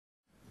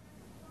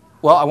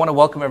Well, I want to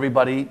welcome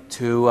everybody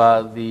to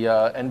the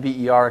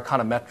NBER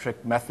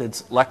Econometric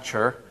Methods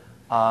lecture.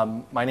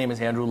 My name is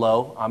Andrew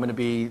Lowe. I'm going to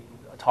be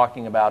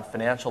talking about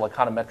financial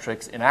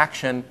econometrics in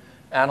action,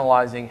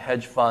 analyzing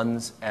hedge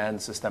funds and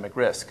systemic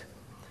risk.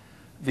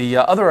 The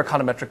other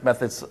econometric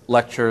methods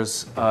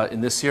lectures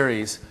in this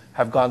series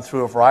have gone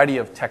through a variety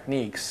of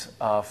techniques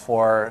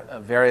for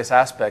various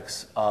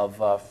aspects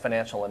of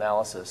financial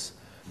analysis.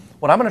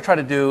 What I'm going to try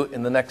to do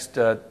in the next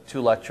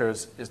two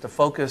lectures is to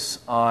focus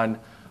on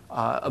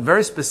a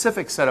very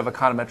specific set of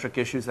econometric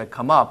issues that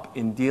come up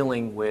in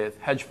dealing with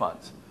hedge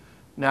funds.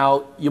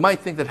 Now, you might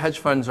think that hedge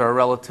funds are a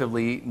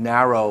relatively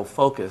narrow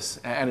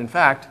focus, and in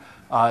fact,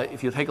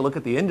 if you take a look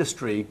at the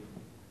industry,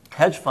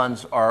 hedge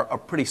funds are a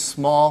pretty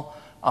small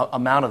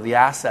amount of the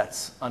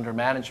assets under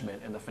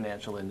management in the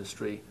financial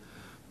industry.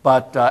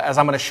 But as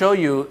I'm going to show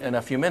you in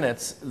a few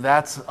minutes,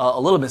 that's a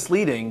little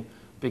misleading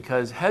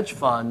because hedge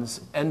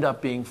funds end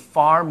up being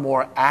far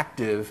more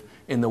active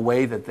in the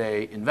way that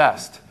they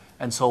invest.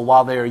 And so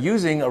while they are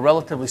using a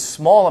relatively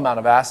small amount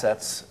of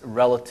assets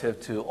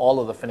relative to all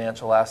of the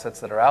financial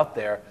assets that are out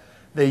there,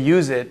 they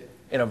use it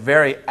in a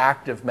very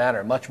active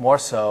manner, much more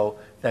so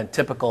than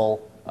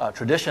typical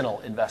traditional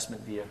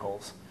investment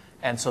vehicles.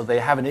 And so they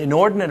have an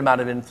inordinate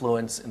amount of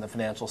influence in the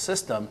financial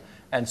system.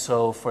 And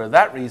so for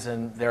that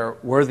reason, they're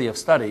worthy of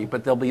study.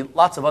 But there'll be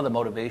lots of other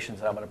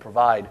motivations that I'm going to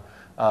provide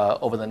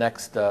over the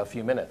next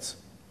few minutes.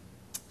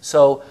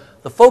 So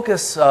the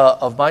focus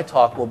of my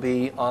talk will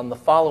be on the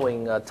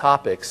following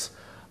topics.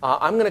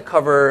 I'm going to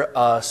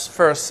cover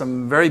first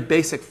some very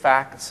basic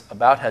facts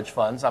about hedge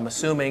funds. I'm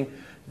assuming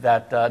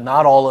that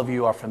not all of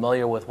you are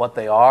familiar with what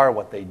they are,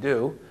 what they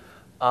do.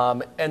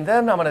 And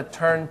then I'm going to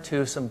turn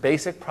to some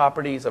basic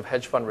properties of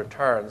hedge fund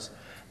returns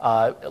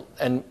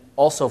and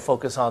also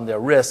focus on their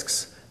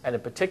risks and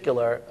in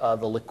particular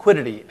the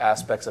liquidity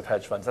aspects of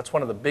hedge funds. That's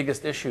one of the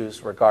biggest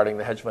issues regarding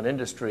the hedge fund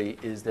industry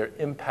is their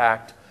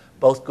impact,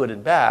 both good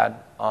and bad,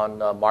 on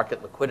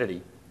market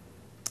liquidity.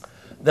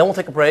 Then we'll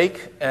take a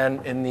break,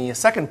 and in the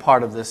second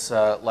part of this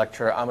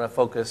lecture, I'm going to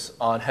focus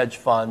on hedge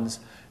funds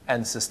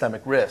and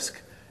systemic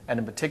risk, and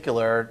in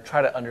particular,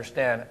 try to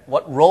understand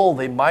what role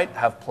they might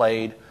have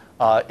played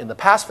in the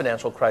past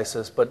financial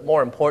crisis, but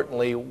more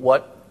importantly,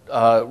 what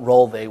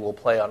role they will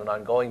play on an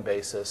ongoing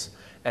basis,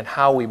 and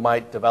how we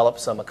might develop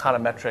some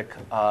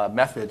econometric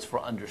methods for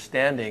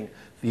understanding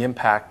the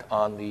impact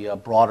on the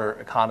broader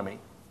economy.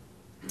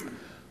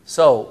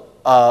 So,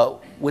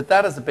 with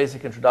that as a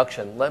basic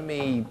introduction, let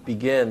me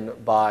begin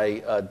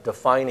by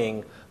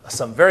defining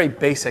some very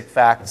basic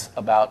facts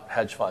about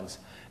hedge funds.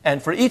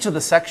 And for each of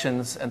the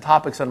sections and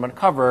topics that I'm going to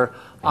cover,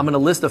 I'm going to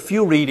list a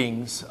few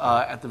readings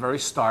at the very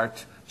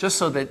start, just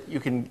so that you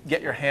can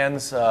get your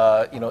hands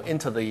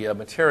into the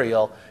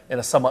material in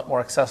a somewhat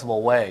more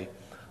accessible way.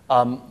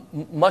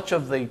 Much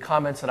of the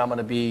comments that I'm going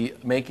to be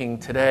making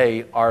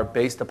today are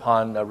based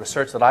upon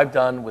research that I've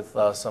done with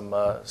some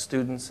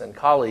students and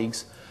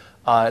colleagues.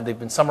 They've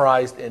been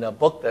summarized in a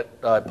book that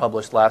I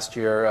published last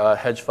year,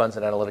 Hedge Funds: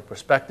 An Analytic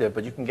Perspective,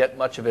 but you can get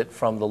much of it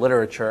from the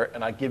literature,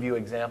 and I give you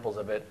examples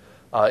of it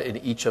in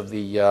each of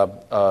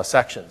the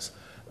sections.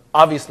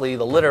 Obviously,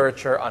 the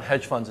literature on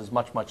hedge funds is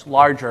much, much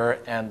larger,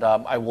 and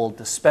I will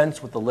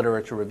dispense with the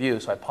literature review,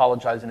 so I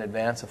apologize in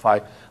advance if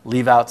I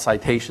leave out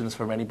citations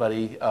from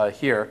anybody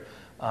here.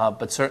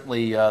 But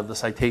certainly the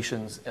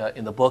citations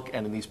in the book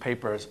and in these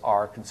papers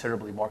are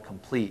considerably more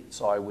complete,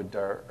 so I would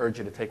urge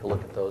you to take a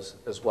look at those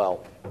as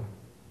well.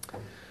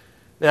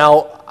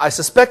 Now, I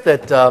suspect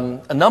that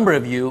a number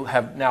of you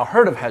have now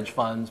heard of hedge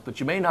funds, but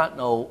you may not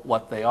know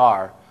what they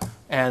are.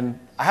 And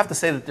I have to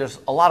say that there's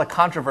a lot of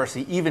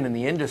controversy even in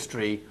the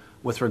industry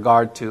with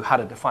regard to how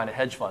to define a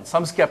hedge fund.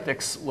 Some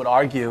skeptics would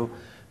argue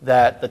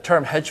that the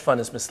term hedge fund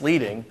is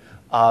misleading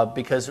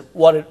because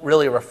what it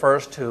really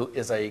refers to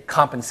is a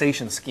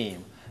compensation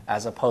scheme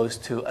as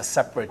opposed to a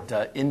separate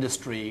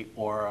industry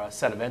or a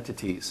set of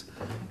entities.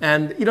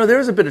 And there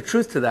is a bit of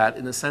truth to that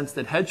in the sense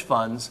that hedge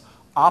funds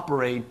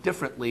operate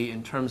differently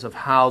in terms of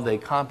how they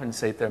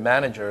compensate their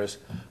managers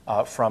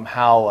from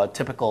how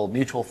typical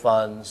mutual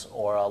funds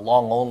or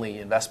long-only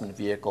investment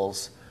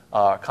vehicles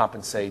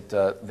compensate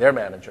their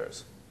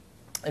managers.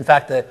 In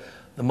fact,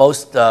 the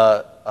most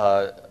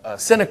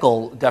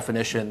cynical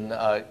definition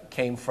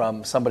came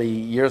from somebody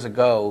years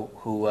ago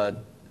who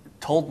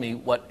told me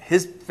what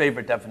his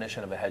favorite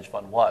definition of a hedge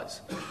fund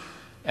was.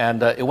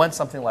 And it went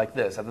something like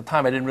this. At the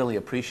time, I didn't really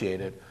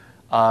appreciate it.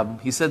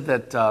 He said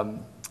that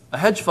a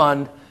hedge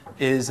fund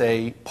is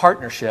a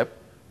partnership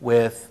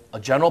with a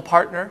general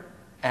partner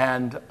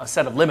and a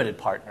set of limited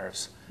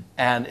partners.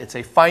 And it's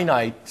a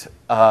finite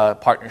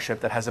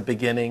partnership that has a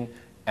beginning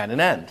and an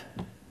end.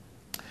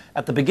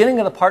 At the beginning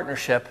of the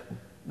partnership,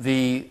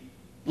 the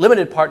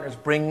limited partners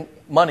bring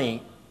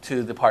money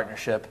to the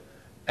partnership,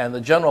 and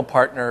the general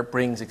partner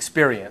brings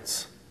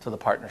experience to the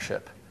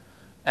partnership.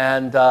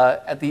 And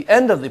at the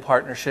end of the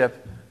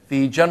partnership,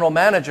 the general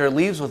manager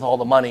leaves with all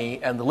the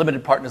money, and the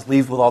limited partners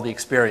leave with all the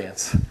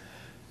experience.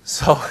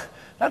 So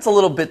that's a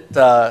little bit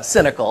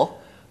cynical.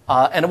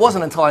 And it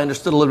wasn't until I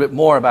understood a little bit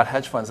more about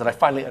hedge funds that I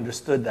finally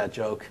understood that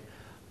joke.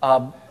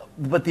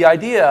 But the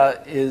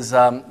idea is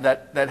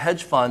that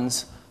hedge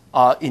funds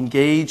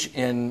engage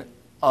in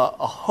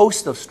a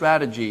host of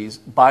strategies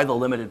by the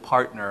limited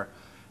partner,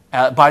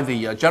 by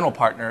the general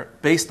partner,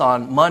 based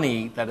on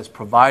money that is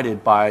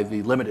provided by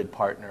the limited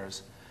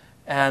partners.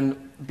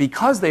 And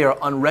because they are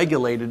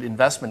unregulated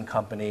investment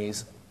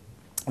companies,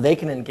 they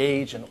can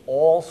engage in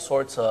all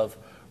sorts of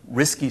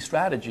risky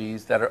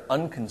strategies that are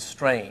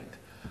unconstrained.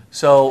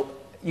 So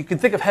you can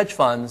think of hedge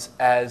funds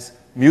as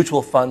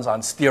mutual funds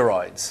on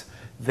steroids.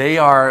 They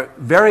are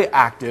very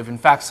active. In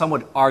fact, some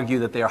would argue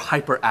that they are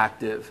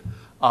hyperactive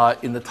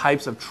in the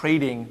types of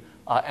trading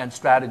and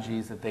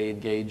strategies that they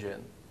engage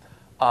in.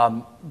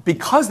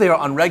 Because they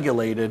are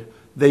unregulated,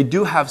 they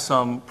do have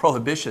some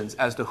prohibitions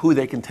as to who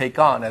they can take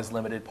on as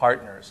limited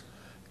partners.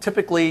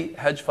 Typically,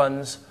 hedge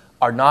funds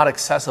are not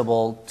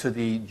accessible to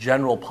the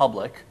general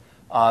public.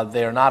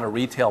 They are not a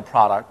retail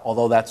product,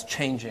 although that's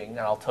changing, and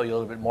I'll tell you a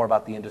little bit more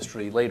about the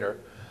industry later.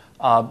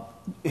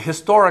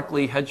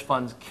 Historically, hedge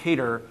funds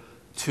cater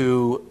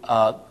to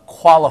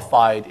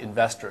qualified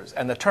investors,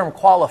 and the term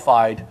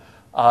qualified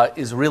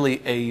is really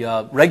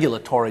a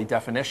regulatory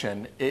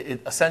definition.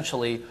 It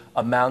essentially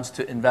amounts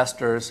to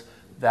investors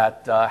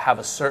that have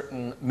a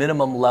certain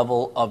minimum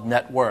level of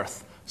net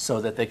worth so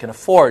that they can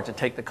afford to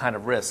take the kind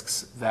of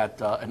risks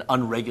that an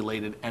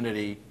unregulated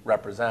entity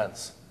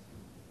represents.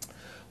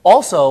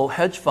 Also,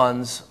 hedge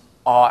funds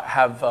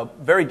have a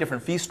very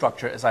different fee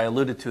structure, as I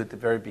alluded to at the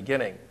very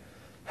beginning.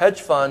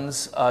 Hedge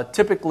funds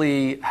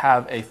typically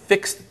have a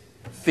fixed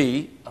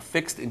fee,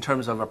 fixed in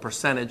terms of a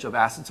percentage of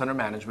assets under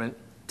management,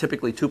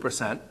 typically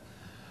 2%,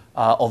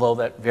 although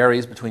that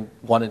varies between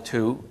 1 and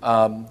 2.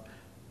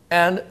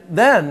 And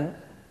then,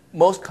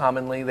 most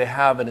commonly, they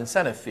have an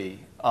incentive fee,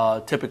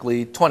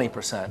 typically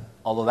 20%,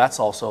 although that's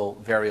also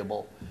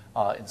variable.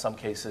 In some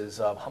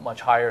cases,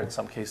 much higher, in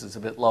some cases, a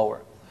bit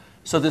lower.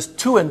 So this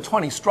 2 and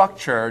 20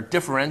 structure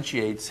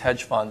differentiates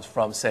hedge funds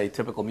from, say,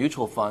 typical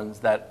mutual funds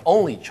that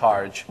only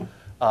charge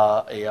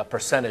a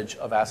percentage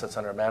of assets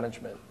under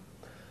management.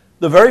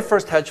 The very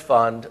first hedge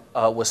fund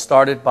was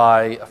started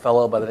by a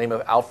fellow by the name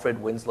of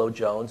Alfred Winslow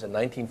Jones in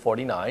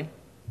 1949.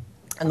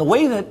 And the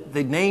way that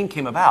the name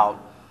came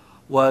about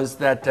was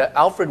that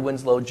Alfred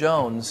Winslow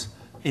Jones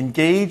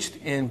engaged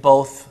in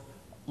both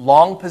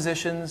long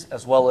positions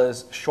as well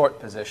as short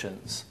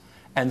positions.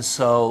 And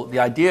so the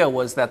idea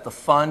was that the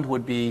fund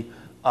would be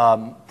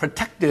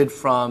protected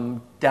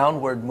from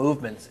downward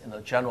movements in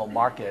the general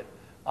market.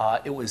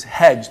 It was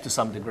hedged to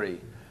some degree.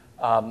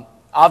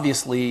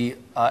 Obviously,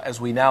 as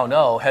we now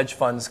know, hedge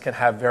funds can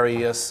have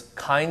various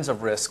kinds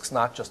of risks,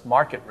 not just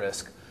market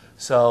risk.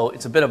 So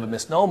it's a bit of a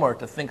misnomer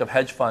to think of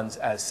hedge funds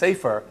as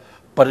safer,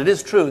 but it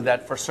is true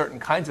that for certain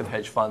kinds of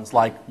hedge funds,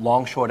 like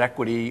long-short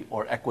equity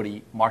or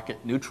equity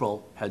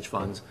market-neutral hedge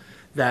funds,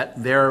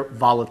 that their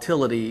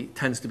volatility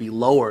tends to be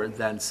lower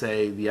than,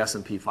 say, the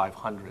S&P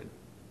 500.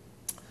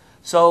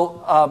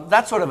 So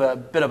that's sort of a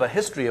bit of a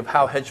history of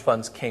how hedge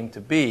funds came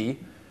to be.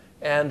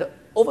 And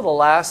over the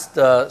last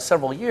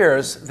several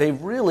years,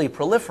 they've really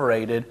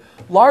proliferated,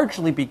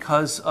 largely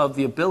because of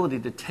the ability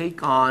to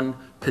take on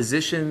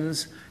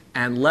positions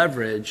and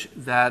leverage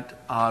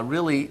that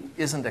really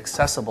isn't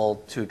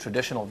accessible to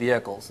traditional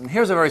vehicles. And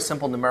here's a very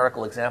simple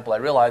numerical example. I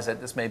realize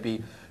that this may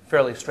be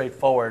fairly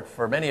straightforward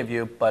for many of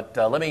you, but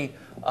let me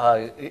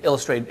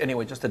illustrate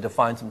anyway, just to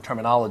define some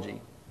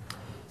terminology.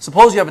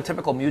 Suppose you have a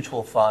typical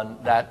mutual fund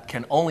that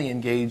can only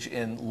engage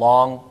in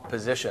long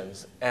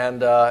positions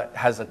and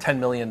has a $10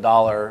 million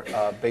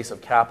base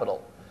of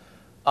capital.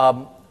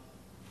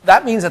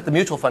 That means that the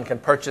mutual fund can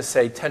purchase,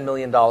 say, $10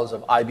 million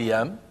of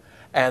IBM,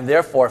 and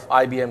therefore, if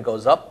IBM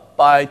goes up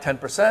by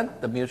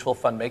 10%, the mutual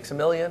fund makes $1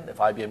 million. If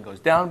IBM goes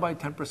down by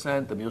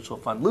 10%, the mutual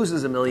fund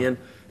loses $1 million.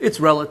 It's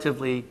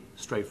relatively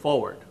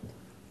straightforward.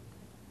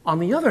 On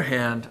the other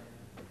hand,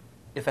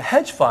 if a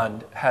hedge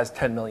fund has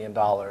 $10 million,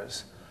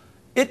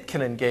 it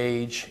can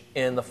engage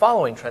in the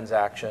following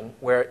transaction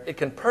where it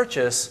can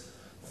purchase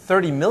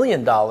 $30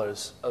 million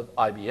of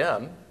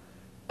IBM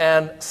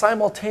and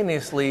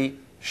simultaneously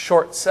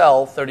short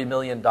sell $30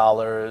 million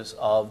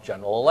of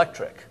General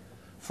Electric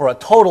for a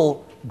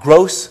total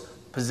gross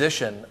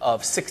position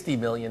of $60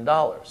 million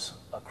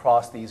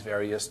across these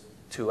various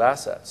two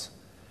assets.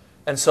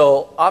 And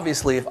so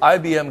obviously if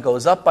IBM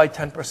goes up by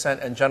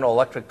 10% and General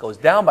Electric goes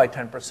down by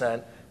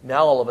 10%,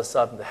 now all of a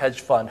sudden the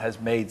hedge fund has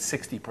made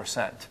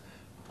 60%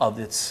 of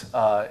its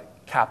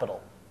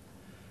capital.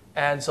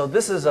 And so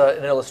this is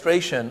an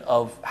illustration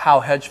of how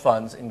hedge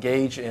funds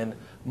engage in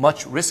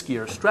much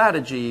riskier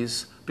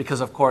strategies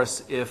because, of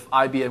course, if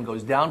IBM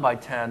goes down by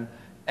 10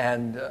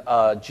 and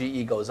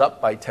GE goes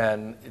up by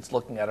 10, it's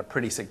looking at a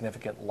pretty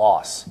significant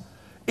loss.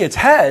 It's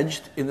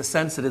hedged in the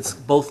sense that it's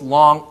both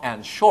long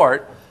and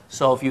short.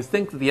 So if you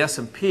think that the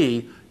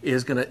S&P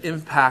is going to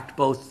impact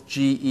both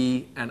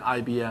GE and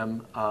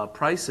IBM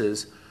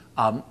prices,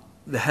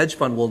 the hedge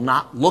fund will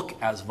not look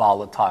as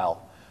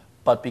volatile.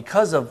 But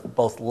because of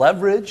both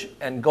leverage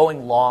and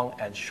going long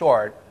and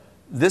short,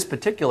 this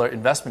particular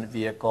investment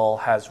vehicle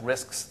has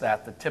risks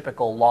that the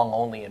typical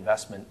long-only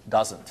investment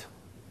doesn't.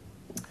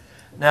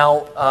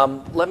 Now,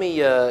 let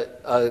me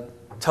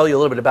tell you a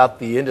little bit about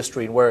the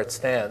industry and where it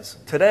stands.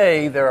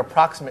 Today, there are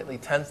approximately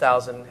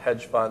 10,000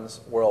 hedge funds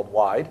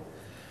worldwide.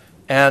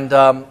 And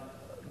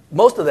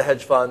most of the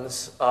hedge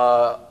funds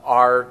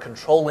are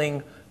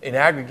controlling, in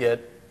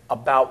aggregate,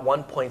 about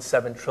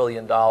 $1.7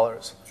 trillion.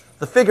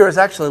 The figure is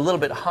actually a little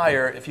bit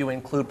higher if you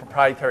include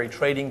proprietary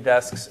trading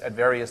desks at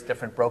various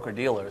different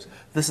broker-dealers.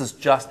 This is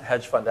just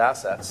hedge fund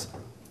assets.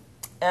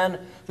 And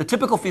the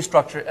typical fee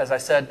structure, as I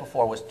said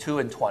before, was 2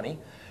 and 20.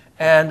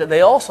 And they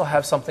also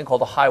have something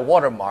called a high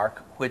water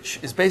mark, which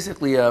is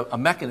basically a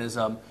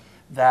mechanism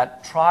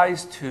that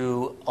tries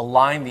to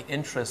align the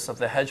interests of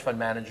the hedge fund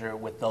manager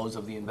with those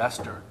of the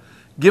investor.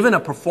 Given a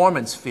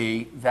performance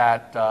fee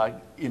that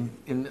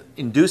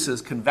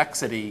induces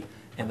convexity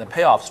in the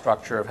payoff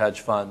structure of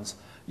hedge funds,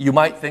 you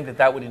might think that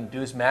that would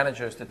induce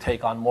managers to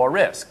take on more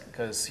risk,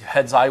 because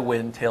heads I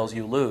win, tails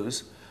you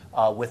lose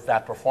with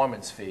that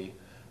performance fee.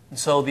 And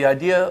so the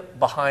idea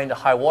behind a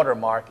high water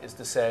mark is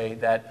to say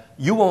that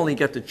you only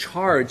get to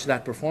charge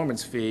that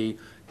performance fee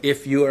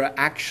if you are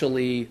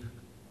actually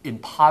in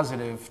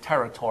positive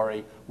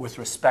territory with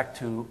respect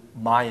to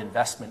my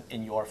investment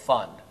in your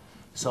fund.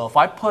 So if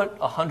I put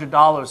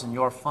 $100 in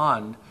your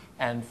fund,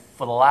 and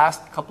for the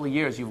last couple of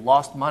years you've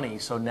lost money,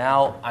 so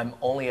now I'm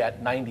only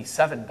at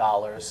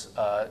 $97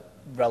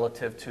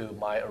 relative to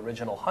my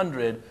original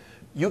 100,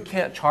 you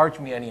can't charge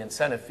me any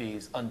incentive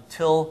fees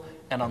until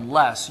and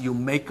unless you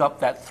make up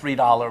that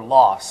 $3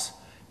 loss.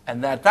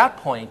 And at that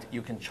point,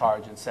 you can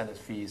charge incentive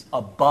fees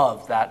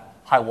above that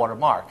high water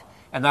mark.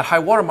 And that high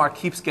water mark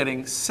keeps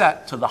getting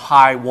set to the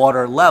high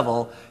water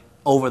level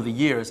over the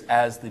years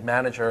as the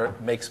manager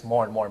makes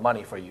more and more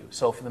money for you.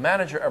 So if the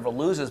manager ever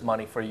loses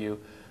money for you,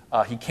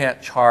 he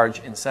can't charge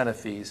incentive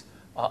fees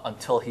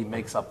until he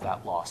makes up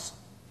that loss.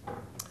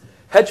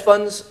 Hedge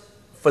funds,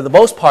 for the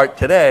most part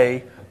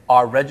today,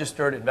 are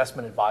registered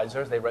investment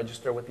advisors. They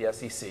register with the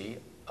SEC.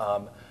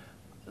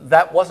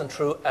 That wasn't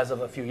true as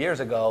of a few years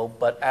ago,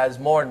 but as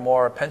more and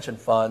more pension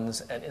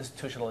funds and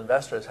institutional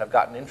investors have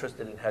gotten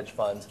interested in hedge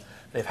funds,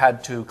 they've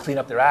had to clean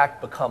up their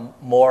act, become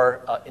more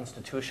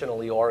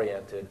institutionally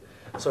oriented.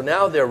 So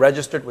now they're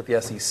registered with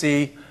the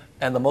SEC,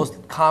 and the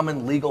most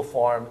common legal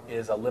form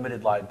is a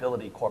limited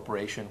liability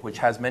corporation, which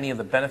has many of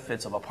the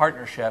benefits of a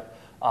partnership,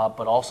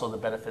 but also the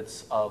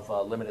benefits of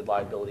limited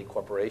liability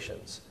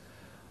corporations.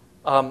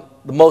 The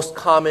most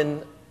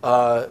common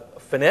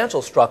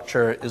financial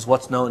structure is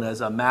what's known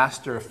as a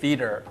master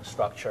feeder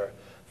structure.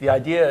 The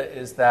idea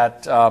is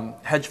that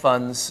hedge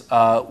funds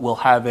will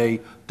have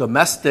a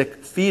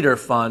domestic feeder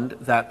fund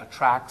that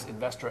attracts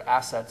investor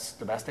assets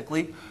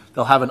domestically.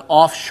 They'll have an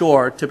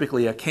offshore,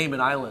 typically a Cayman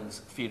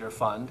Islands feeder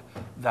fund,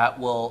 that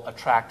will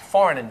attract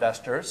foreign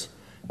investors.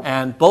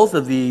 And both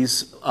of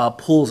these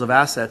pools of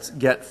assets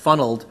get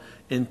funneled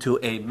into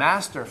a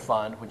master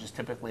fund, which is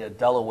typically a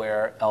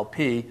Delaware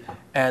LP,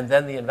 and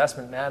then the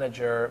investment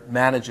manager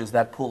manages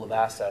that pool of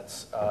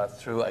assets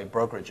through a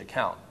brokerage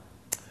account.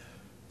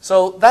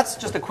 So that's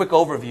just a quick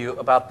overview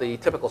about the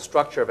typical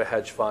structure of a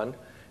hedge fund.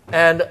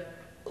 And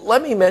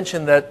let me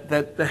mention that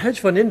the hedge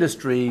fund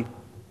industry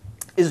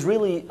is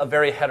really a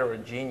very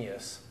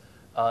heterogeneous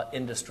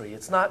industry.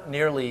 It's not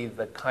nearly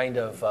the kind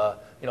of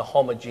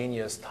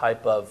homogeneous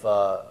type of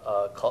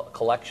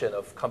collection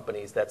of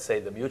companies that, say,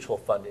 the mutual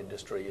fund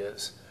industry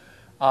is.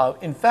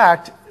 In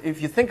fact,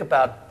 if you think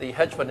about the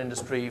hedge fund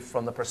industry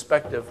from the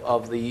perspective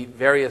of the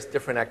various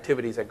different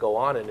activities that go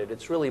on in it,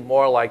 it's really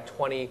more like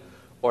 20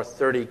 or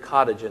 30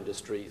 cottage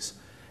industries.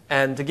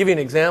 And to give you an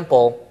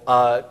example,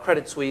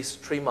 Credit Suisse,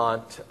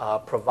 Tremont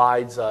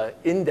provides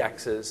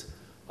indexes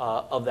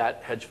of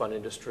that hedge fund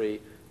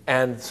industry.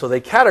 And so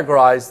they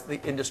categorize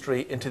the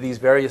industry into these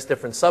various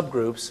different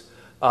subgroups.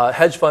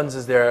 Hedge funds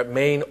is their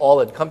main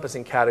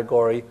all-encompassing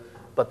category,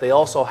 but they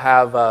also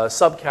have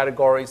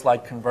subcategories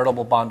like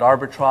convertible bond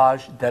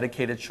arbitrage,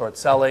 dedicated short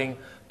selling,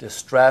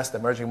 distressed,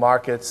 emerging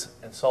markets,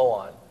 and so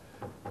on.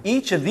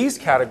 Each of these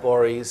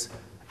categories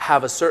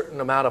have a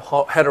certain amount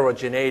of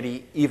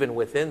heterogeneity even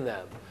within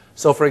them.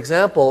 So for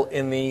example,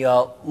 in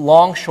the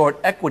long-short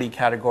equity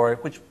category,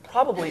 which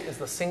probably is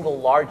the single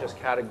largest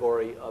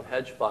category of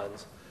hedge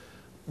funds,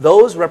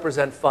 those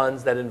represent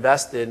funds that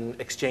invest in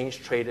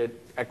exchange-traded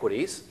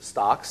equities,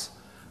 stocks,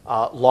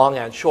 long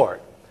and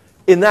short.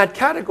 In that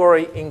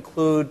category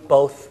include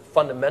both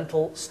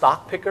fundamental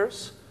stock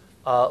pickers,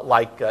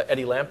 like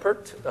Eddie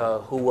Lampert,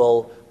 who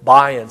will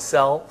buy and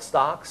sell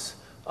stocks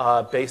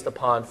based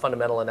upon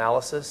fundamental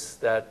analysis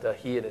that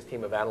he and his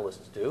team of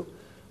analysts do.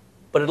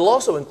 But it'll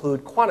also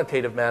include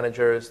quantitative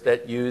managers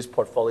that use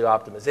portfolio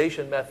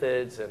optimization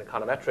methods and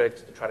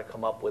econometrics to try to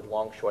come up with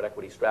long-short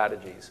equity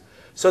strategies.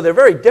 So they're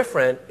very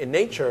different in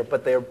nature,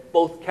 but they're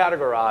both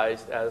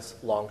categorized as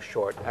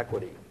long-short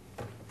equity.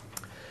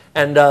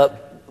 And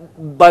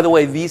by the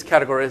way, these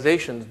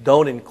categorizations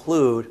don't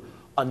include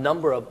a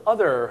number of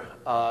other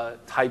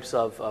types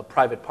of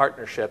private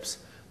partnerships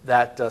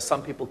that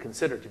some people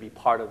consider to be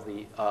part of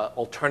the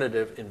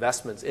alternative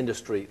investments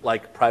industry,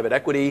 like private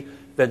equity,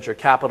 venture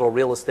capital,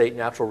 real estate,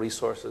 natural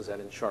resources,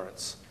 and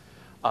insurance.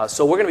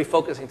 So we're going to be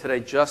focusing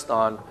today just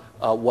on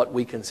what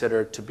we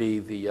consider to be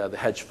the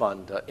hedge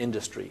fund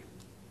industry.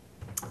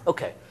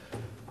 Okay,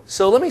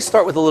 so let me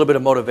start with a little bit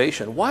of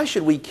motivation. Why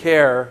should we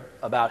care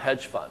about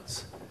hedge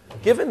funds?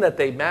 Given that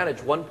they manage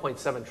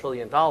 $1.7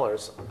 trillion,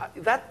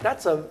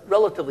 that's a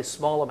relatively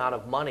small amount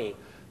of money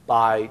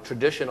by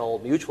traditional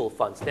mutual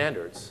fund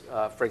standards.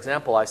 For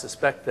example, I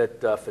suspect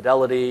that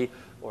Fidelity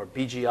or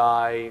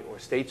BGI or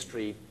State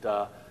Street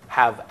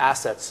have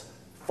assets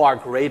far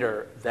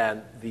greater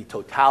than the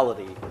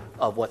totality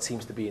of what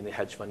seems to be in the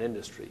hedge fund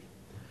industry.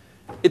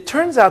 It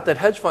turns out that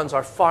hedge funds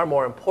are far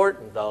more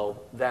important, though,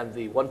 than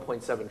the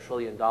 $1.7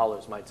 trillion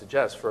might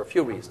suggest for a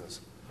few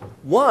reasons.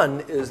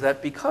 One is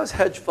that because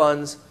hedge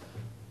funds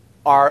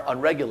are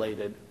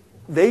unregulated,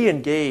 they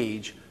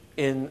engage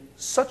in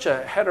such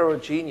a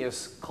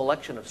heterogeneous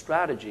collection of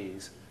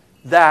strategies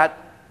that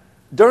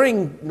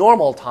during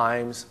normal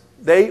times,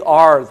 they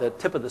are the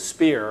tip of the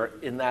spear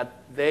in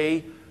that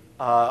they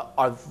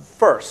are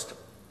first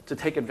to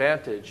take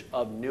advantage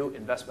of new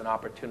investment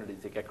opportunities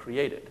that get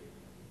created.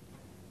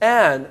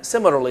 And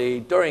similarly,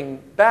 during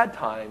bad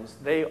times,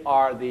 they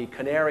are the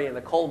canary in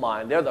the coal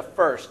mine. They're the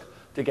first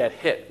to get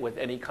hit with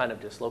any kind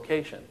of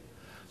dislocation.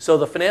 So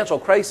the financial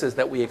crisis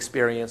that we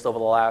experienced over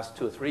the last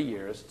 2 or 3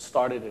 years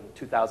started in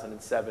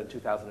 2007,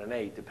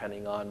 2008,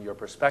 depending on your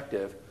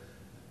perspective.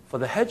 For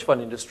the hedge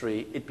fund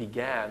industry, it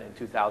began in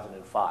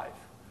 2005.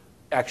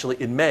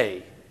 Actually, in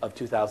May of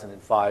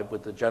 2005,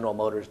 with the General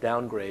Motors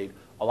downgrade,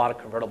 a lot of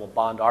convertible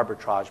bond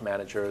arbitrage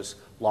managers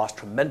lost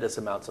tremendous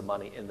amounts of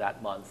money in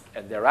that month.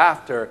 And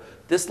thereafter,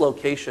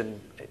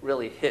 dislocation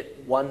really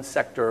hit one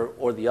sector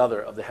or the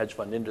other of the hedge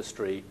fund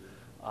industry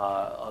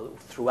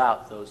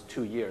throughout those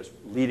 2 years,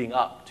 leading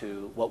up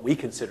to what we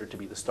consider to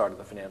be the start of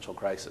the financial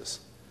crisis.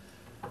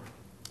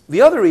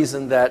 The other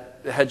reason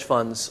that the hedge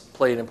funds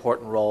play an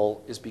important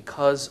role is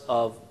because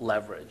of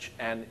leverage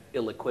and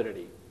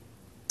illiquidity.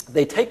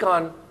 They take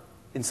on,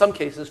 in some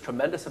cases,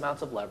 tremendous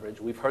amounts of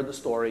leverage. We've heard the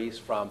stories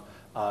from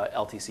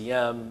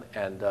LTCM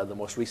and the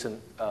most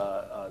recent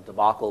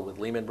debacle with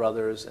Lehman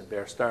Brothers and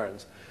Bear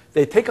Stearns.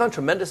 They take on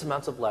tremendous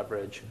amounts of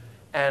leverage,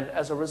 and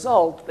as a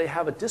result, they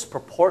have a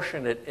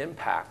disproportionate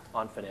impact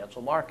on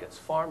financial markets,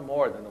 far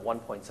more than the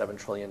 $1.7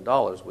 trillion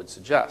would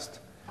suggest.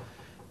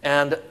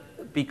 And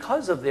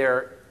because of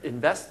their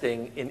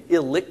investing in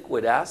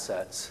illiquid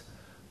assets,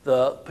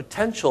 the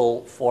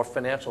potential for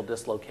financial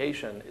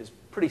dislocation is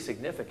pretty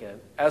significant,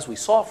 as we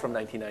saw from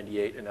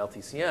 1998 in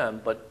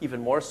LTCM, but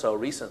even more so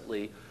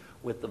recently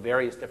with the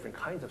various different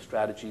kinds of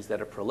strategies that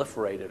have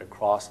proliferated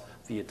across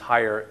the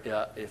entire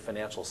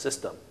financial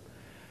system.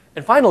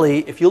 And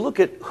finally, if you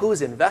look at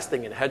who's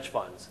investing in hedge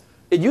funds,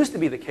 it used to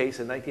be the case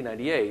in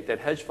 1998 that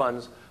hedge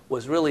funds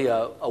was really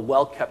a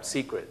well-kept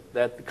secret,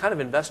 that the kind of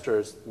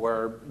investors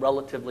were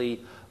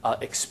relatively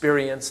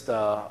experienced,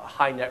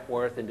 high net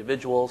worth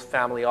individuals,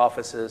 family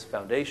offices,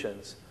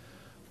 foundations.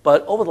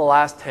 But over the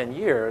last 10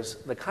 years,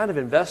 the kind of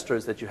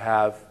investors that you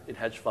have in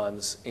hedge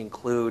funds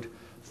include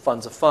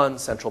funds of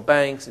funds, central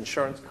banks,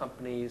 insurance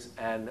companies,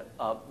 and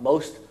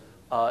most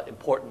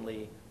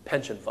importantly,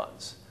 pension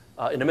funds.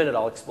 In a minute,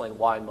 I'll explain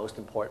why most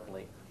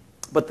importantly.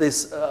 But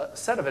this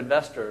set of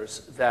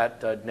investors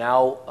that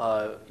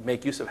now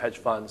make use of hedge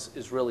funds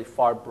is really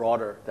far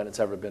broader than it's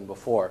ever been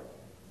before.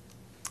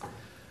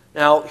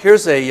 Now,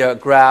 here's a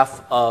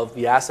graph of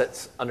the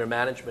assets under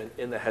management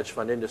in the hedge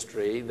fund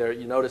industry. There,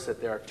 you notice that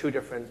there are two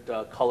different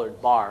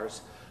colored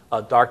bars,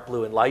 dark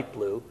blue and light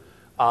blue.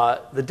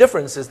 The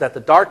difference is that the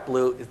dark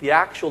blue is the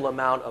actual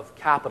amount of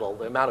capital,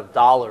 the amount of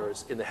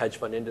dollars in the hedge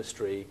fund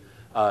industry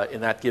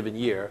in that given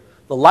year.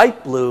 The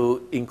light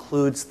blue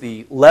includes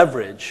the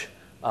leverage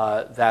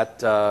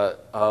that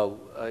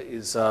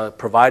is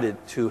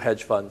provided to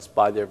hedge funds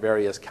by their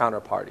various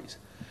counterparties.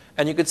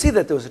 And you can see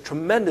that there was a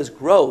tremendous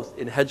growth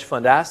in hedge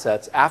fund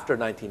assets after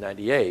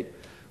 1998,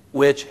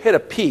 which hit a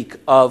peak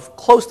of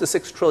close to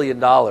 $6 trillion,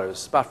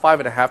 about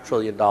 $5.5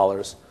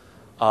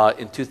 trillion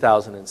in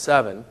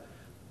 2007.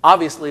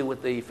 Obviously,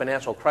 with the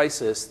financial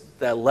crisis,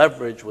 that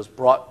leverage was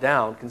brought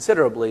down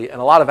considerably,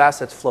 and a lot of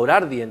assets flowed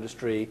out of the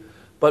industry.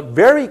 But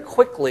very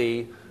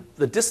quickly,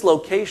 the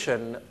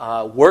dislocation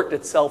worked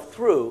itself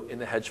through in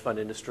the hedge fund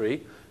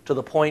industry to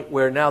the point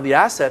where now the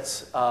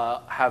assets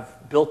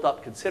have built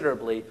up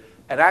considerably.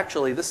 And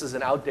actually, this is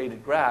an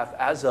outdated graph.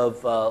 As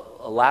of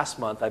last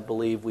month, I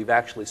believe we've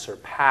actually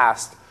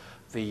surpassed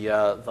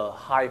the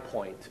high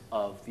point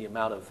of the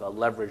amount of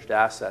leveraged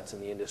assets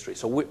in the industry.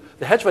 So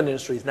the hedge fund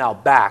industry is now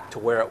back to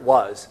where it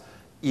was,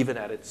 even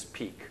at its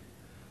peak.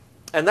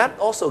 And that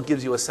also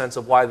gives you a sense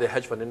of why the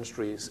hedge fund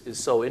industry is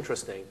so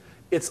interesting.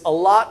 It's a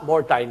lot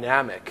more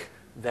dynamic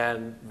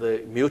than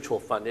the mutual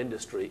fund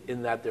industry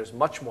in that there's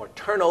much more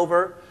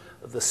turnover.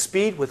 The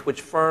speed with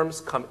which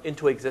firms come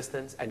into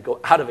existence and go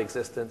out of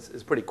existence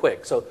is pretty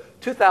quick. So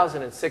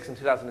 2006 and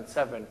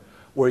 2007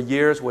 were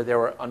years where there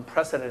were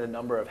unprecedented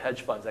number of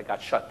hedge funds that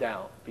got shut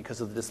down because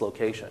of the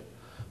dislocation.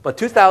 But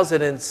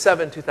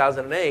 2007,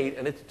 2008,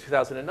 and into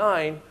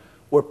 2009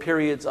 were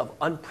periods of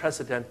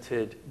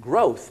unprecedented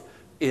growth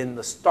in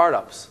the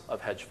startups of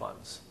hedge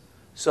funds.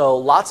 So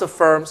lots of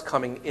firms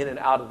coming in and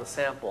out of the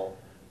sample,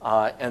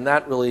 and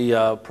that really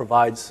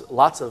provides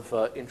lots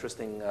of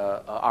interesting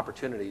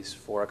opportunities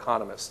for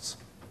economists.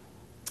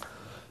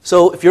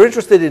 So if you're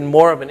interested in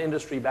more of an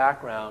industry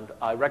background,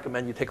 I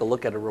recommend you take a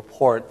look at a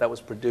report that was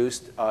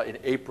produced in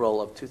April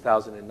of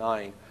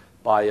 2009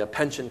 by a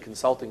pension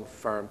consulting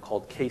firm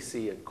called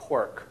Casey and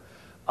Cork.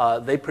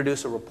 They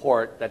produce a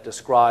report that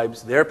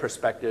describes their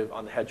perspective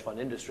on the hedge fund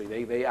industry.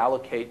 They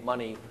allocate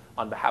money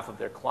on behalf of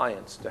their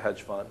clients to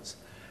hedge funds.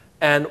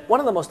 And one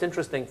of the most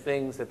interesting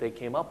things that they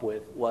came up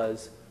with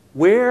was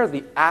where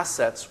the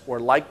assets were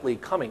likely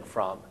coming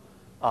from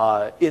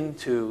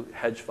into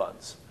hedge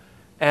funds.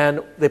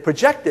 And they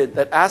projected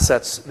that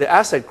the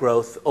asset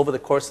growth over the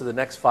course of the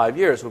next 5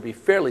 years would be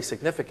fairly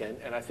significant.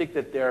 And I think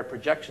that their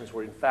projections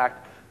were, in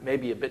fact,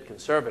 maybe a bit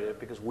conservative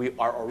because we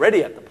are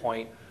already at the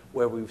point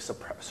where we've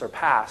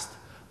surpassed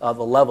the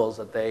levels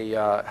that they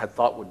had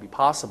thought would be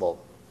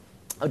possible.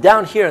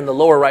 Down here in the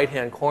lower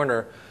right-hand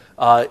corner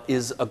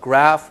is a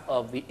graph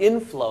of the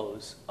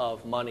inflows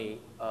of money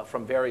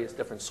from various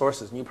different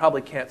sources. And you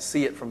probably can't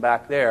see it from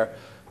back there,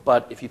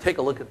 but if you take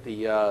a look at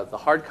the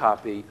hard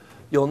copy,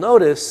 you'll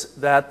notice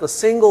that the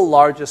single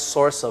largest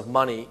source of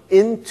money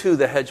into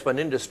the hedge fund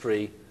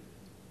industry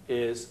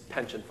is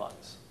pension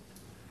funds.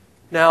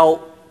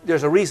 Now,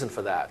 there's a reason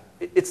for that.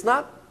 It's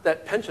not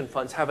that pension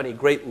funds have any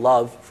great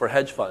love for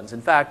hedge funds.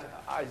 In fact,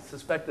 I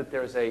suspect that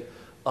there's a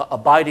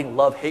abiding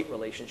love-hate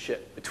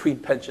relationship between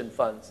pension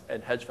funds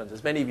and hedge funds.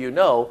 As many of you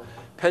know,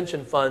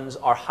 pension funds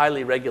are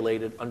highly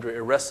regulated under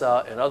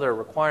ERISA and other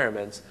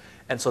requirements,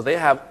 and so they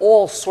have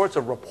all sorts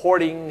of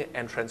reporting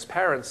and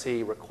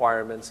transparency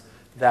requirements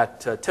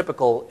that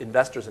typical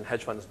investors in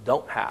hedge funds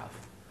don't have.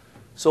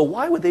 So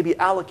why would they be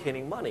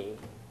allocating money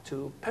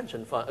to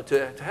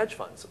hedge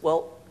funds?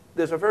 Well,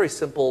 there's a very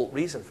simple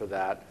reason for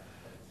that,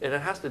 and it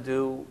has to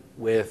do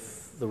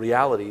with the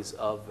realities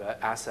of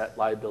asset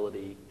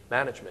liability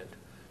management.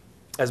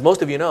 As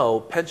most of you know,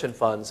 pension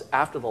funds,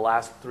 after the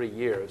last 3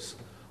 years,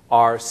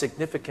 are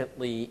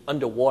significantly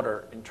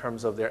underwater in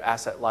terms of their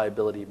asset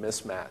liability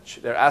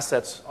mismatch. Their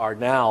assets are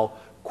now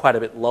quite a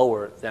bit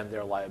lower than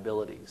their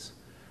liabilities.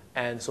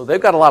 And so they've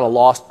got a lot of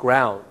lost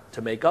ground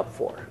to make up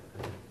for.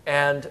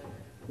 And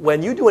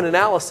when you do an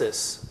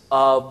analysis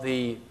of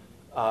the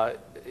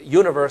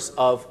universe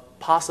of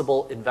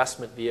possible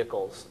investment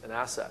vehicles and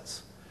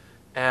assets,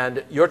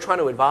 and you're trying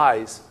to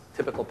advise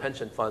typical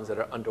pension funds that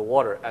are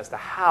underwater as to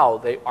how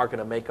they are going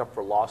to make up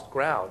for lost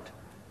ground,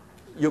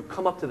 you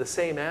come up to the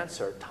same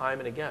answer time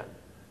and again,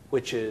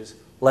 which is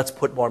let's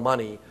put more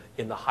money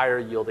in the higher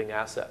yielding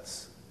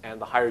assets. And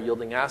the higher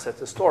yielding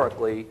assets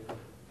historically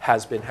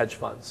has been hedge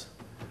funds.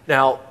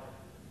 Now,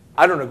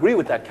 I don't agree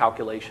with that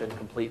calculation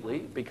completely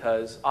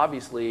because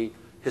obviously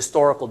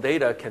historical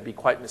data can be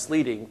quite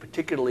misleading,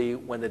 particularly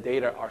when the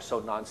data are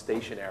so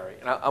non-stationary.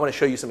 And I'm going to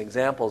show you some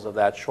examples of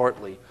that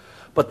shortly.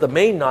 But the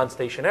main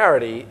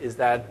non-stationarity is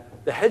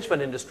that the hedge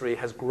fund industry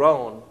has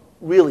grown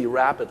really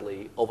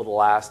rapidly over the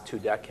last 2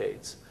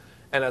 decades.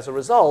 And as a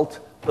result,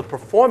 the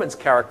performance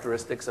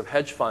characteristics of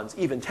hedge funds,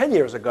 even 10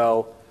 years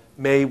ago,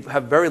 may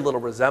have very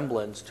little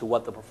resemblance to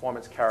what the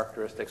performance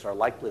characteristics are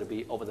likely to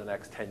be over the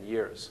next 10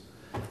 years.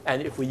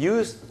 And if we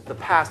use the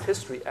past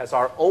history as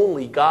our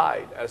only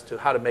guide as to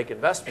how to make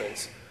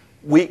investments,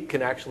 we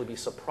can actually be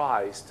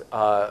surprised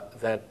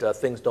that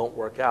things don't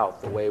work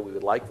out the way we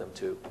would like them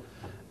to.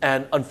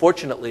 And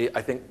unfortunately,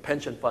 I think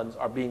pension funds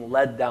are being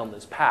led down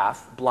this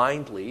path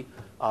blindly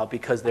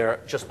because they're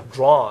just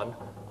drawn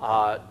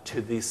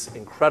to these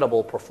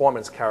incredible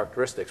performance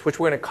characteristics, which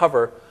we're going to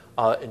cover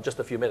in just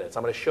a few minutes.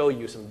 I'm going to show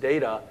you some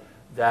data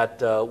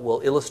that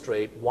will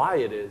illustrate why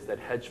it is that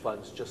hedge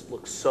funds just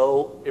look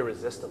so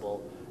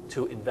irresistible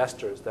to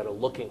investors that are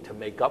looking to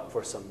make up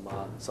for some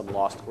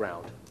lost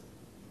ground.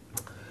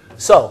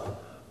 So,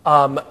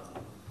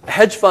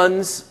 hedge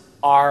funds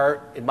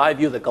are, in my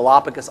view, the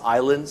Galapagos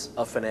Islands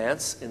of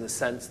finance in the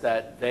sense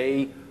that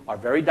they are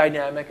very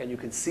dynamic and you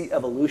can see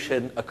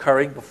evolution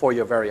occurring before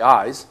your very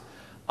eyes.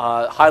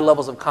 High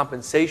levels of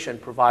compensation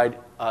provide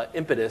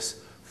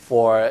impetus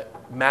for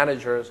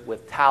managers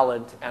with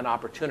talent and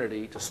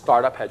opportunity to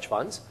start up hedge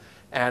funds.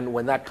 And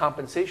when that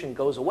compensation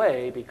goes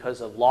away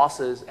because of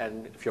losses,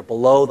 and if you're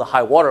below the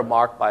high water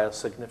mark by a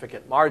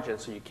significant margin,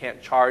 so you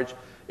can't charge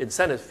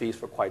incentive fees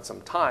for quite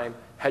some time,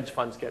 hedge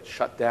funds get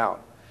shut down.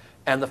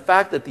 And the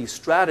fact that these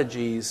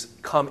strategies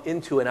come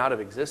into and out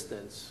of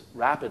existence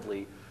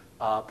rapidly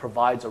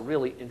provides a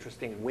really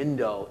interesting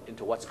window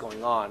into what's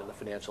going on in the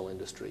financial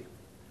industry.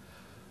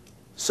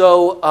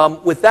 So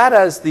with that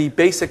as the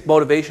basic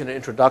motivation and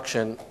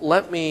introduction,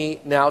 let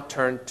me now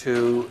turn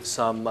to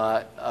some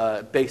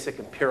basic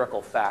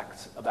empirical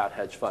facts about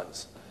hedge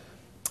funds.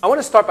 I want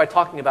to start by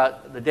talking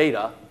about the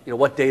data,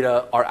 what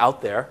data are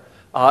out there,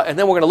 and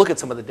then we're going to look at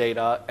some of the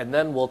data, and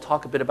then we'll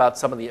talk a bit about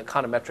some of the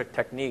econometric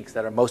techniques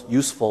that are most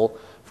useful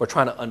for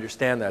trying to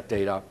understand that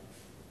data.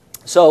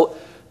 So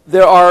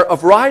there are a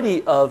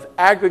variety of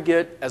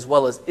aggregate as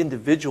well as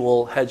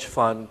individual hedge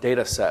fund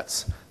data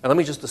sets. And let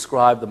me just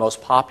describe the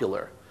most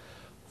popular.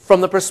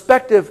 From the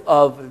perspective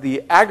of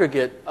the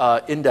aggregate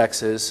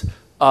indexes,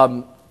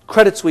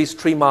 Credit Suisse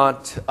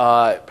Tremont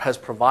has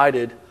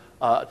provided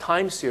a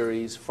time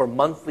series for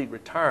monthly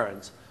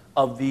returns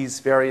of these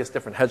various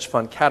different hedge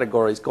fund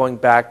categories going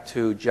back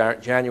to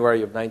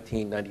January of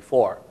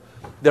 1994.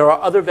 There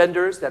are other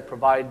vendors that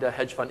provide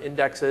hedge fund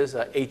indexes.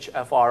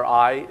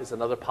 HFRI is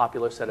another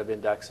popular set of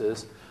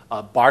indexes.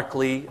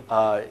 Barclay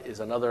is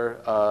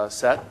another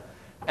set.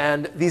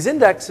 And these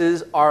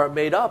indexes are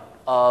made up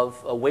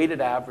of a weighted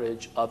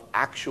average of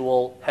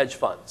actual hedge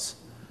funds.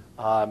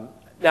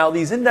 Now,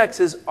 these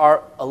indexes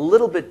are a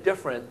little bit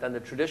different than the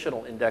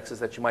traditional indexes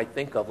that you might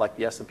think of, like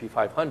the S&P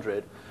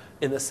 500,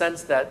 in the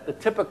sense that the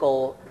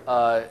typical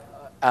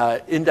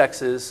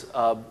indexes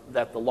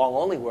that the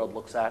long-only world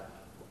looks at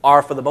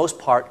are, for the most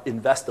part,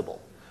 investable,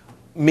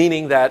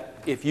 meaning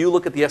that if you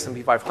look at the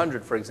S&P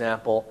 500, for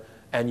example,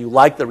 and you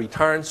like the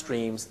return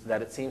streams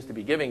that it seems to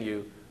be giving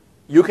you,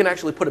 you can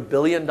actually put $1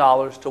 billion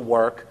to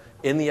work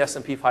in the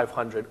S&P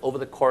 500 over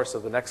the course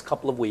of the next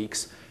couple of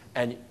weeks,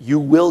 and you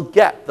will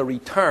get the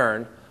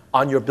return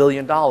on your $1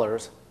 billion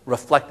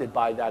reflected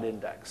by that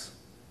index.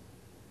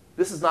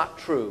 This is not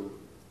true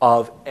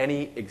of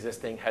any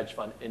existing hedge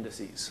fund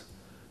indices.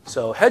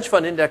 So hedge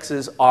fund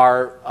indexes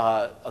are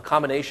a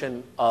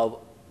combination of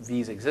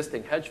these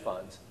existing hedge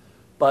funds,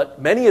 but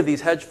many of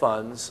these hedge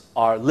funds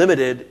are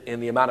limited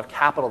in the amount of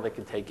capital they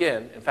can take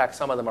in. In fact,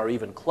 some of them are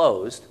even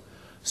closed.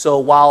 So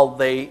while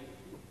they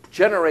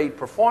generate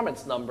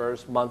performance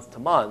numbers month to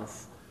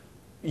month,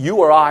 you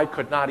or I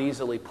could not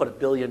easily put $1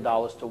 billion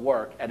to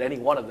work at any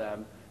one of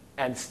them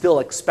and still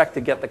expect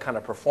to get the kind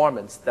of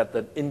performance that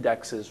the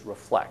indexes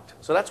reflect.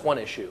 So that's one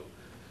issue.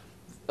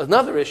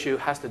 Another issue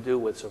has to do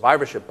with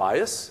survivorship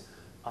bias,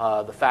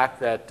 the fact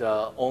that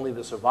only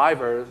the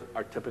survivors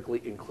are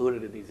typically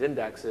included in these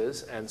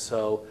indexes, and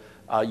so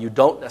you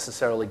don't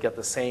necessarily get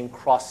the same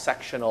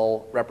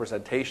cross-sectional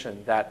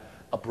representation that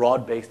a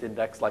broad-based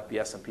index like the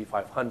S&P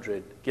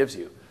 500 gives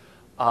you.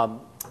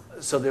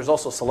 So there's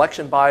also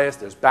selection bias,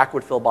 there's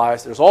backward fill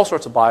bias, there's all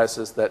sorts of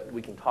biases that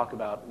we can talk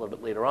about a little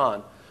bit later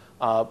on.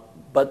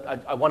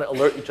 But I want to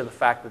alert you to the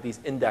fact that these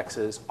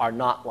indexes are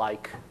not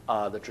like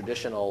the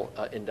traditional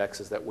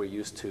indexes that we're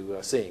used to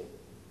seeing.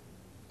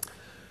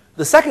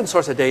 The second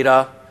source of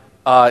data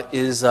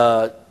is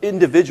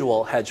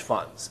individual hedge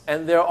funds.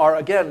 And there are,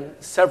 again,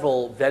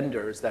 several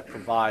vendors that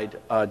provide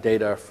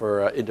data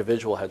for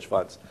individual hedge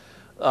funds.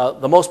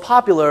 The most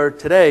popular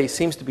today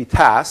seems to be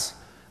TAS.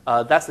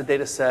 That's the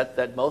data set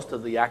that most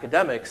of the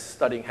academics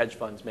studying hedge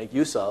funds make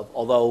use of,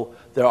 although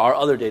there are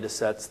other data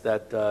sets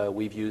that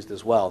we've used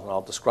as well, and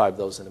I'll describe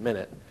those in a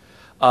minute.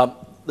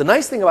 The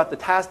nice thing about the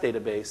TAS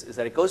database is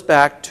that it goes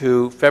back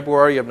to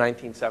February of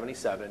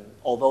 1977,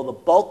 although the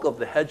bulk of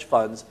the hedge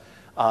funds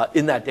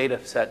in that data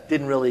set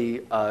didn't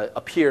really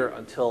appear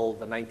until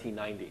the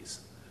 1990s.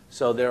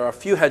 So there are a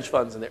few hedge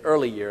funds in the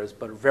early years,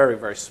 but very,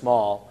 very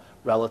small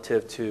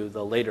relative to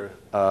the later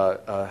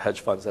hedge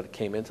funds that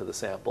came into the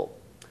sample.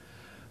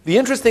 The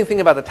interesting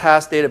thing about the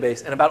TAS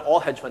database and about all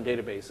hedge fund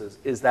databases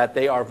is that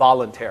they are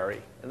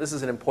voluntary. And this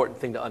is an important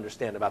thing to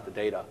understand about the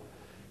data.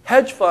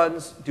 Hedge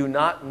funds do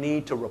not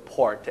need to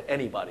report to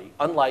anybody,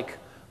 unlike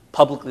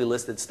publicly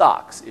listed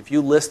stocks. If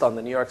you list on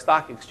the New York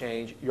Stock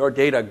Exchange, your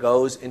data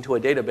goes into a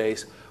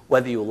database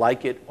whether you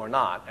like it or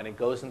not. And it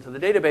goes into the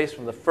database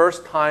from the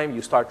first time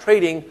you start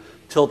trading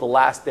till the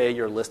last day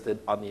you're listed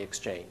on the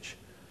exchange.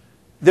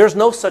 There's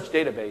no such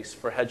database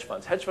for hedge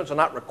funds. Hedge funds are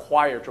not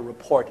required to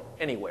report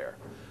anywhere.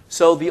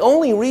 So the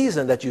only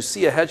reason that you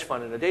see a hedge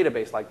fund in a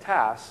database like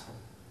TAS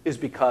is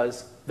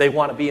because they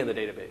want to be in the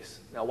database.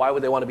 Now, why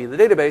would they want to be in the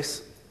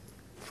database?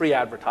 Free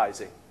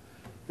advertising.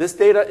 This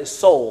data is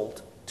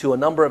sold to a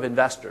number of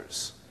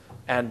investors,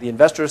 and the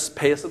investors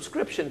pay a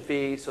subscription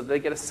fee so they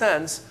get a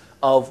sense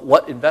of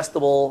what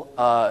investable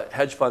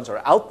hedge funds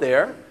are out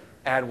there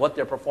and what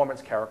their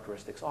performance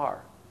characteristics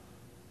are.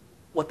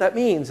 What that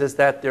means is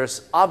that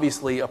there's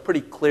obviously a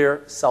pretty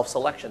clear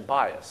self-selection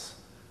bias.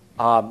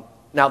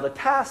 Now, the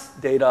TAS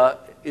data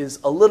is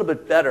a little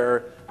bit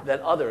better than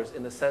others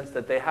in the sense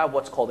that they have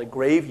what's called a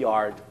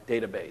graveyard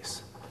database.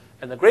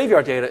 And the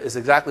graveyard data is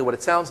exactly what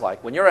it sounds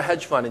like. When you're a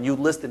hedge fund and you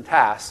list in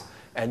TAS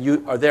and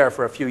you are there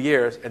for a few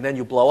years and then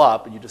you blow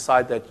up and you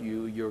decide that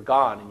you're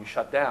gone and you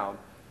shut down,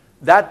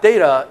 that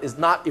data is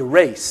not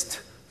erased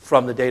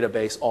from the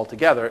database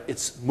altogether.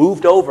 It's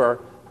moved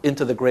over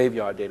into the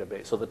graveyard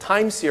database. So the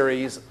time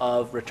series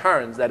of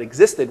returns that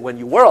existed when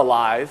you were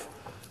alive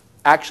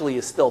actually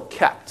is still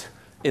kept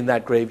in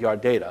that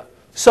graveyard data.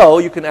 So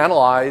you can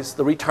analyze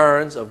the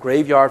returns of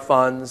graveyard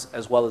funds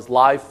as well as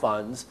live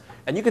funds,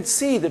 and you can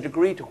see the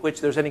degree to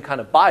which there's any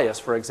kind of bias,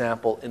 for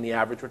example, in the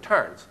average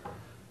returns.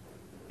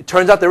 It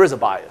turns out there is a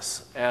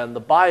bias, and the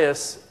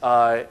bias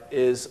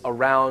is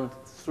around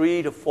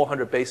 300 to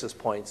 400 basis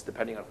points,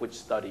 depending on which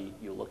study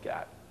you look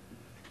at.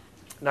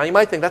 Now, you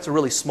might think that's a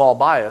really small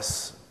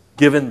bias,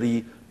 given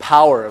the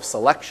power of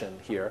selection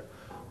here.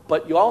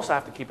 But you also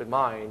have to keep in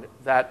mind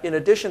that in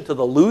addition to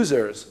the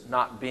losers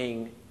not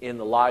being in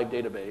the live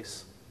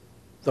database,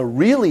 the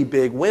really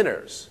big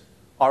winners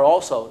are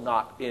also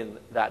not in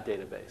that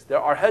database. There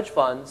are hedge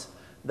funds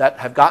that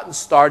have gotten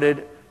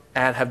started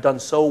and have done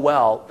so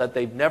well that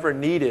they've never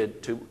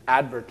needed to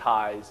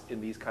advertise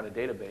in these kind of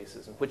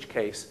databases, in which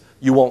case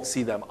you won't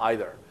see them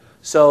either.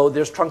 So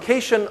there's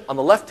truncation on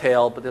the left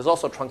tail, but there's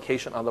also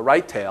truncation on the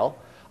right tail.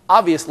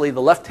 Obviously,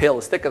 the left tail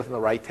is thicker than the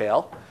right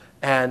tail.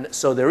 And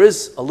so there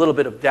is a little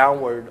bit of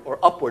downward or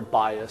upward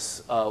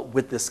bias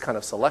with this kind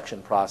of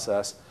selection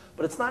process,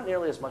 but it's not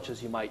nearly as much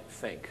as you might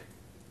think.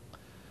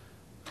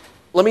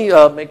 Let me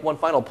make one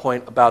final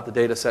point about the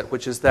data set,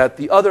 which is that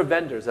the other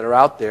vendors that are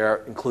out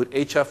there include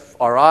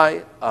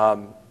HFRI.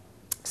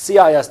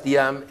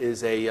 CISDM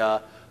is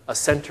a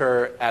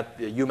center at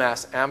the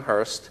UMass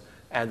Amherst,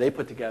 and they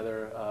put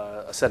together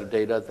a set of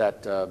data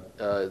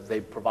that they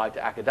provide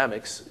to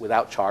academics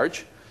without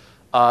charge.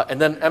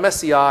 And then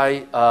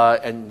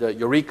MSCI and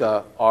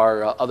Eureka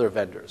are other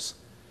vendors.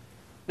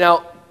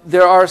 Now,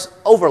 there are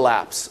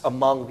overlaps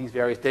among these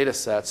various data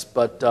sets,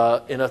 but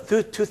in a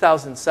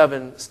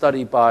 2007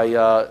 study by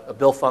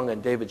Bill Fung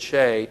and David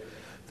Shea,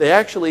 they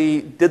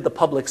actually did the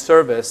public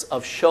service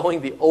of showing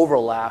the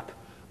overlap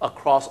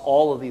across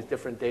all of these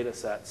different data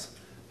sets.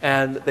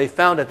 And they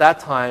found at that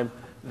time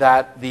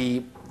that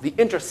the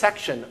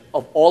intersection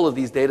of all of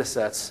these data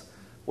sets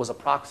was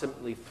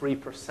approximately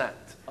 3%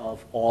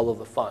 of all of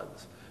the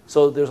funds.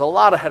 So there's a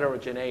lot of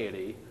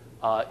heterogeneity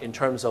in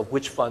terms of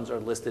which funds are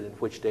listed in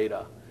which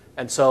data.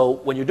 And so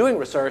when you're doing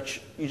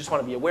research, you just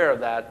want to be aware of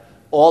that.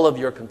 All of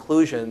your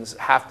conclusions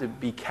have to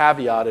be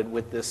caveated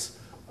with this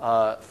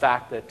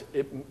fact that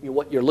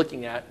what you're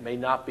looking at may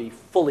not be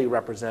fully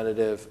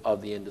representative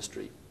of the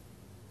industry.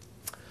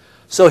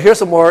 So here's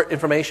some more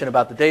information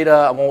about the data.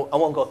 I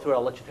won't go through it.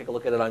 I'll let you take a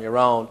look at it on your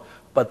own.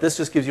 But this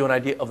just gives you an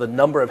idea of the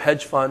number of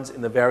hedge funds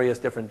in the various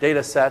different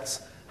data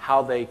sets,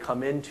 how they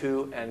come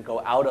into and go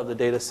out of the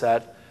data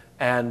set.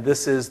 And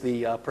this is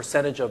the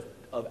percentage of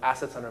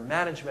assets under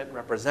management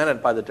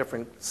represented by the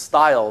different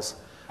styles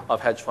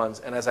of hedge funds.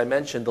 And as I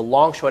mentioned, the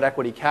long-short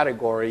equity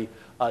category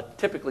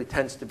typically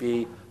tends to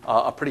be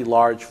a pretty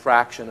large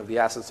fraction of the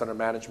assets under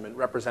management,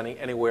 representing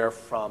anywhere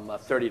from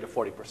 30 to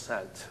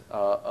 40%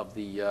 of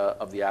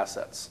the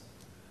assets.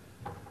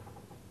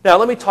 Now,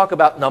 let me talk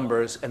about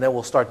numbers, and then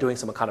we'll start doing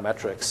some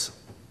econometrics.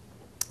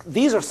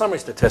 These are summary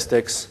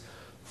statistics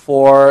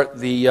for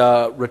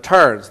the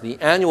returns, the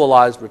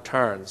annualized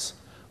returns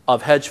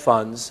of hedge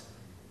funds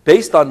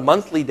based on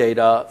monthly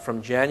data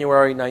from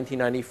January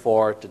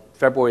 1994 to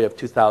February of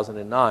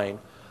 2009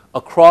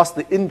 across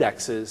the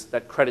indexes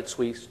that Credit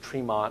Suisse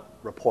Tremont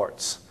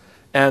reports.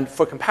 And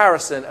for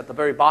comparison, at the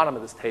very bottom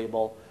of this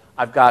table,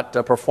 I've got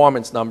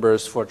performance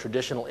numbers for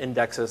traditional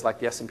indexes like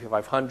the S&P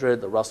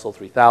 500, the Russell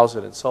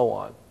 3000, and so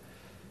on.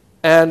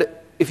 And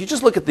if you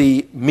just look at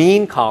the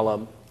mean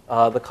column,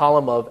 the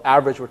column of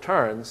average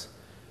returns,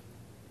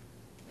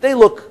 they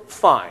look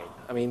fine.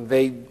 I mean,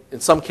 they, in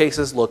some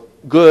cases, look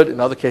good. In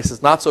other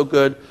cases, not so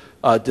good.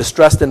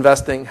 Distressed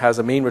investing has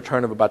a mean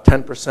return of about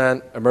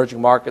 10%.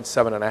 Emerging markets,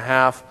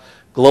 7.5%.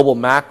 Global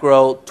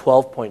macro,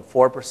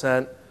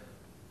 12.4%.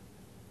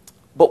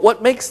 But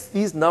what makes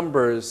these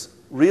numbers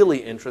really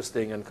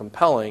interesting and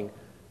compelling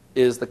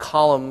is the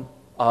column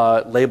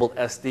labeled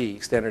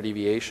SD, standard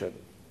deviation.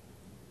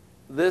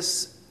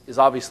 This is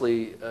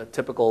obviously a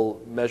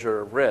typical measure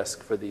of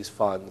risk for these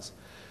funds.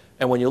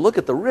 And when you look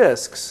at the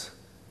risks,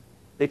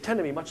 they tend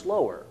to be much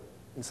lower.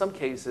 In some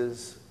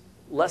cases,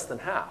 less than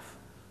half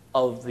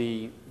of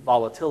the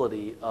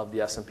volatility of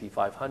the S&P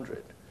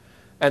 500.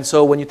 And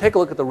so when you take a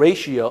look at the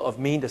ratio of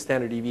mean to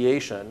standard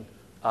deviation,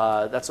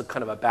 that's a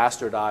kind of a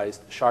bastardized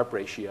Sharpe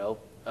ratio.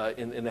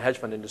 In the hedge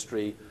fund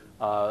industry,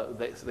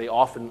 they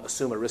often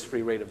assume a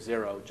risk-free rate of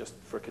 0 just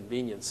for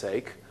convenience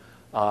sake.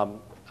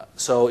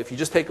 So if you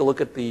just take a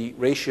look at the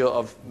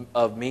ratio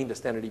of mean to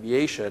standard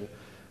deviation,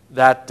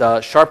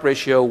 that Sharpe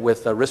ratio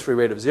with a risk-free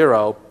rate of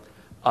 0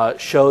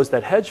 shows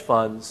that hedge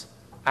funds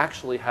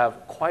actually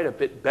have quite a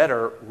bit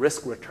better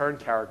risk-return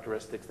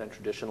characteristics than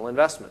traditional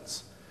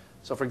investments.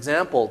 So for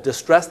example,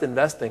 distressed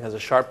investing has a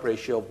Sharpe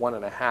ratio of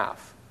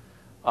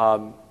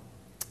 1.5.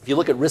 If you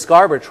look at risk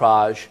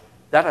arbitrage,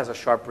 that has a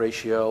Sharpe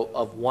ratio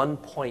of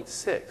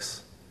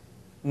 1.6.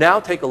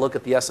 Now take a look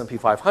at the S&P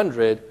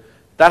 500.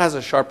 That has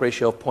a Sharpe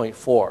ratio of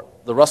 0.4.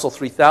 The Russell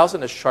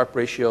 3000 has a Sharpe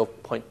ratio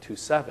of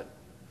 0.27.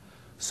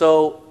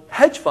 So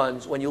hedge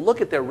funds, when you look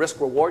at their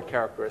risk-reward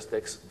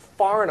characteristics,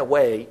 far and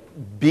away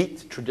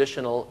beat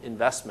traditional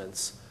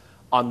investments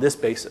on this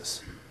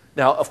basis.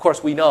 Now, of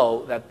course, we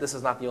know that this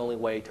is not the only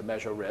way to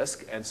measure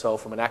risk. And so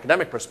from an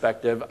academic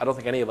perspective, I don't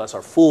think any of us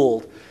are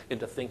fooled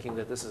into thinking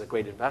that this is a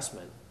great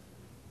investment.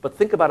 But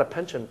think about a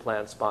pension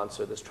plan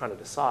sponsor that's trying to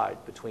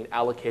decide between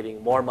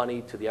allocating more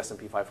money to the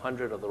S&P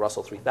 500 or the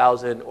Russell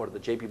 3000 or the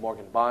JP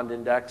Morgan bond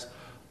index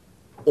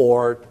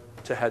or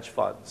to hedge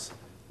funds.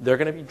 They're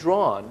going to be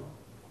drawn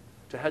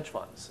to hedge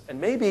funds. And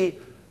maybe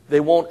they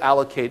won't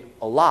allocate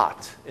a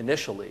lot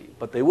initially,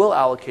 but they will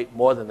allocate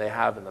more than they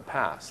have in the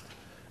past.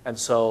 And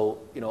so,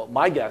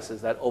 my guess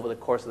is that over the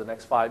course of the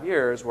next 5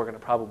 years, we're going to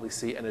probably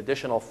see an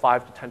additional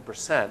 5 to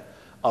 10%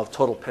 of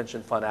total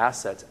pension fund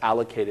assets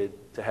allocated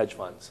to hedge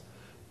funds.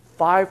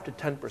 5 to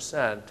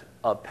 10%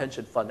 of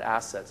pension fund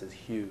assets is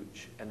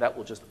huge, and that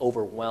will just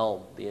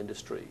overwhelm the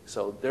industry.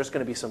 So there's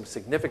going to be some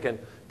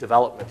significant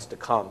developments to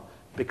come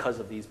because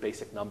of these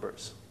basic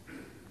numbers.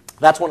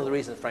 That's one of the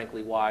reasons,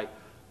 frankly, why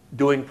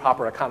doing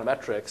proper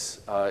econometrics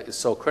is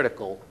so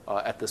critical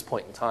at this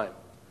point in time.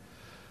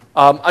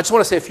 I just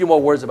want to say a few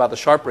more words about the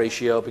Sharpe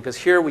ratio, because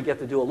here we get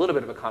to do a little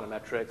bit of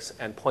econometrics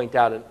and point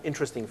out an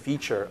interesting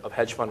feature of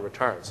hedge fund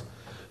returns.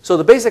 So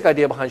the basic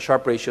idea behind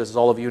Sharpe ratios, as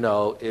all of you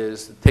know,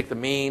 is take the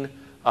mean,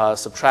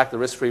 subtract the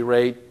risk-free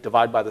rate,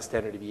 divide by the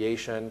standard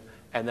deviation,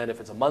 and then if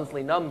it's a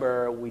monthly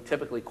number, we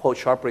typically quote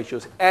Sharpe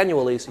ratios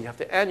annually, so you have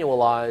to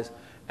annualize,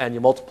 and you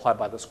multiply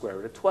by the square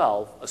root of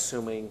 12,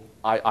 assuming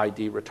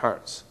IID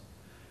returns.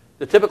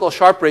 The typical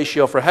Sharpe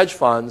ratio for hedge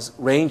funds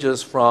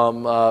ranges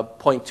from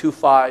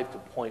 0.25 to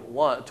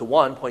 0.1 to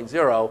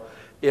 1.0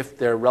 if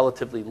they're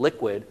relatively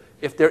liquid.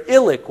 If they're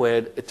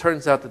illiquid, it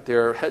turns out that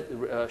their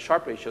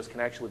Sharpe ratios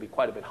can actually be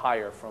quite a bit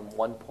higher, from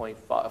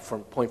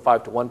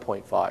 0.5 to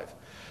 1.5.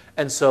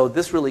 And so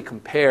this really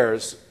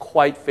compares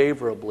quite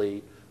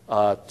favorably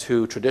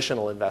to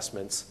traditional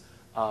investments.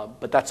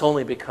 But that's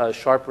only because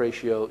Sharpe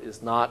ratio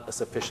is not a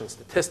sufficient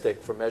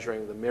statistic for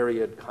measuring the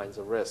myriad kinds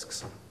of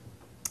risks.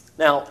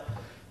 Now,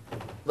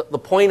 the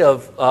point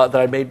that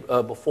I made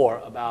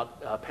before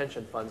about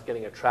pension funds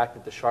getting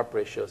attracted to Sharpe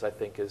ratios, I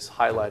think, is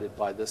highlighted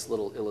by this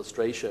little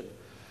illustration.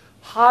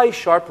 High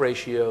Sharpe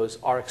ratios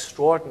are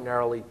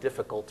extraordinarily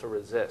difficult to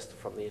resist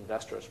from the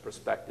investor's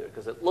perspective,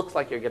 because it looks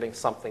like you're getting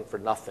something for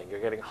nothing.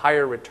 You're getting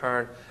higher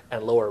return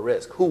and lower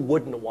risk. Who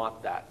wouldn't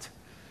want that?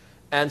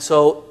 And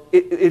so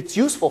it's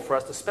useful for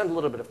us to spend a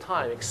little bit of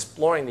time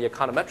exploring the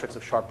econometrics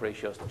of Sharpe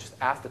ratios and just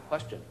ask the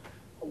question,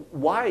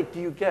 why do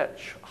you get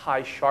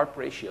high Sharpe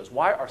ratios?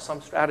 Why are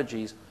some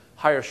strategies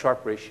higher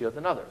Sharpe ratio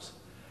than others?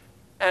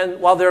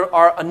 And while there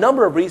are a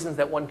number of reasons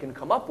that one can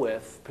come up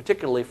with,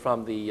 particularly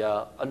from the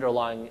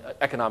underlying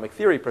economic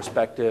theory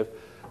perspective,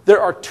 there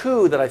are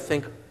two that I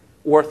think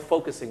worth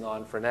focusing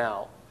on for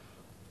now.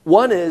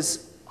 One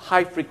is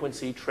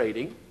high-frequency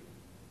trading,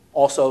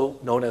 also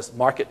known as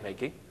market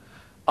making.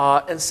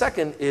 And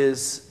second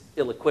is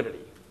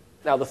illiquidity.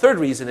 Now, the third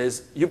reason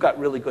is you've got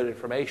really good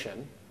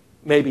information,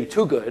 maybe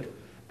too good,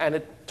 and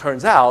it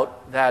turns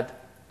out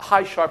that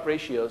high Sharpe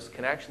ratios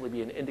can actually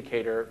be an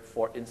indicator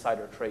for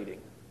insider trading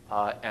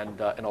and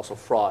also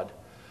fraud.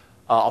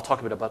 I'll talk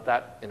a bit about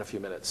that in a few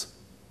minutes.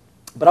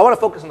 But I want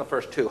to focus on the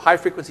first two,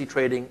 high-frequency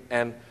trading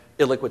and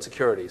illiquid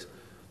securities.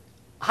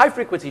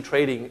 High-frequency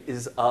trading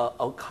is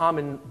a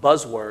common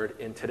buzzword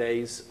in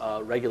today's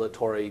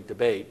regulatory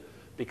debate,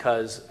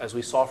 because as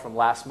we saw from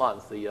last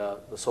month, the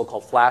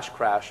so-called flash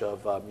crash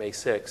of May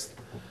 6th,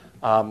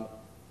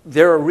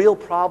 there are real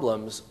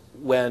problems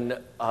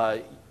when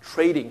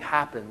trading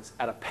happens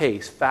at a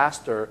pace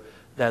faster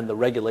than the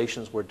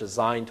regulations were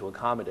designed to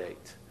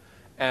accommodate.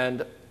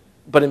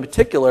 But in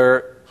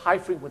particular,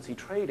 high-frequency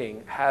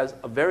trading has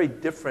a very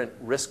different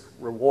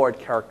risk-reward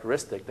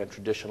characteristic than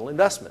traditional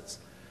investments.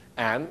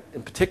 And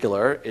in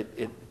particular,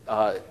 it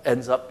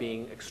ends up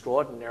being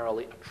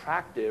extraordinarily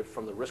attractive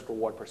from the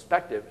risk-reward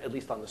perspective, at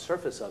least on the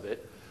surface of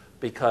it,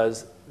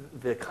 because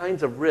the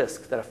kinds of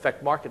risks that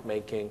affect market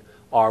making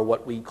are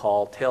what we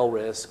call tail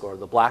risk, or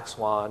the black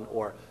swan,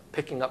 or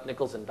picking up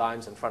nickels and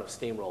dimes in front of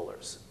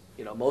steamrollers.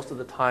 You know, most of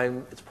the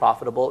time it's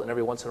profitable, and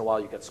every once in a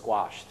while you get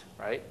squashed,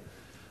 right?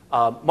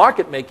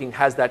 Market making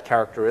has that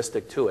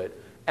characteristic to it.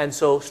 And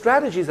so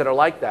strategies that are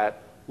like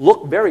that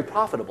look very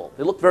profitable.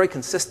 They look very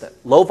consistent.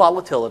 Low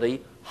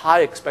volatility,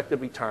 high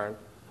expected return,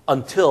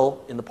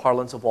 until, in the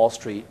parlance of Wall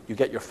Street, you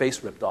get your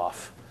face ripped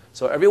off.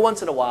 So every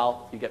once in a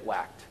while, you get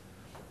whacked.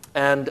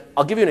 And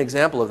I'll give you an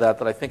example of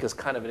that I think is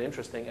kind of an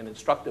interesting and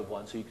instructive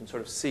one, so you can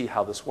sort of see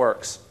how this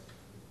works.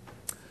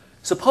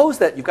 Suppose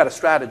that you've got a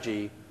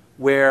strategy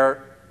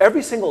where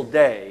every single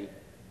day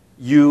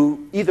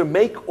you either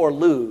make or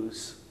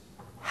lose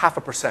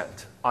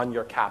 0.5% on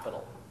your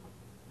capital.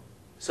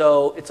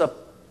 So it's a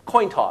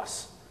coin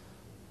toss.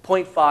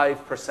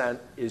 0.5%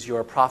 is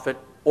your profit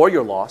or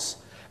your loss.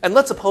 And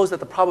let's suppose that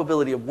the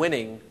probability of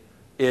winning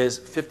is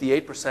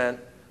 58%.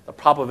 The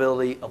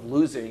probability of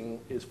losing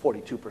is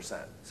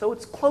 42%. So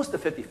it's close to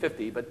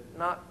 50-50, but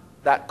not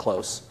that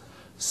close.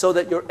 So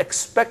that your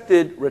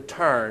expected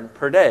return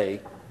per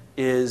day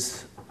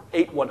is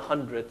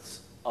 8/100ths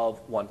of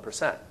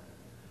 1%.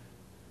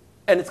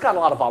 And it's got a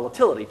lot of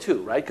volatility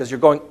too, right? Because you're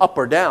going up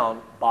or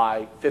down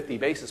by 50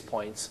 basis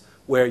points,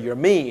 where your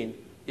mean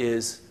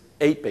is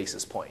 8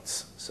 basis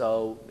points.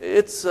 So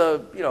it's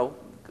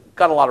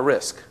got a lot of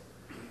risk.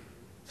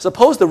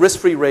 Suppose the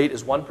risk-free rate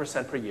is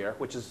 1% per year,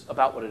 which is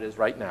about what it is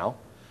right now.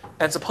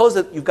 And suppose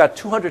that you've got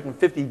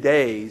 250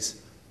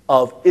 days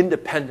of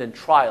independent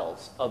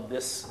trials of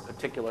this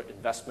particular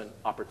investment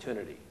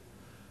opportunity.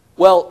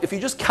 Well, if you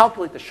just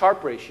calculate the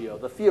Sharpe ratio,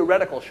 the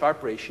theoretical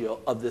Sharpe ratio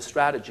of this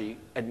strategy,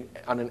 and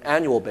on an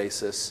annual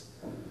basis,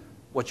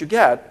 what you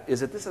get is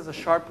that this has a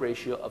Sharpe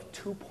ratio of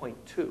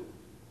 2.2.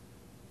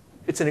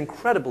 It's an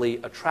incredibly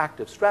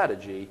attractive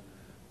strategy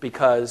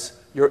because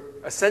you're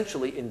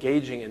essentially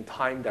engaging in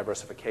time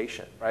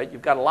diversification, right?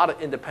 You've got a lot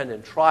of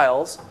independent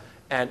trials,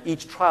 and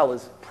each trial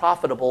is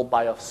profitable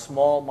by a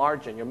small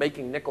margin. You're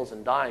making nickels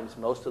and dimes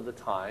most of the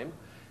time,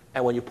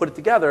 and when you put it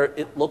together,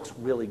 it looks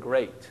really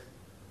great.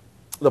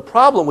 The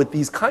problem with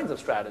these kinds of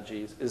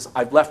strategies is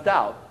I've left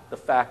out the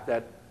fact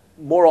that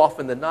more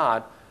often than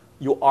not,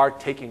 you are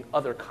taking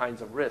other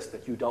kinds of risk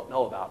that you don't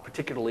know about,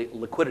 particularly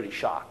liquidity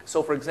shock.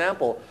 So for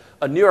example,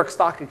 a New York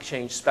Stock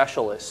Exchange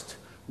specialist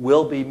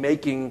will be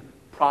making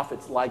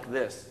profits like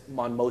this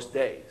on most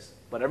days.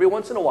 But every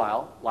once in a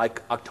while,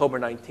 like October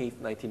 19th,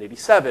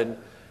 1987,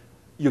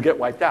 you get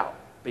wiped out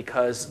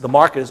because the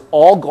market is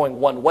all going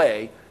one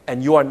way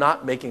and you are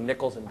not making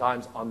nickels and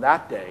dimes on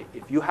that day.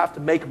 If you have to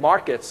make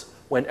markets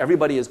when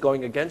everybody is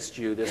going against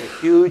you, there's a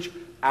huge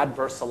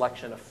adverse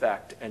selection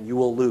effect and you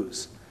will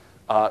lose.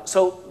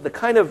 So the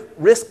kind of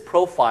risk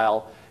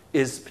profile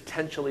is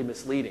potentially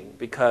misleading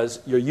because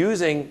you're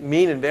using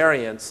mean and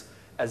variance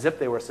as if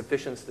they were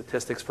sufficient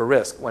statistics for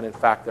risk when in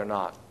fact they're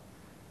not.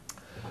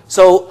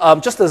 So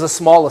just as a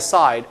small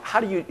aside, how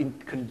do you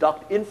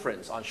conduct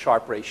inference on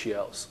Sharpe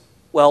ratios?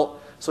 Well,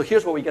 so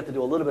here's where we get to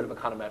do a little bit of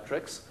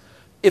econometrics.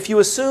 If you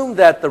assume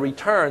that the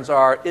returns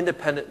are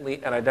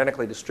independently and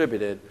identically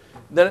distributed,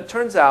 then it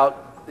turns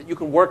out that you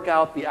can work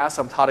out the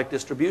asymptotic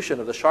distribution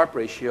of the Sharpe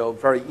ratio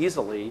very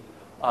easily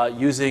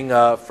using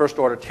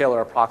first-order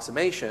Taylor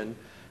approximation.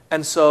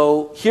 And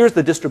so here's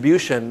the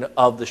distribution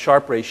of the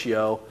Sharpe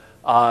ratio.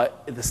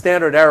 The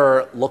standard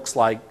error looks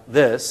like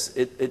this.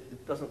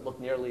 It doesn't look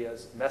nearly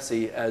as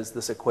messy as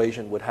this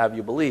equation would have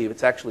you believe.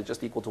 It's actually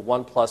just equal to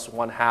 1 plus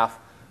 1/2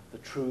 the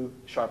true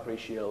Sharpe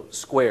ratio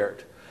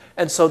squared.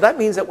 And so that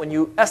means that when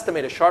you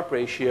estimate a Sharpe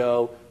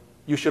ratio,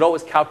 you should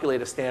always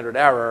calculate a standard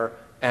error.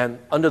 And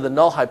under the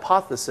null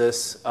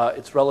hypothesis,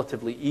 it's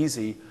relatively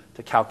easy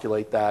to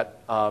calculate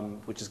that,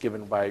 which is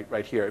given by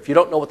right here. If you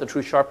don't know what the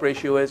true Sharpe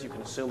ratio is, you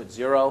can assume it's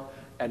 0.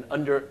 And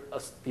under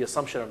the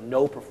assumption of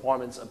no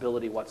performance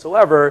ability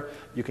whatsoever,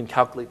 you can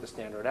calculate the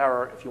standard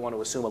error. If you want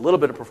to assume a little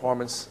bit of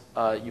performance,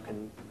 you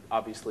can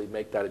obviously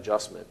make that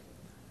adjustment.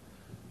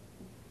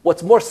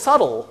 What's more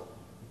subtle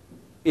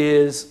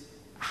is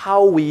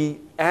how we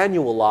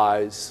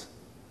annualize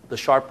the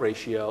Sharpe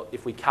ratio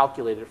if we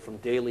calculate it from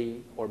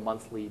daily or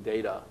monthly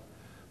data.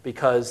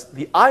 Because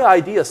the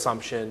IID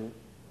assumption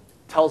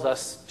tells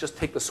us just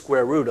take the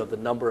square root of the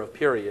number of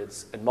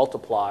periods and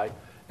multiply,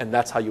 and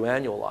that's how you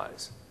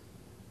annualize.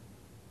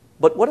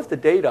 But what if the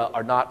data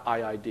are not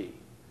IID?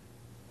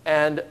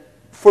 And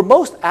for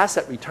most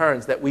asset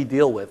returns that we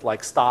deal with,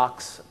 like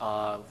stocks,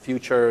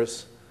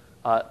 futures,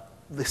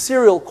 the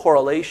serial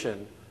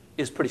correlation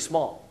is pretty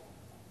small.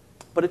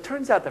 But it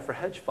turns out that for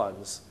hedge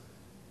funds,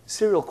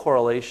 serial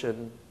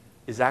correlation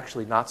is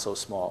actually not so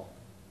small.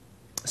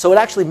 So it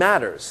actually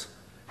matters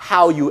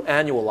how you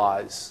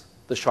annualize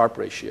the Sharpe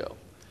ratio.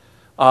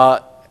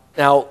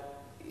 Now,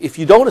 if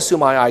you don't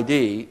assume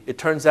IID, it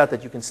turns out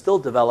that you can still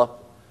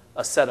develop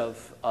a set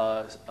of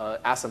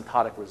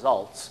asymptotic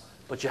results,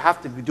 but you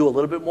have to do a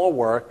little bit more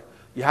work.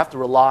 You have to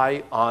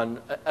rely on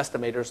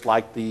estimators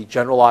like the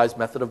generalized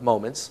method of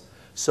moments.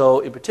 So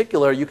in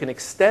particular, you can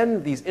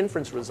extend these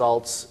inference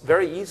results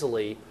very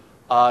easily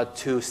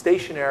to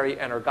stationary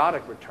and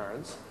ergodic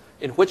returns,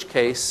 in which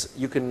case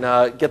you can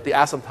get the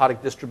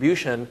asymptotic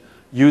distribution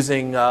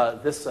using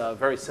this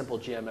very simple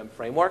GMM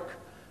framework.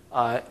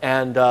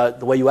 And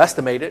the way you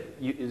estimate it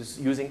is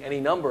using any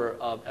number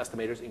of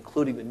estimators,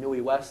 including the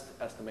Newey West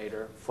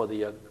estimator for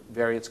the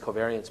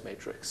variance-covariance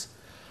matrix.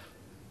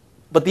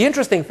 But the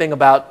interesting thing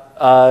about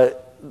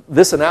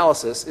this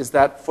analysis is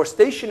that for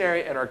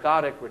stationary and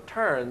ergodic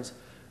returns,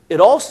 it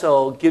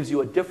also gives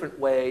you a different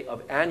way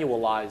of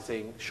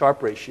annualizing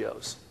Sharpe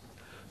ratios.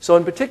 So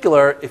in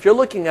particular, if you're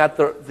looking at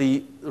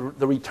the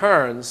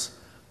returns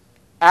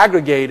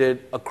aggregated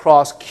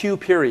across Q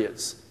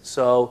periods,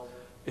 so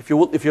if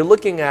you're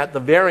looking at the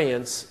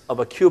variance of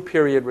a Q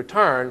period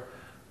return,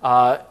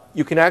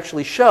 you can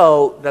actually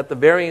show that the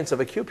variance of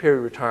a Q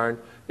period return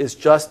is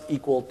just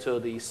equal to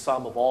the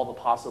sum of all the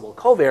possible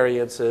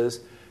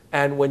covariances.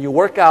 And when you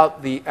work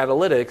out the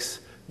analytics,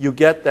 you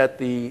get that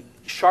the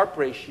Sharpe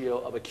ratio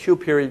of a Q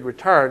period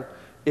return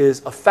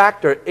is a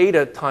factor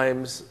eta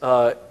times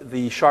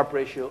the Sharpe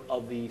ratio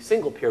of the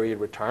single period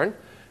return.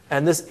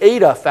 And this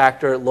eta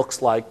factor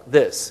looks like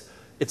this.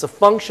 It's a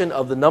function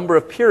of the number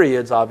of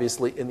periods,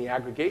 obviously, in the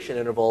aggregation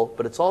interval,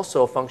 but it's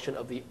also a function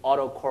of the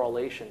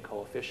autocorrelation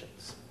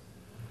coefficients.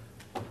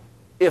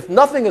 If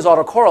nothing is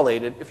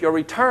autocorrelated, if your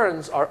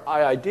returns are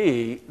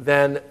IID,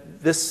 then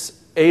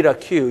this eta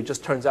Q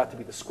just turns out to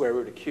be the square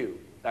root of Q.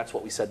 That's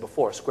what we said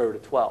before, square root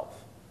of 12.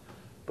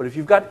 But if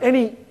you've got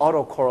any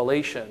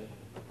autocorrelation,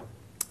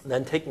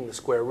 then taking the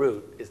square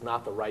root is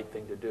not the right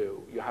thing to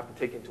do. You have to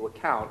take into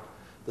account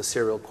the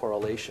serial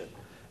correlation.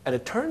 And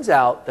it turns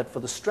out that for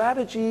the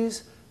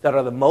strategies that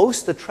are the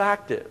most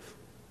attractive,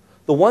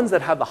 the ones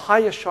that have the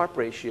highest Sharpe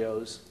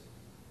ratios,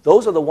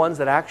 those are the ones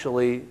that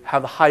actually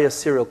have the highest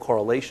serial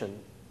correlation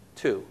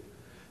too.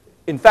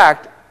 In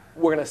fact,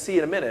 we're going to see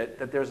in a minute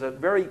that there's a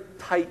very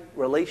tight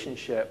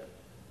relationship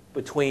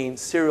between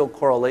serial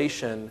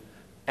correlation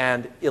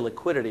and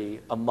illiquidity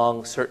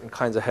among certain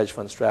kinds of hedge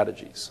fund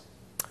strategies.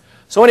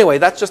 So anyway,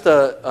 that's just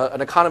an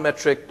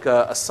econometric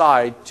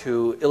aside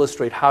to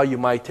illustrate how you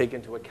might take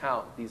into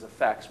account these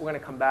effects. We're going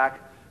to come back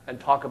and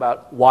talk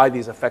about why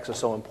these effects are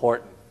so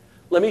important.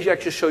 Let me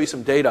actually show you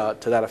some data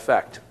to that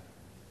effect.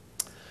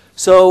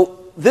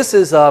 So this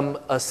is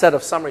a set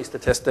of summary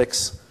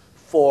statistics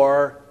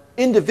for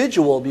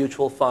individual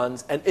mutual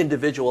funds and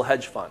individual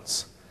hedge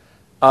funds.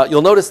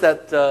 You'll notice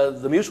that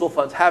the mutual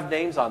funds have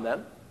names on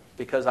them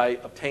because I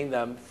obtained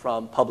them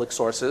from public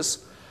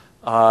sources.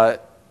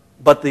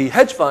 But the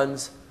hedge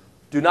funds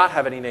do not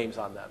have any names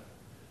on them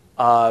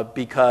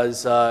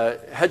because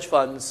hedge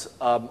funds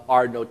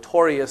are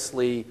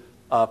notoriously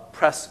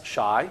press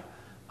shy.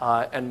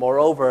 And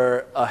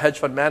moreover, hedge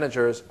fund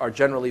managers are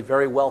generally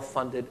very well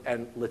funded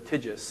and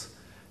litigious.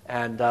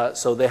 And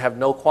so they have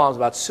no qualms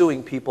about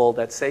suing people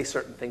that say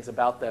certain things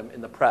about them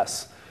in the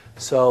press.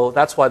 So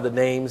that's why the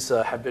names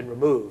have been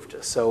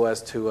removed, so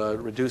as to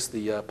reduce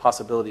the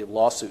possibility of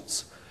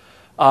lawsuits.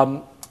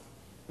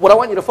 What I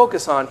want you to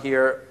focus on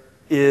here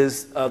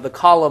is the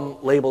column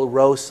labeled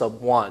row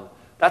sub 1.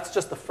 That's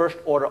just the first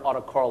order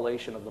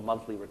autocorrelation of the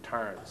monthly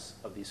returns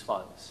of these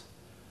funds.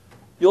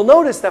 You'll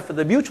notice that for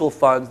the mutual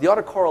funds, the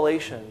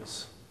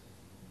autocorrelations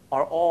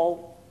are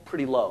all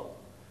pretty low.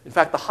 In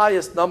fact, the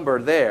highest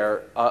number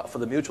there for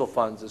the mutual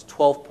funds is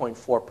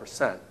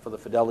 12.4% for the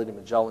Fidelity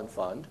Magellan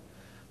Fund.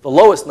 The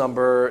lowest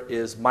number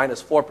is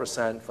minus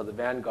 4% for the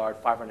Vanguard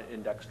 500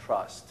 Index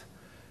Trust.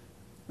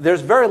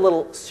 There's very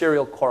little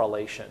serial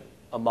correlation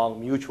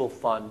among mutual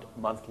fund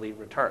monthly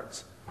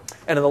returns.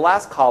 And in the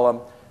last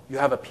column, you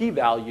have a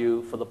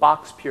p-value for the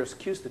Box-Pierce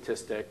Q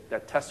statistic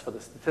that tests for the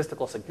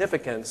statistical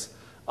significance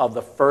of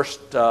the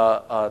first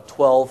 12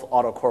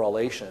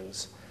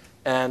 autocorrelations.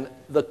 And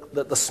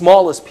the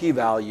smallest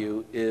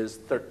p-value is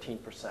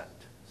 13%.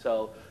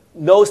 So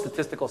no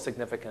statistical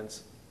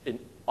significance in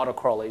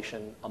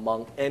autocorrelation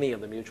among any of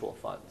the mutual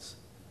funds.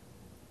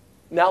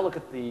 Now look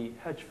at the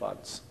hedge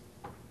funds.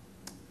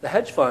 The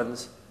hedge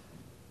funds,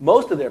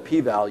 most of their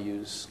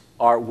p-values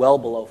are well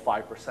below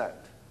 5%.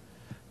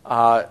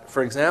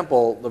 For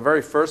example, the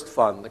very first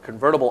fund, the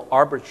convertible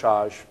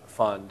arbitrage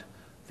fund,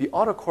 the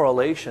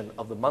autocorrelation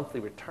of the monthly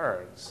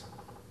returns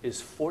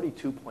is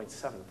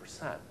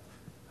 42.7%.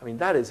 I mean,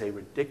 that is a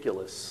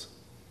ridiculous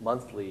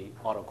monthly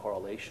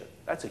autocorrelation.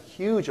 That's a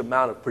huge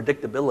amount of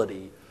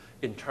predictability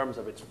in terms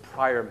of its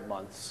prior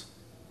month's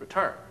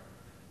return.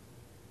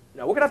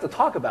 Now, we're going to have to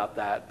talk about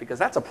that because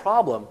that's a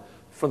problem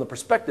from the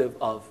perspective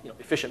of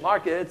efficient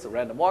markets, the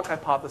random walk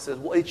hypothesis.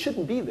 Well, it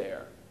shouldn't be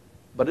there,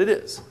 but it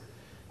is.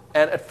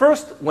 And at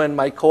first, when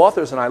my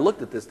co-authors and I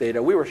looked at this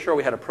data, we were sure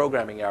we had a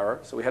programming error,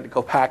 so we had to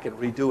go back and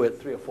redo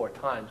it 3 or 4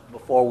 times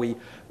before we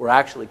were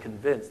actually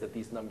convinced that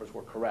these numbers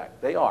were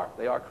correct. They are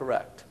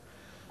correct.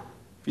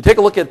 If you take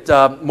a look at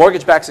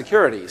mortgage-backed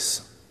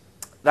securities,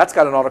 that's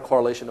got an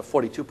autocorrelation of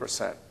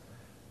 42%.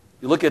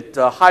 You look at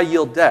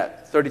high-yield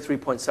debt,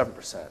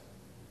 33.7%.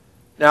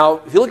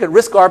 Now, if you look at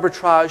risk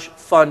arbitrage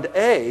fund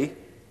A,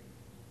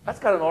 that's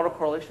got an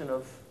autocorrelation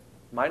of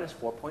minus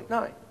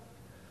 4.9.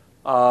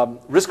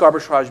 Risk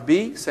arbitrage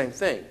B, same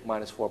thing,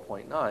 minus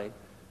 4.9.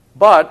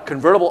 But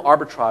convertible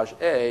arbitrage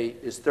A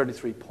is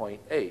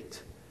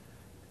 33.8.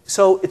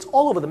 So it's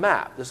all over the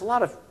map. There's a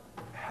lot of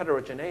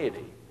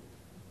heterogeneity.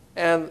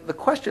 And the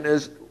question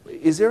is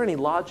there any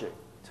logic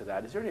to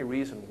that? Is there any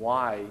reason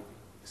why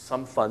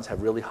some funds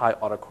have really high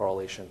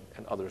autocorrelation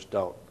and others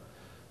don't?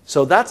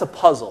 So that's a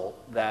puzzle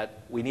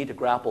that we need to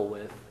grapple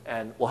with,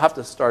 and we'll have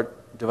to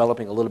start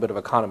developing a little bit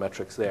of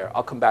econometrics there.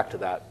 I'll come back to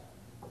that.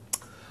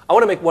 I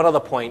want to make one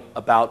other point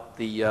about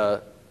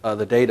the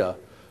data,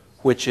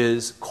 which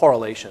is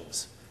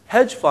correlations.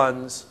 Hedge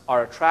funds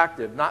are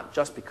attractive not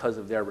just because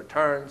of their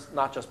returns,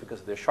 not just because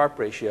of their Sharpe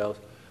ratios,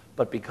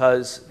 but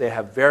because they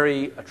have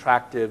very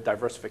attractive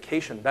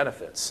diversification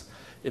benefits.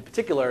 In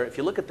particular, if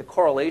you look at the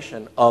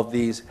correlation of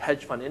these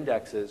hedge fund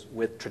indexes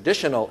with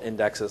traditional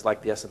indexes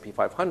like the S&P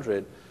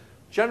 500,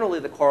 generally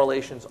the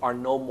correlations are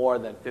no more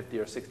than 50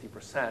 or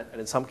 60%,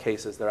 and in some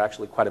cases they're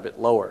actually quite a bit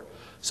lower.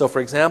 So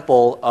for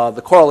example,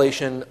 the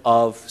correlation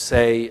of,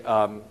 say,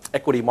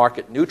 equity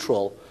market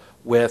neutral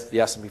with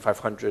the S&P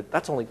 500,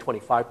 that's only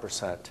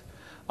 25%.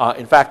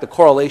 In fact, the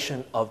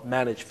correlation of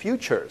managed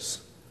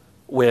futures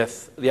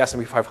with the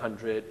S&P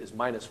 500 is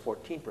minus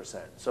 14%.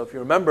 So if you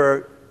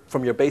remember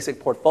from your basic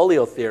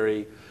portfolio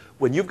theory,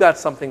 when you've got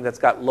something that's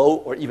got low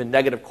or even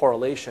negative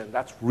correlation,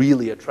 that's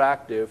really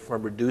attractive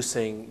from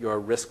reducing your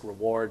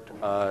risk-reward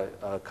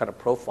kind of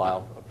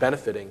profile,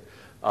 benefiting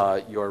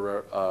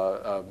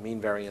your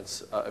mean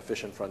variance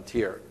efficient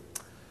frontier.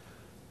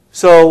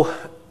 So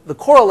the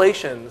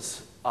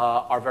correlations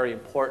are very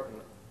important,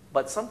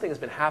 but something has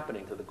been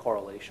happening to the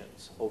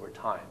correlations over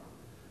time.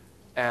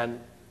 And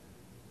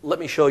let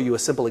me show you a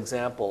simple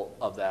example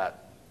of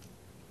that.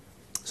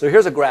 So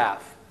here's a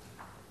graph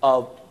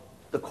of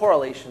the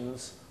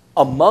correlations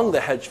among the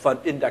hedge fund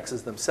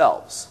indexes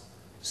themselves.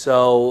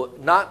 So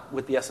not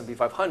with the S&P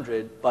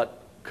 500,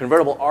 but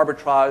convertible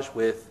arbitrage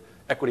with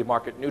equity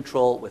market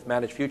neutral, with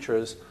managed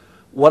futures.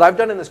 What I've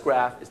done in this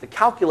graph is to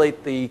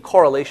calculate the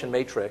correlation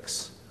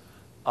matrix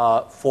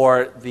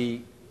for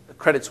the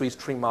Credit Suisse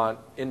Tremont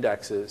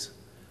indexes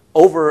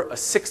over a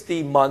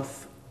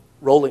 60-month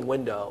rolling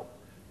window.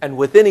 And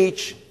within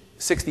each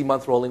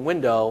 60-month rolling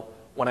window,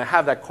 when I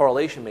have that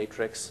correlation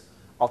matrix,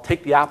 I'll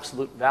take the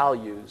absolute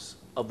values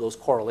of those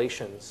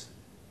correlations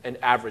and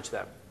average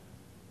them.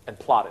 and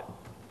plot it.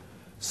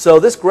 So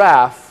this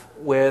graph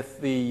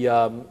with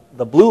the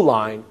blue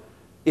line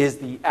is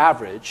the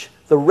average.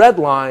 The red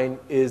line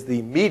is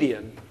the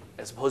median,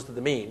 as opposed to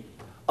the mean,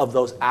 of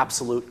those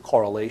absolute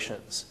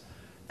correlations.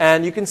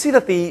 And you can see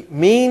that the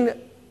mean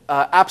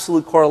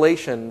absolute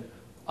correlation,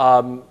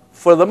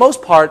 for the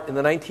most part in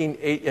the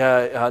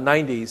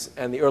 1990s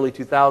and the early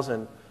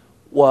 2000s,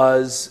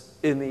 was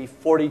in the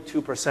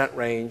 42%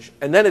 range.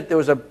 And then there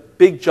was a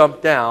big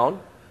jump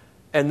down.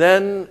 And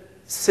then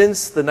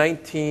since the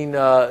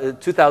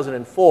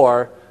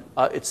 2004,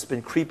 it's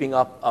been creeping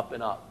up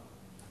and up.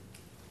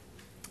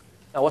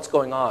 Now, what's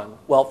going on?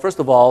 Well, first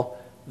of all,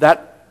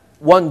 that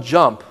one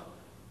jump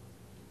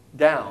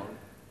down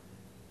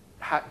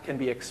can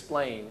be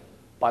explained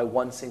by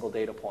one single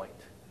data point.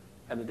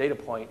 And the data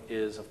point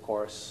is, of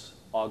course,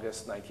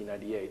 August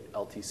 1998,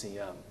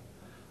 LTCM.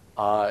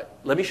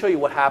 Let me show you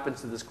what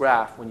happens to this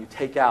graph when you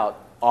take out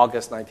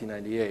August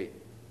 1998.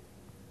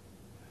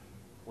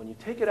 When you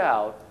take it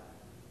out,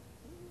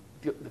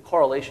 the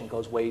correlation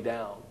goes way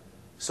down.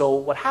 So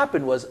what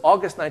happened was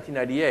August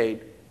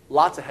 1998,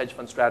 lots of hedge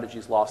fund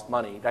strategies lost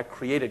money. That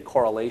created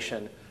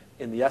correlation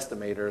in the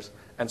estimators.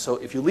 And so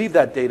if you leave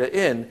that data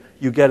in,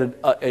 you get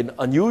an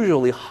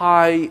unusually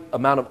high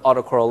amount of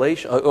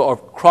autocorrelation or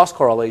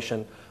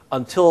cross-correlation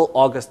until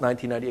August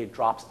 1998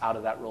 drops out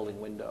of that rolling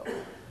window.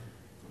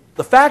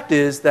 The fact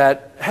is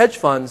that hedge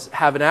funds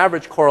have an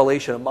average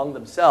correlation among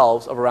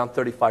themselves of around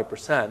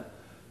 35%,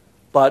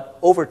 but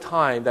over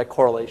time that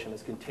correlation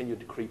has continued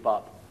to creep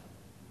up,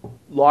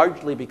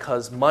 largely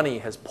because money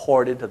has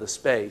poured into the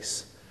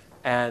space,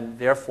 and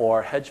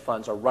therefore hedge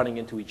funds are running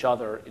into each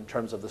other in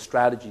terms of the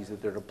strategies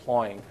that they're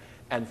deploying,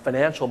 and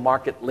financial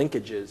market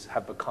linkages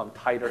have become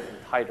tighter and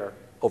tighter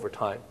over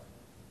time.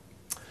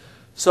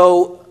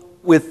 So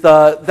with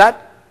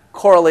that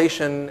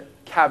correlation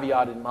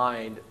caveat in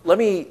mind, let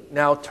me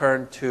now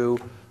turn to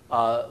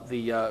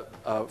the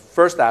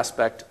first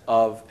aspect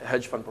of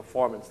hedge fund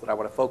performance that I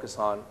want to focus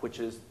on, which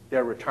is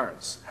their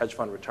returns, hedge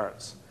fund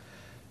returns.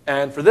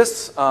 And for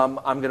this, I'm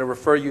going to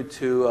refer you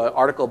to an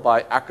article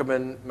by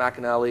Ackerman,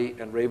 McAnally,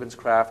 and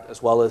Ravenscraft,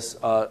 as well as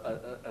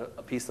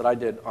a piece that I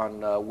did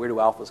on where do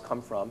alphas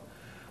come from.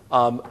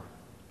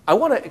 I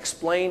want to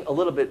explain a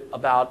little bit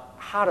about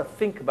how to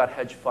think about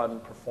hedge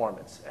fund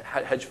performance and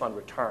hedge fund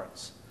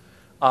returns.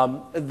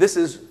 This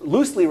is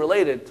loosely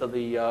related to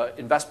the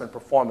investment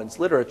performance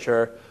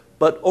literature,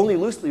 but only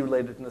loosely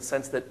related in the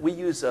sense that we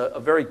use a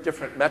very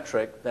different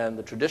metric than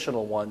the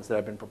traditional ones that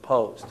have been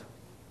proposed.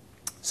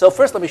 So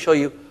first, let me show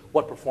you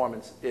what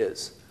performance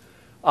is.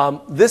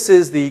 This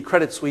is the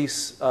Credit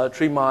Suisse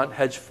Tremont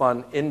Hedge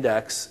Fund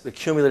Index, the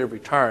cumulative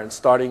return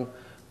starting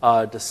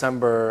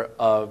December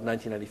of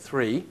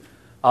 1993.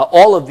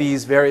 All of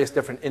these various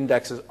different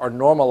indexes are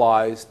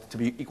normalized to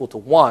be equal to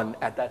 1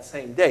 at that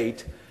same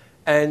date.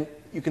 And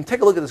you can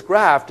take a look at this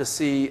graph to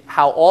see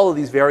how all of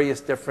these various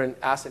different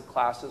asset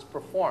classes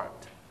performed.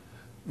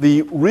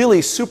 The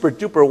really super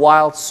duper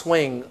wild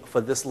swing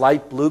for this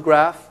light blue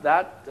graph,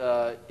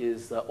 that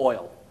is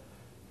oil.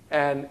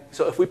 And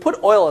so if we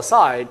put oil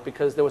aside,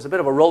 because there was a bit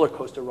of a roller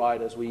coaster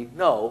ride, as we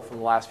know from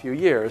the last few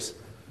years,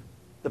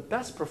 the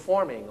best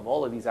performing of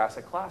all of these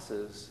asset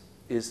classes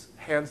is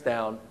hands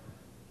down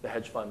the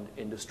hedge fund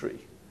industry.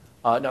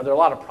 Now, there are a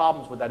lot of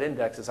problems with that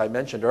index, as I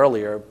mentioned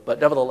earlier,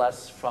 but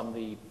nevertheless, from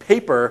the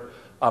paper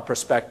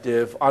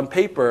perspective, on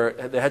paper,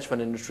 the hedge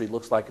fund industry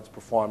looks like it's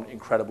performed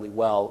incredibly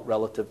well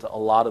relative to a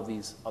lot of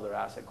these other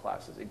asset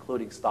classes,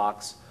 including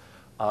stocks,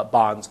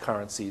 bonds,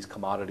 currencies,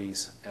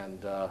 commodities,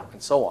 and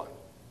so on.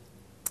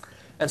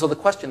 And so the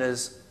question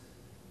is,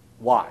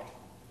 why?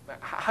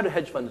 How do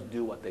hedge funds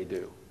do what they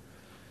do?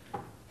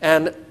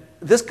 And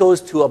this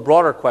goes to a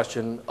broader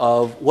question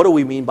of what do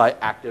we mean by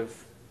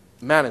active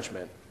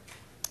management?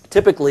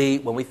 Typically,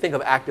 when we think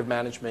of active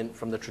management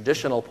from the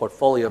traditional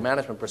portfolio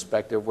management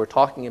perspective, we're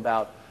talking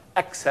about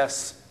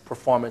excess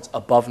performance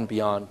above and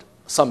beyond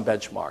some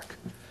benchmark.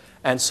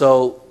 And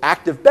so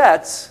active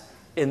bets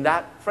in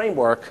that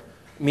framework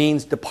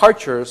means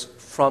departures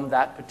from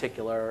that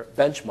particular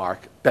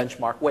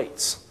benchmark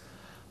weights.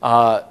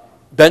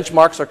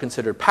 Benchmarks are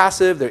considered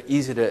passive, they're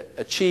easy to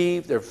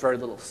achieve, there's very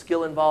little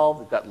skill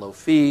involved, they've got low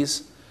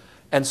fees.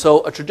 And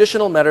so a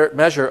traditional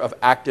measure of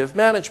active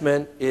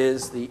management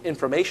is the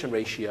information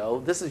ratio.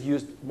 This is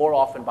used more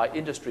often by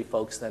industry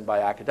folks than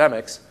by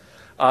academics.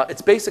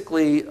 It's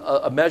basically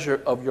a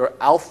measure of your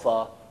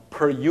alpha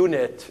per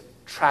unit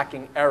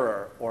tracking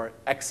error or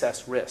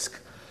excess risk.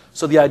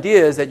 So the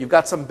idea is that you've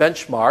got some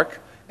benchmark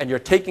and you're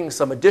taking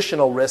some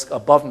additional risk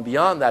above and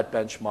beyond that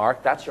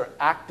benchmark. That's your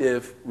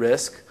active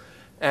risk.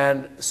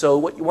 And so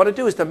what you want to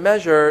do is to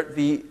measure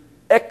the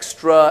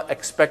extra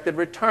expected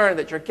return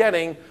that you're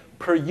getting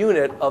per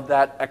unit of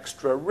that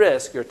extra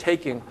risk you're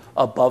taking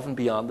above and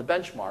beyond the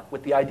benchmark,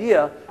 with the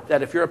idea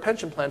that if you're a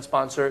pension plan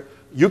sponsor,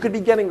 you could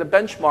be getting the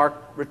benchmark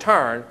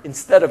return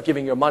instead of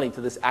giving your money to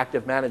this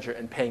active manager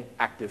and paying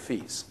active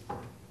fees.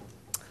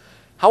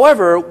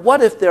 However,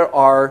 what if there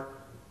are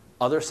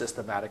other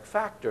systematic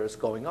factors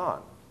going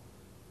on?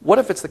 What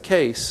if it's the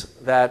case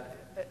that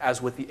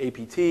as with the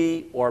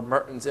APT or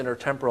Merton's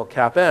intertemporal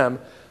CAPM,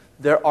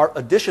 there are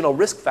additional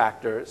risk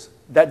factors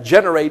that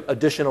generate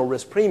additional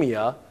risk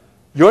premia.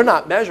 You're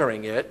not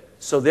measuring it,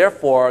 so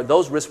therefore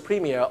those risk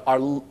premia are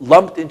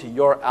lumped into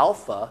your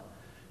alpha,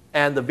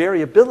 and the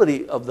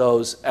variability of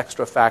those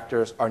extra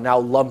factors are now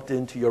lumped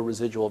into your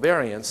residual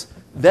variance.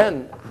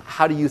 Then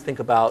how do you think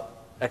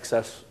about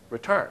excess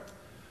return?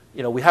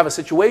 You know, we have a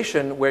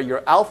situation where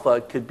your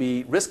alpha could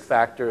be risk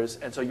factors,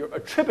 and so you're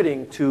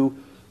attributing to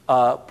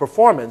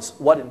performance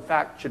what in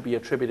fact should be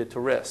attributed to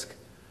risk.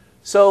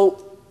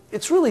 So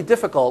it's really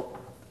difficult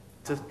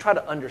to try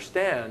to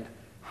understand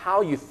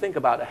how you think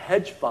about a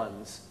hedge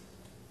fund's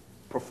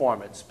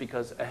performance,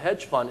 because a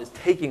hedge fund is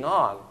taking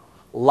on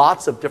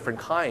lots of different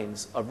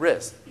kinds of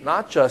risk,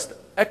 not just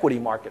equity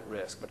market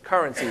risk, but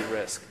currency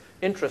risk,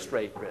 interest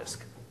rate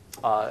risk,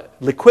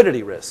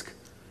 liquidity risk.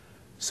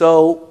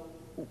 So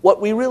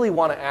what we really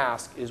want to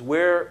ask is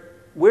where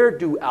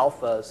do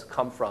alphas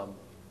come from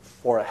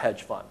for a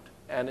hedge fund?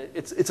 And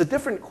it's a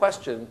different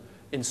question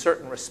in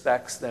certain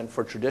respects than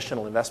for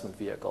traditional investment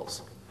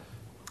vehicles.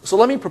 So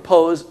let me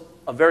propose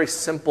a very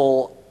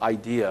simple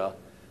idea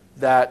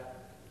that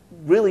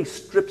really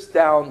strips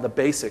down the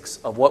basics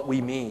of what we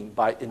mean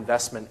by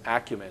investment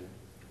acumen.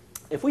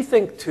 If we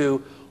think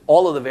to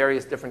all of the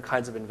various different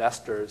kinds of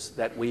investors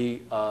that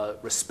we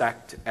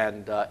respect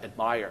and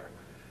admire,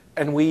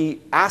 and we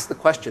ask the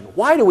question,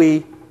 why do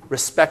we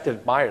respect and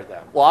admire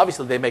them? Well,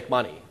 obviously they make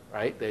money,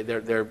 right? They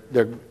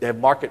have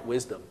market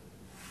wisdom.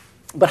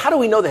 But how do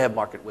we know they have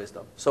market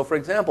wisdom? So for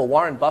example,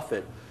 Warren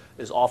Buffett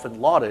is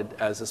often lauded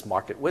as this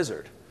market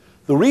wizard.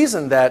 The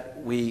reason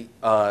that we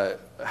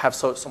have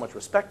so much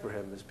respect for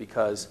him is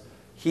because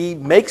he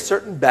makes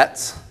certain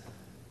bets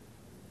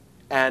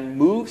and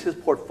moves his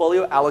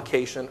portfolio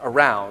allocation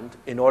around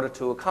in order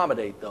to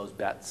accommodate those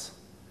bets.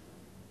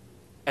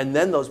 And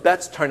then those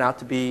bets turn out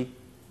to be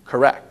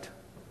correct.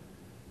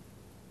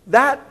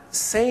 That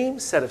same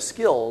set of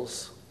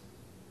skills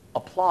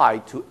apply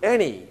to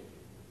any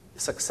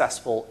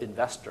successful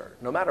investor,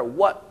 no matter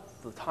what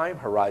the time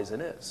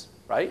horizon is,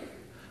 right?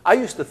 I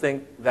used to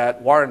think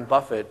that Warren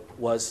Buffett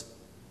was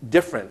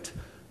different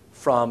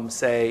from,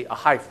 say, a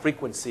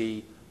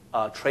high-frequency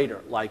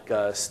trader like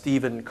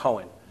Stephen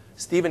Cohen.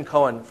 Stephen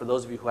Cohen, for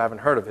those of you who haven't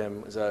heard of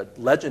him, is a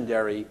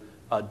legendary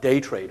day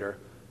trader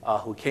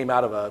who came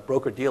out of a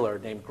broker-dealer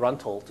named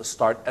Gruntle to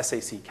start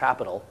SAC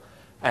Capital.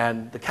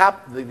 And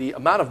the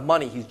amount of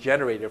money he's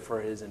generated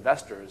for his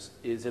investors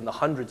is in the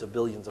hundreds of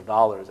billions of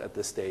dollars at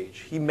this stage.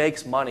 He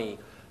makes money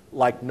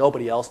like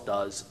nobody else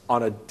does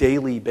on a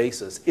daily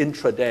basis,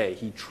 intraday.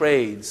 He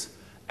trades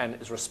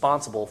and is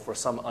responsible for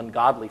some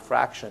ungodly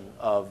fraction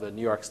of the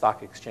New York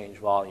Stock Exchange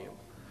volume.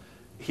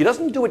 He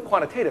doesn't do it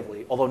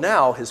quantitatively, although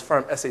now his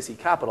firm SAC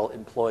Capital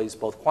employs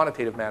both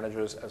quantitative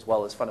managers as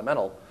well as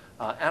fundamental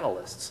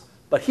analysts.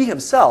 But he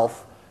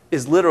himself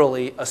is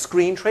literally a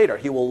screen trader.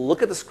 He will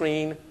look at the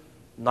screen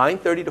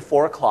 9:30 to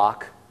 4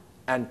 o'clock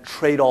and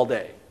trade all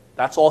day.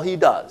 That's all he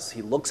does.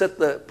 He looks at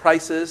the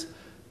prices,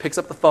 picks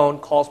up the phone,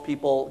 calls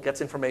people,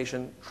 gets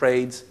information,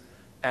 trades,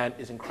 and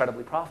is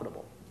incredibly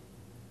profitable.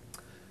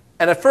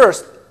 And at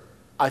first,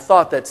 I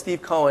thought that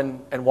Steve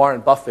Cohen and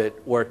Warren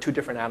Buffett were two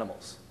different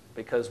animals,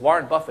 because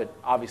Warren Buffett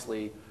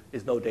obviously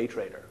is no day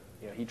trader.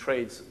 You know, he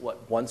trades,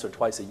 once or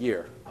twice a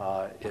year,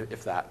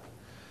 if that.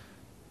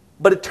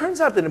 But it turns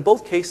out that in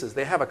both cases,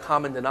 they have a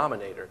common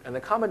denominator, and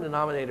the common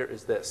denominator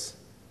is this.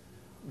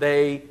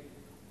 They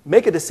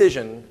make a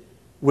decision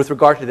with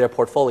regard to their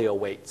portfolio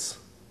weights.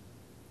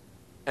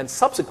 And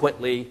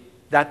subsequently,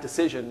 that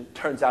decision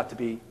turns out to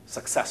be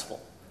successful.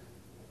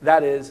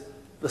 That is,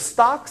 the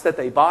stocks that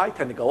they buy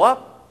tend to go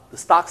up, the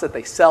stocks that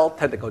they sell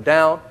tend to go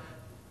down,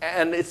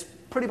 and it's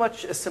pretty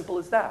much as simple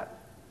as that.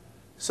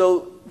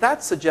 So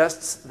that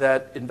suggests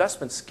that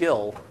investment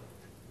skill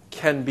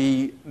can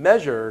be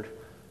measured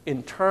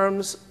in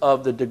terms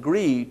of the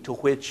degree to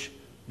which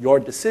your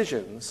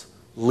decisions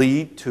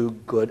lead to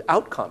good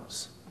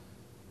outcomes.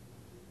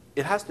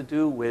 It has to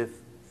do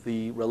with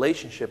the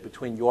relationship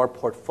between your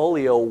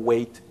portfolio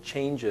weight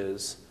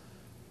changes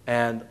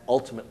and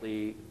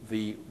ultimately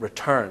the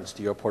returns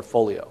to your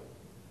portfolio.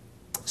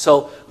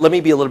 So let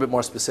me be a little bit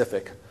more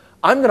specific.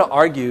 I'm going to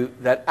argue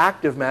that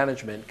active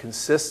management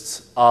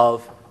consists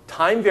of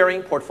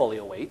time-varying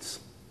portfolio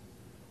weights,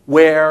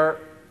 where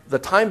the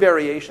time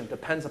variation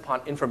depends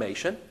upon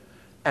information,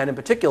 and in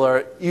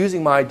particular,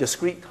 using my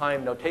discrete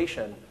time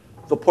notation,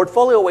 the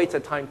portfolio weights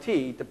at time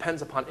t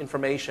depends upon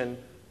information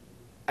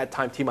at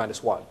time t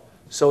minus 1.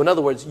 So in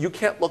other words, you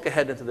can't look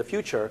ahead into the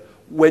future.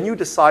 When you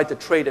decide to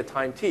trade at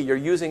time t, you're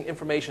using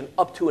information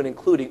up to and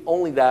including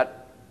only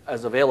that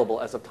as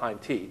available as of time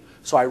t.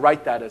 So I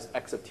write that as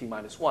x of t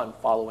minus 1,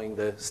 following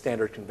the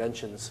standard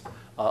conventions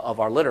of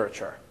our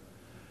literature.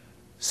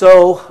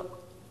 So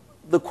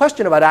the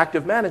question about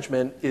active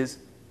management is,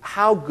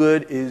 how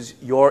good is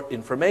your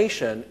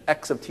information,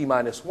 x of t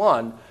minus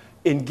 1,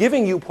 in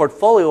giving you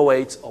portfolio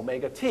weights,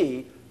 omega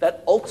t,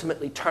 that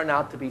ultimately turn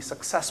out to be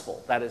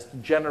successful, that is, to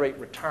generate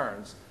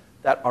returns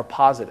that are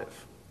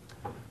positive?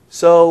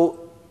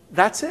 So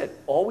that's it.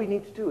 All we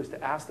need to do is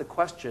to ask the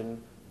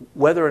question,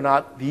 whether or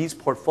not these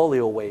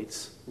portfolio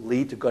weights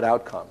lead to good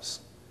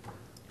outcomes.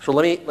 So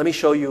let me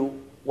show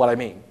you what I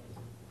mean.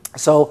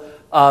 So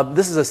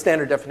this is a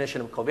standard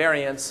definition of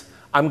covariance.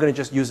 I'm going to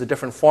just use a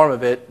different form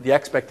of it. The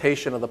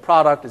expectation of the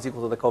product is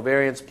equal to the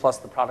covariance plus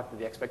the product of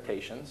the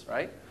expectations,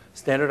 right?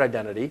 Standard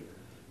identity.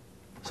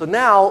 So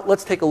now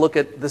let's take a look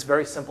at this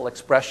very simple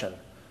expression.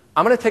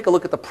 I'm going to take a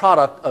look at the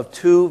product of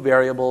two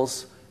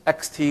variables,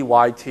 xt,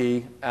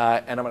 yt,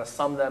 and I'm going to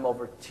sum them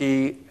over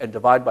t and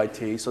divide by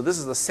t. So this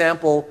is the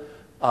sample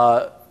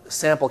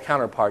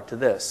counterpart to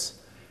this.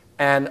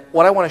 And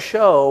what I want to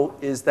show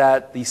is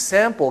that the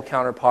sample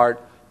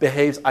counterpart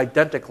behaves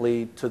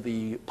identically to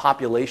the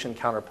population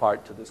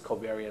counterpart to this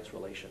covariance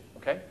relation.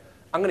 Okay?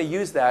 I'm going to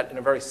use that in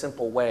a very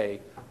simple way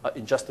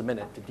in just a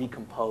minute to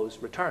decompose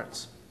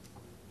returns.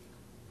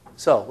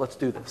 So let's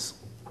do this.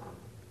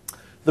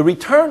 The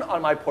return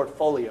on my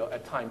portfolio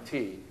at time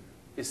t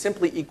is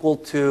simply equal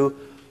to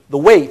the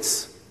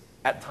weights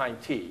at time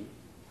t,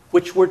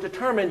 which were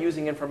determined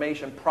using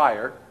information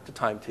prior to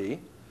time t,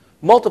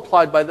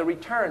 multiplied by the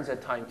returns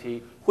at time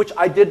t, which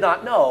I did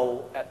not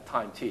know at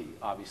time t,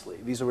 obviously.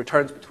 These are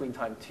returns between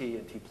time t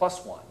and t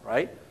plus 1,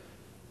 right?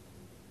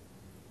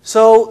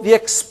 So the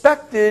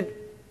expected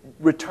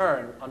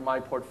return on my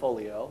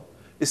portfolio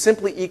is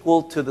simply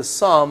equal to the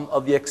sum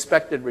of the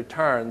expected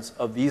returns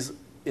of these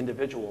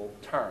individual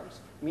terms,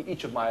 I mean,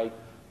 each of my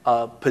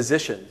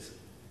positions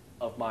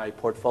of my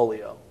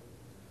portfolio.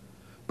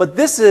 But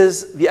this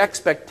is the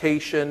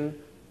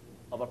expectation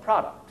of a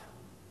product.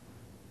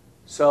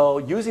 So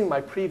using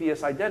my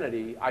previous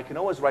identity, I can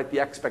always write the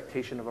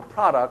expectation of a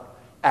product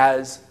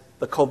as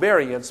the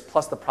covariance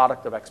plus the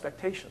product of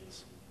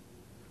expectations.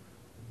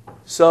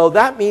 So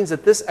that means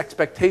that this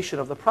expectation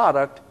of the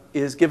product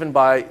is given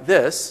by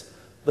this,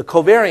 the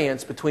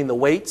covariance between the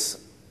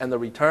weights and the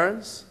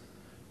returns,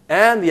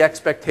 and the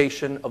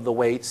expectation of the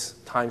weights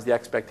times the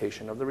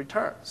expectation of the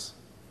returns.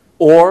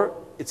 Or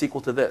it's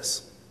equal to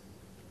this.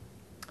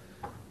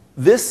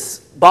 This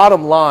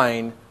bottom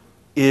line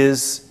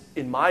is,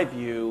 in my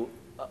view,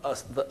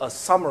 a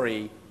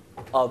summary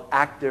of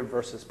active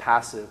versus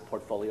passive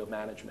portfolio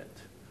management.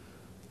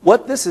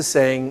 What this is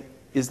saying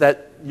is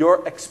that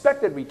your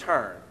expected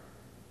return,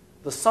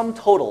 the sum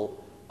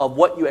total of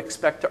what you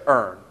expect to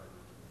earn,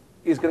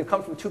 is going to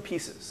come from two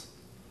pieces.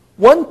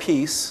 One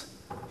piece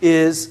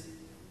is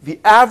the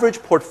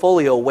average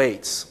portfolio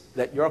weights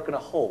that you're going to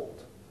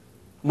hold,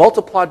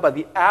 multiplied by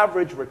the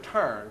average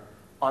return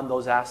on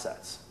those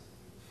assets.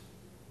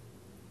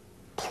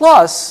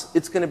 Plus,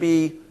 it's going to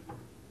be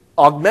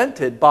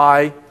augmented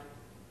by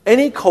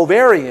any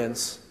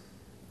covariance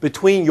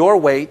between your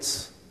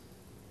weights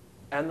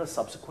and the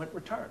subsequent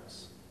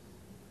returns.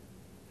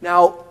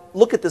 Now,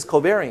 look at this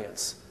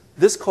covariance.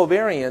 This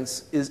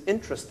covariance is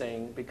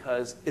interesting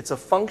because it's a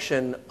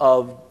function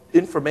of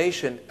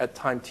information at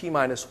time t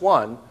minus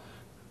 1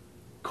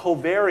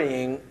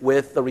 covarying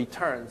with the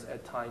returns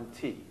at time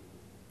t.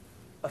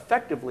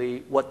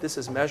 Effectively, what this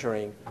is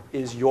measuring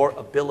is your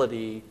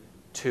ability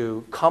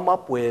to come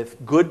up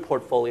with good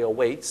portfolio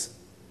weights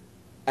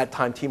at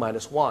time t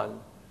minus 1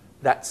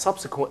 that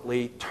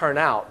subsequently turn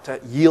out to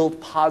yield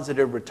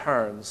positive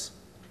returns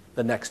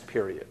the next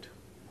period.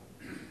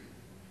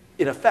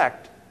 In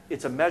effect,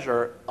 it's a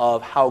measure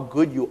of how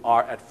good you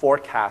are at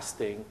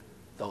forecasting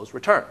those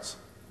returns.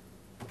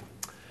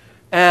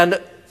 And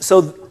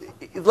so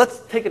let's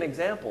take an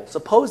example.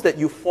 Suppose that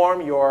you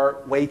form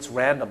your weights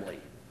randomly.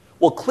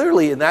 Well,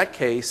 clearly in that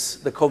case,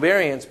 the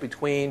covariance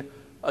between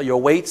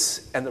your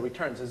weights and the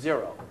returns is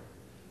 0.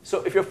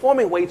 So if you're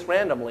forming weights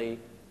randomly,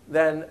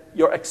 then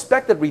your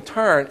expected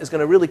return is going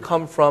to really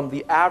come from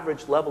the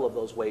average level of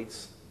those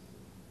weights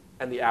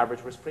and the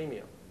average risk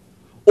premium.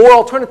 Or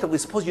alternatively,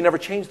 suppose you never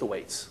change the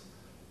weights.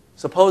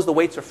 Suppose the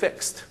weights are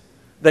fixed.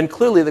 Then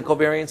clearly the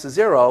covariance is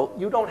 0.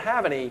 You don't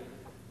have any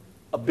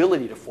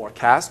ability to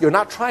forecast. You're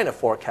not trying to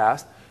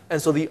forecast.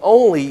 And so the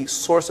only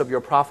source of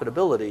your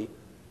profitability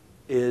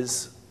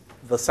is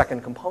the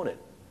second component.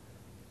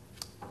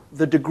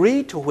 The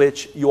degree to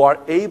which you are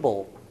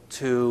able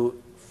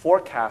to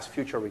forecast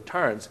future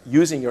returns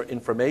using your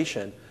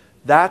information,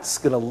 that's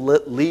going to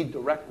lead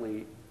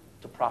directly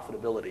to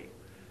profitability.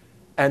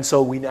 And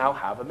so we now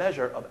have a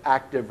measure of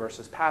active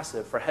versus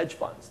passive for hedge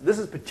funds. This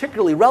is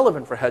particularly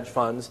relevant for hedge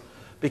funds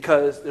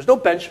because there's no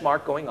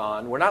benchmark going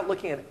on. We're not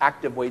looking at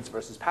active weights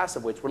versus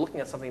passive weights. We're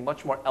looking at something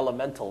much more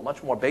elemental,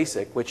 much more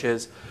basic, which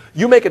is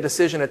you make a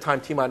decision at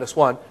time t minus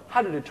 1,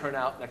 how did it turn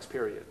out next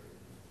period?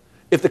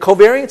 If the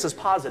covariance is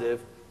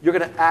positive, you're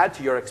going to add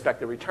to your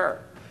expected return.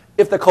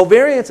 If the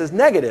covariance is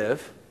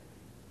negative,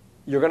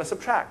 you're going to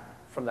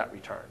subtract from that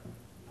return.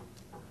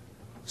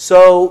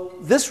 So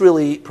this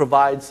really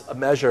provides a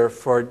measure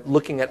for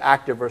looking at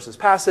active versus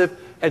passive.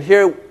 And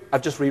here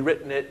I've just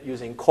rewritten it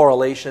using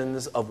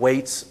correlations of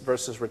weights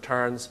versus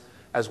returns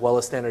as well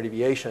as standard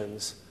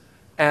deviations.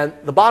 And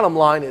the bottom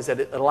line is that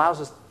it allows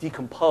us to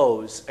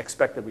decompose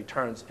expected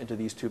returns into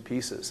these two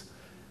pieces.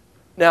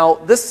 Now,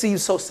 this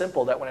seems so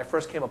simple that when I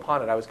first came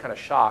upon it, I was kind of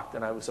shocked,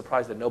 and I was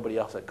surprised that nobody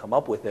else had come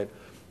up with it.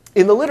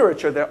 In the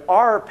literature, there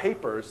are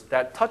papers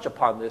that touch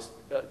upon this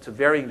to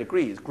varying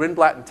degrees.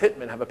 Greenblatt and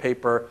Titman have a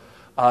paper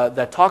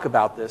that talk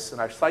about this,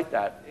 and I cite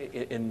that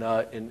in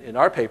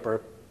our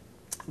paper.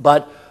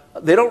 But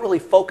they don't really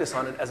focus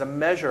on it as a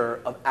measure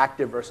of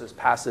active versus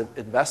passive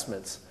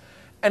investments.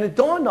 And it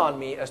dawned on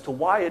me as to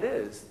why it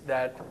is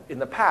that in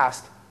the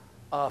past,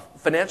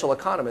 financial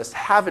economists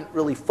haven't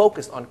really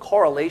focused on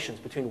correlations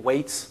between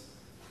weights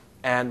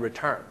and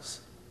returns.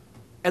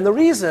 And the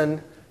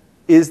reason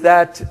is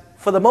that,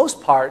 for the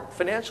most part,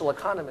 financial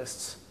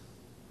economists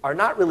are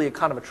not really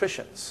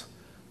econometricians.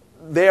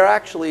 They're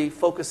actually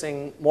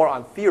focusing more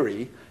on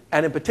theory,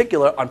 and in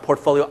particular on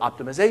portfolio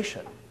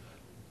optimization.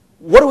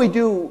 What do we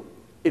do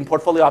in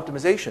portfolio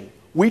optimization?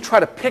 We try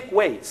to pick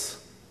weights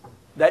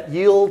that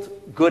yield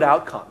good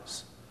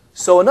outcomes.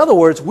 So in other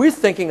words, we're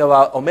thinking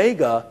about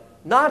omega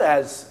not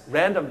as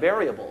random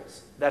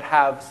variables that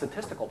have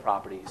statistical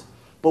properties,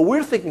 but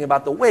we're thinking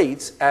about the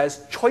weights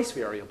as choice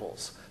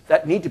variables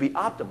that need to be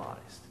optimized.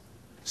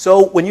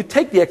 So when you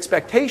take the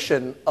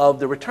expectation of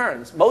the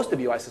returns, most of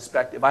you, I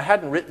suspect, if I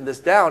hadn't written this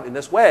down in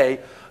this way,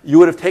 you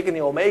would have taken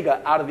the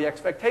omega out of the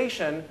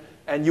expectation,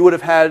 and you would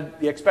have had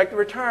the expected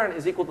return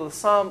is equal to the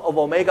sum of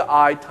omega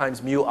I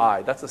times mu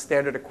I. That's the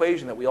standard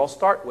equation that we all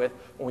start with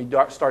when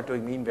we start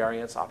doing mean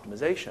variance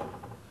optimization.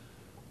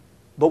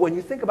 But when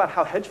you think about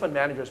how hedge fund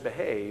managers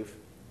behave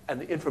and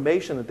the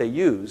information that they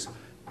use,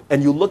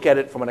 and you look at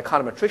it from an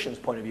econometrician's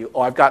point of view,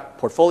 oh, I've got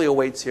portfolio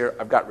weights here,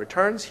 I've got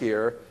returns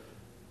here,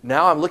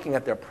 now I'm looking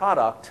at their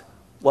product.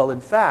 Well,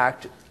 in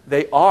fact,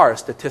 they are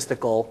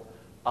statistical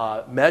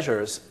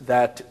measures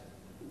that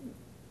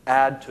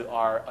add to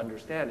our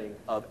understanding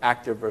of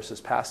active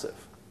versus passive.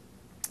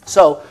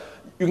 So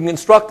you can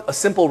construct a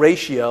simple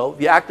ratio.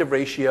 The active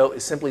ratio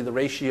is simply the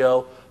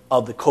ratio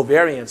of the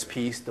covariance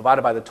piece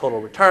divided by the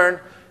total return.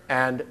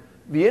 And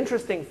the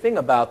interesting thing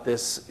about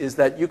this is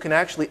that you can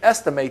actually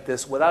estimate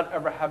this without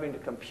ever having to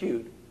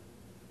compute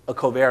a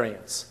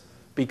covariance.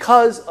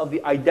 Because of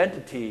the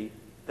identity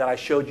that I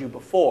showed you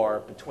before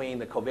between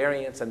the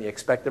covariance and the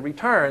expected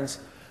returns,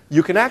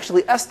 you can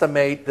actually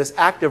estimate this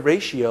active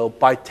ratio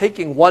by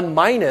taking 1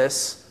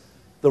 minus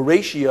the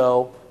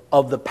ratio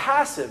of the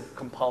passive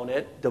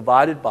component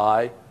divided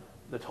by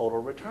the total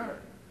return.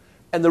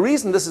 And the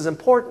reason this is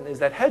important is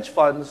that hedge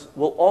funds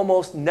will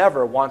almost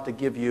never want to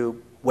give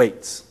you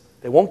weights.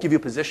 They won't give you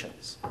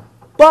positions.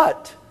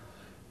 But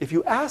if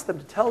you ask them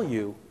to tell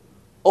you,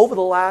 over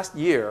the last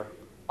year,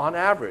 on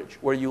average,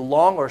 were you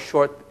long or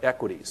short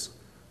equities?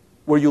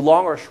 Were you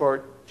long or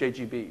short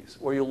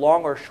JGBs? Were you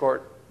long or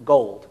short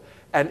gold?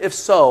 And if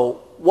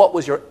so, what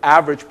was your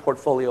average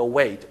portfolio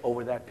weight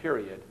over that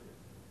period?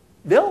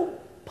 They'll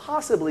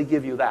possibly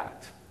give you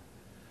that.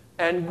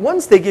 And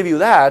once they give you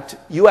that,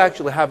 you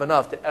actually have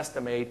enough to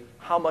estimate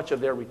how much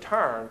of their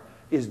return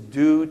is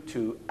due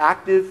to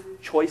active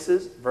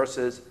choices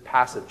versus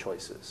passive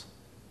choices.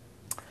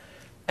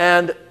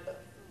 And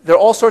there are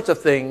all sorts of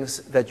things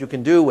that you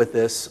can do with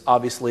this,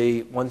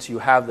 obviously, once you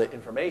have the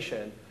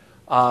information.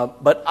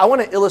 But I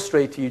want to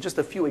illustrate to you just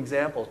a few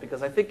examples,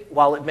 because I think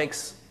while it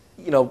makes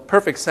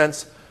perfect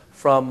sense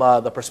from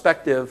the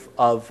perspective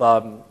of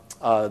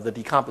the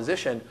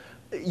decomposition,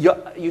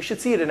 you should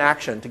see it in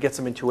action to get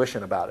some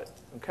intuition about it.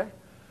 Okay?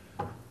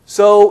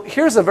 So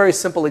here's a very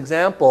simple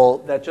example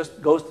that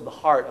just goes to the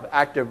heart of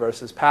active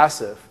versus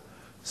passive.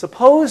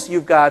 Suppose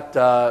you've got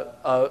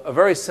a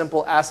very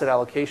simple asset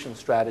allocation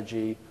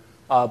strategy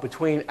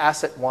between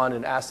asset 1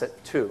 and asset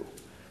 2.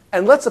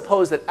 And let's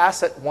suppose that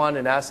asset 1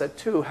 and asset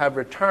 2 have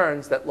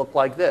returns that look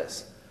like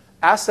this.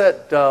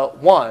 Asset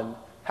 1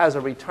 has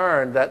a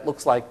return that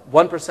looks like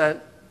 1%, 2%,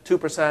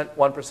 1%,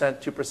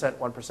 2%,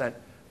 1%.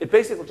 It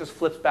basically just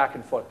flips back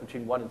and forth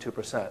between 1% and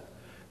 2%.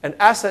 And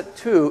asset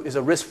 2 is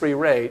a risk-free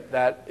rate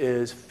that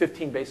is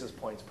 15 basis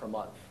points per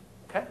month.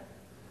 Okay?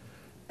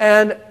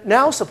 And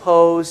now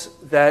suppose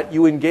that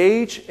you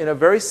engage in a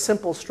very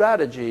simple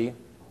strategy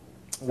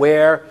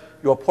where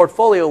your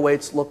portfolio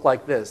weights look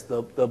like this.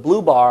 The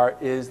blue bar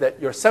is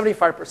that you're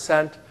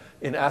 75%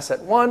 in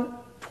asset 1,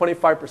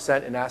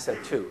 25% in asset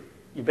 2.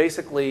 You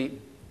basically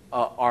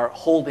are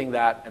holding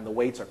that, and the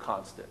weights are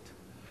constant.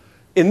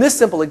 In this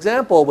simple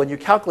example, when you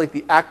calculate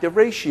the active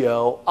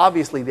ratio,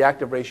 obviously the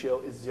active ratio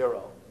is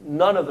 0.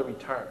 None of the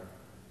return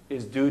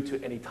is due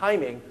to any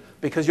timing,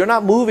 because you're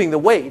not moving the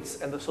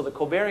weights, and so the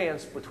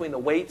covariance between the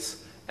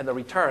weights and the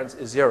returns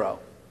is 0.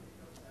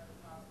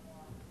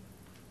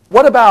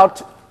 What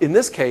about, in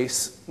this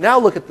case, now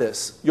look at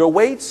this. Your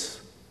weights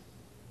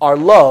are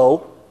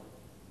low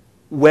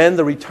when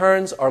the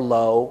returns are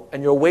low,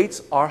 and your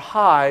weights are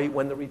high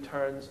when the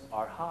returns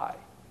are high.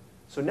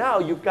 So now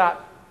you've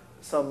got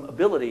some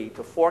ability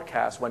to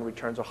forecast when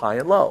returns are high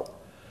and low.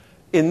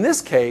 In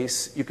this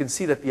case, you can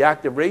see that the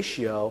active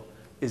ratio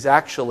is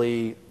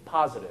actually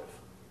positive.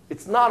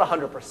 It's not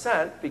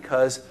 100%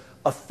 because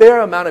a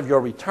fair amount of your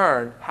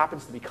return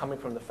happens to be coming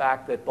from the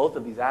fact that both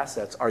of these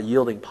assets are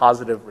yielding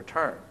positive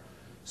return.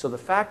 So the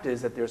fact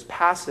is that there's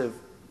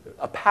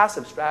a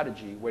passive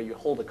strategy where you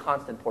hold a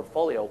constant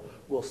portfolio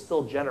will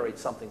still generate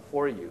something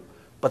for you.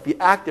 but the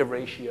active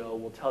ratio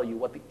will tell you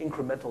what the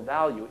incremental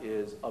value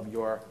is of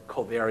your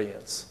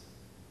covariance.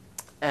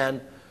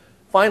 And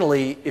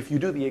finally, if you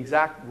do the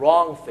exact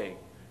wrong thing,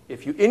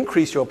 if you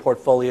increase your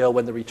portfolio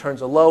when the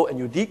returns are low and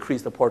you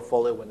decrease the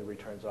portfolio when the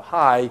returns are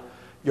high,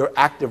 your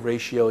active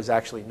ratio is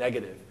actually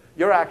negative.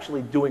 You're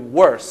actually doing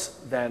worse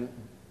than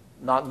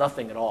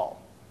nothing at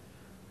all.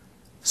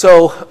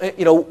 So,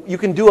 you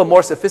can do a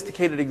more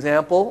sophisticated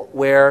example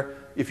where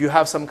if you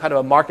have some kind of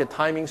a market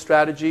timing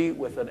strategy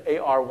with an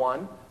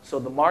AR1, so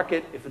the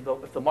market, if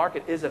the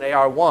market is an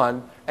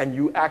AR1 and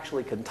you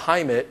actually can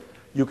time it,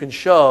 you can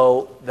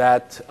show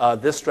that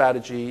this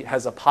strategy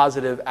has a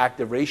positive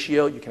active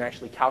ratio. You can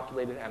actually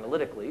calculate it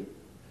analytically.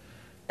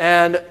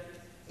 And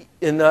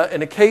in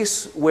a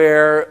case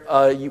where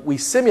we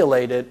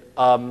simulated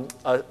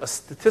a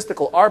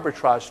statistical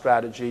arbitrage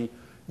strategy,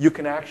 you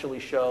can actually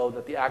show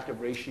that the active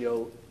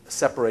ratio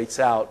separates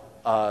out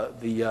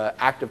the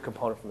active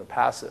component from the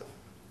passive.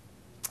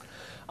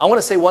 I want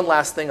to say one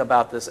last thing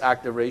about this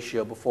active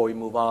ratio before we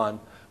move on,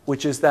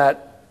 which is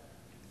that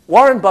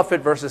Warren Buffett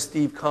versus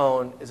Steve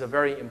Cohen is a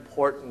very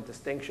important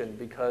distinction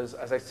because,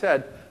 as I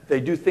said, they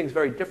do things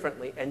very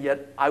differently, and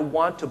yet I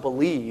want to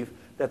believe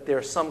that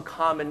there's some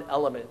common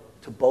element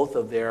to both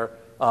of their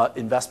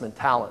investment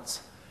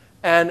talents.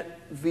 And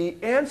the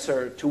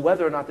answer to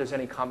whether or not there's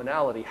any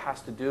commonality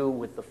has to do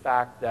with the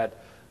fact that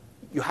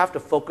you have to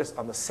focus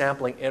on the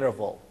sampling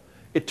interval.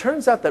 It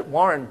turns out that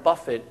Warren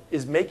Buffett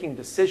is making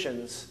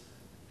decisions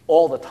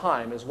all the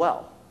time as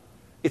well.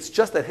 It's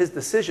just that his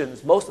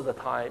decisions most of the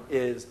time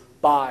is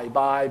buy,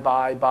 buy,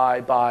 buy,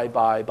 buy, buy,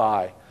 buy,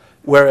 buy.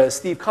 Whereas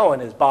Steve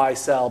Cohen is buy,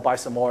 sell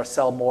some more,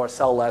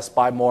 sell less,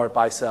 buy more,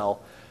 buy,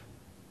 sell.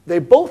 They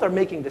both are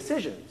making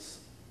decisions,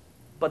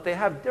 but they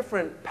have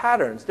different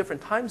patterns,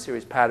 different time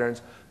series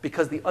patterns,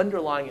 because the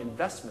underlying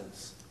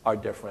investments are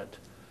different.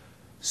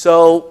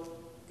 So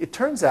it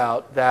turns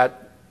out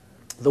that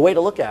the way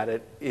to look at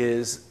it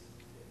is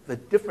the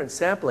different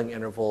sampling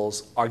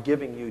intervals are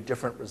giving you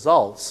different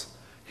results.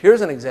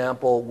 Here's an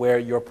example where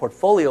your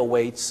portfolio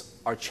weights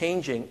are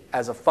changing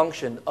as a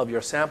function of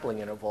your sampling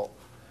interval.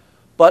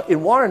 But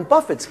in Warren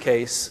Buffett's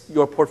case,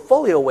 your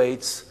portfolio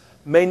weights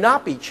may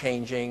not be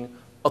changing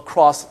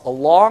across a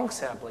long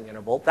sampling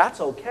interval. That's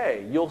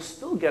okay. You'll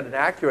still get an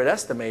accurate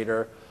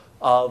estimator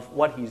of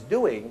what he's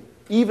doing,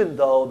 even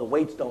though the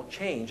weights don't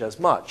change as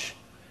much.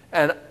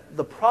 And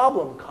the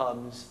problem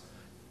comes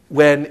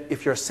when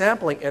if your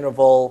sampling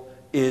interval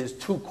is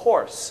too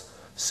coarse.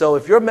 So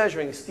if you're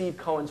measuring Steve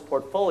Cohen's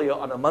portfolio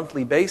on a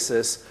monthly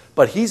basis,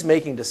 but he's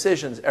making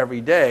decisions every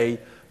day,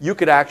 you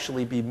could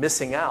actually be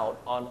missing out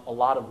on a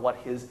lot of what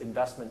his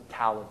investment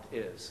talent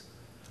is.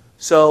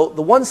 So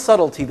the one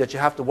subtlety that you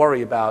have to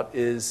worry about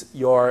is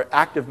your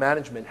active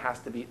management has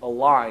to be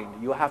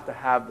aligned. You have to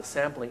have the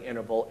sampling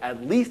interval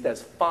at least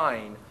as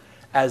fine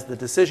as the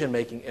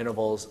decision-making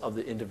intervals of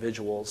the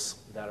individuals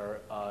that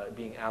are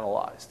being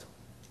analyzed.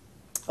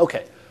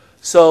 Okay.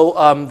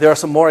 So there are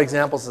some more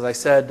examples, as I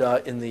said,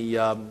 in the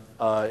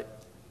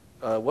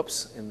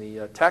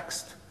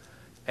text.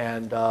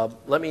 And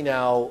let me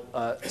now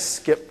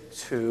skip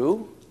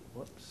to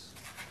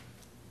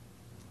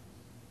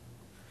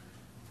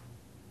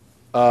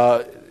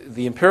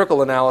the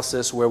empirical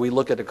analysis, where we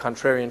look at a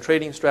contrarian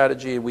trading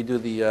strategy. We do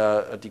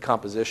the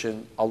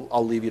decomposition.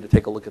 I'll leave you to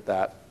take a look at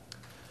that.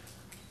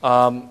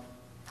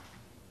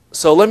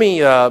 So let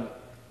me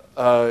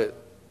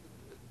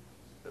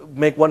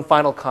make one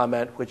final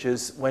comment, which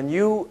is when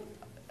you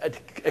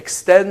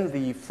extend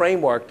the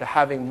framework to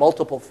having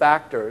multiple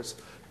factors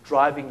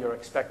driving your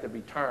expected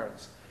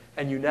returns,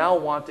 and you now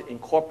want to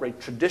incorporate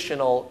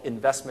traditional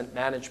investment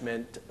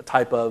management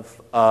type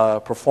of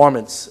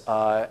performance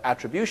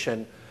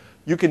attribution,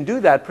 you can do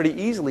that pretty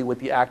easily with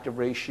the active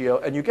ratio,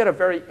 and you get a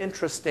very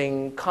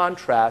interesting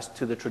contrast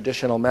to the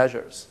traditional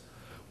measures.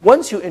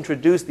 Once you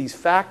introduce these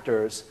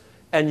factors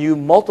and you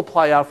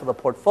multiply out for the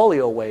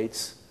portfolio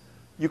weights,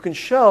 you can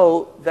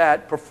show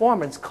that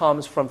performance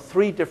comes from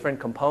three different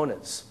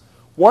components.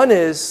 One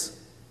is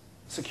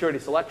security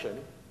selection,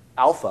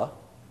 alpha.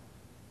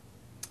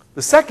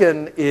 The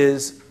second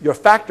is your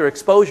factor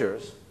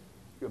exposures,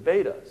 your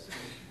betas.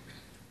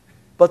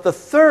 But the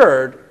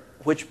third,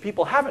 which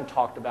people haven't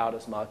talked about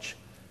as much,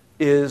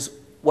 is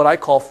what I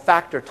call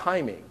factor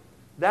timing.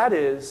 That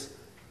is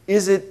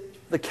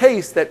it the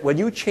case that when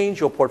you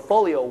change your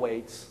portfolio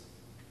weights,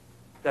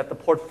 that the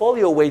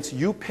portfolio weights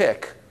you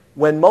pick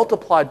when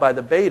multiplied by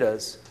the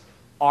betas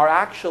are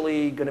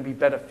actually going to be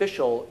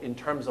beneficial in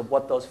terms of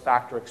what those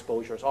factor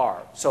exposures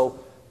are. So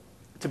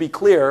to be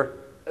clear,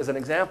 as an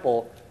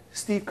example,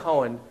 Steve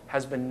Cohen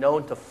has been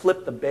known to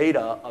flip the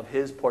beta of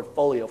his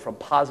portfolio from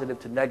positive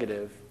to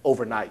negative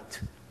overnight,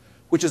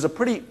 which is a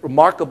pretty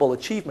remarkable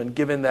achievement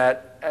given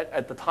that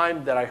at the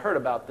time that I heard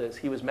about this,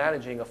 he was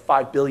managing a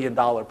 $5 billion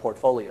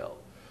portfolio.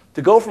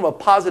 To go from a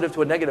positive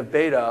to a negative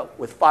beta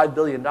with $5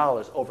 billion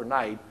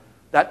overnight,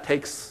 that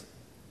takes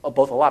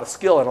both a lot of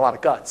skill and a lot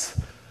of guts.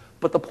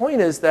 But the point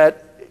is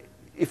that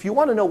if you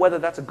want to know whether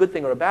that's a good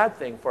thing or a bad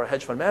thing for a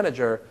hedge fund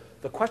manager,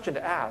 the question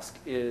to ask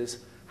is,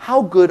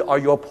 how good are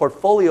your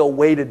portfolio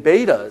weighted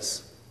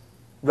betas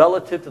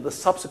relative to the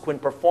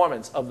subsequent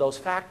performance of those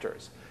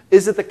factors.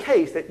 Is it the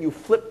case that you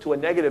flip to a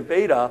negative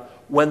beta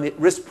when the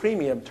risk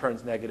premium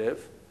turns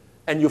negative,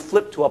 and you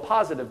flip to a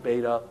positive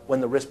beta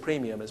when the risk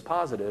premium is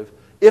positive?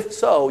 If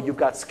so, you've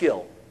got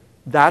skill.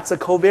 That's a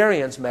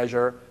covariance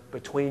measure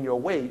between your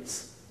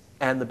weights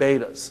and the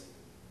betas.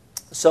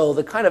 So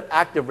the kind of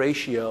active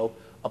ratio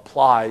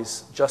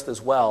applies just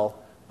as well,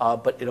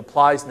 but it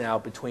applies now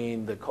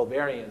between the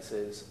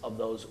covariances of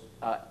those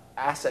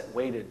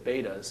asset-weighted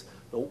betas,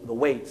 the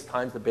weights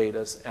times the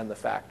betas and the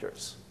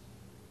factors.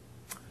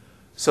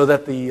 So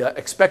that the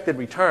expected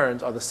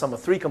returns are the sum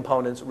of three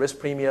components: risk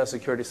premia,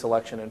 security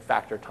selection, and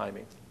factor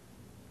timing.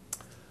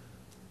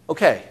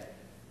 Okay,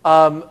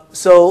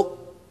 so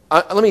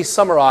let me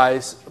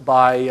summarize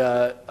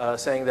by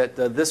saying that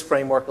this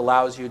framework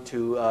allows you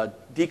to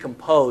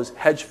decompose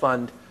hedge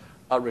fund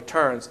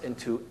returns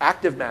into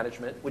active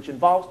management, which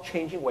involves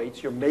changing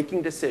weights. You're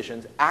making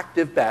decisions,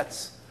 active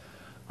bets.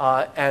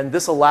 And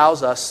this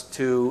allows us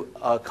to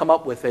come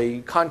up with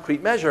a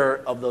concrete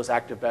measure of those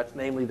active bets,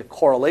 namely the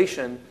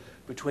correlation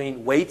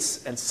between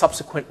weights and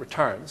subsequent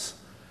returns.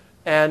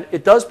 And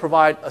it does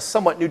provide a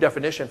somewhat new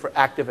definition for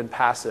active and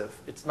passive.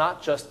 It's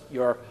not just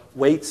your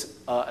weights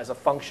as a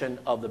function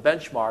of the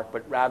benchmark,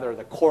 but rather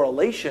the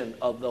correlation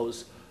of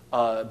those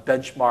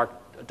benchmark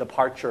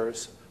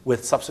departures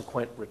with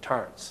subsequent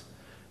returns.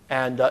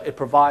 And it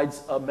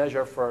provides a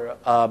measure for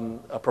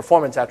a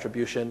performance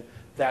attribution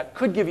that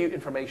could give you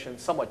information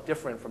somewhat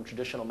different from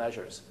traditional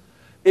measures.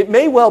 It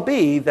may well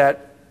be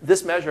that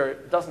this measure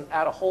doesn't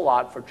add a whole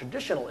lot for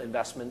traditional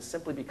investments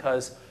simply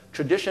because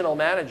traditional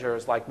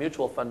managers like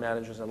mutual fund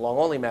managers and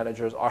long-only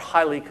managers are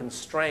highly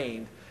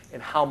constrained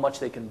in how much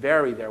they can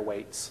vary their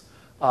weights.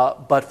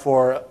 But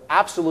for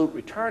absolute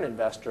return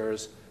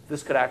investors,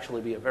 this could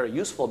actually be a very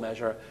useful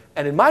measure.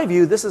 And in my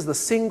view, this is the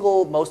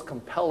single most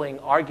compelling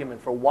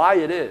argument for why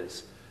it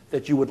is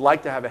that you would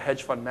like to have a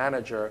hedge fund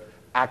manager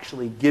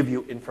actually give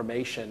you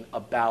information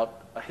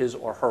about his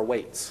or her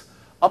weights.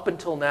 Up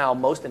until now,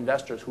 most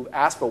investors who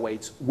ask for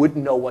weights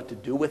wouldn't know what to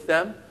do with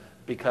them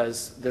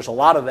because there's a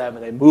lot of them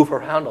and they move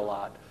around a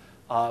lot.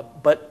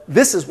 But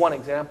this is one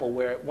example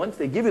where once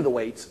they give you the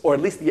weights, or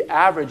at least the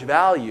average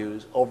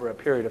values over a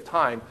period of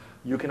time,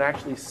 you can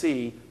actually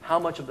see how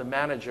much of the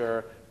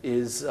manager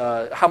is,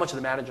 how much of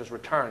the manager's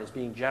return is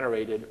being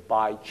generated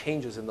by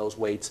changes in those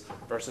weights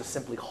versus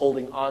simply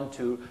holding on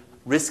to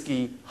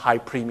risky, high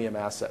premium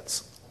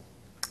assets.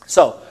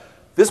 So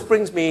this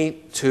brings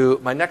me to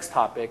my next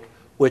topic,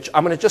 which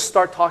I'm going to just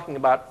start talking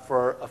about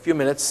for a few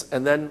minutes,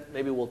 and then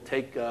maybe we'll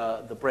take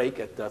the break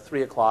at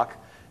 3 o'clock,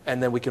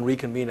 and then we can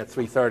reconvene at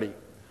 3:30.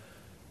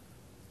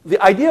 The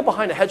idea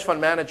behind a hedge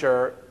fund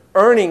manager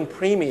earning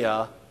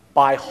premia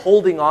by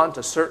holding on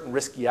to certain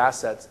risky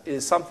assets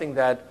is something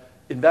that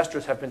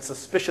investors have been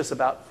suspicious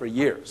about for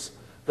years.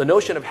 The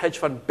notion of hedge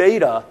fund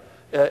beta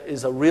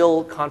is a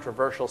real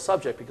controversial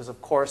subject because, of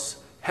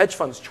course, hedge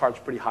funds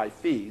charge pretty high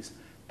fees,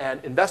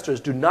 and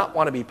investors do not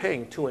want to be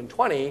paying 2 and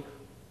 20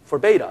 for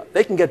beta.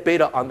 They can get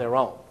beta on their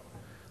own.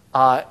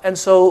 And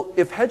so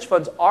if hedge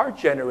funds are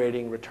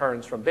generating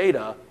returns from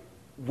beta,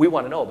 we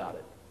want to know about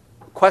it.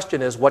 The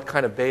question is, what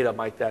kind of beta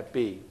might that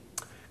be?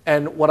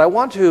 And what I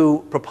want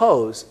to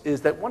propose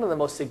is that one of the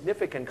most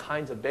significant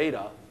kinds of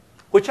beta,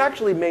 which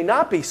actually may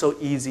not be so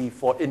easy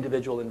for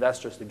individual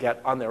investors to get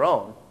on their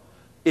own,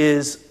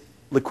 is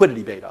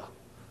liquidity beta,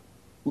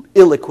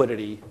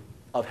 illiquidity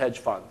of hedge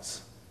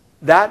funds.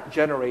 That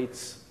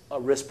generates a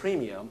risk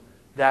premium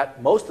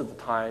that most of the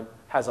time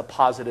has a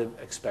positive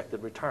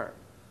expected return.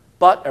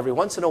 But every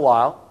once in a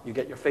while, you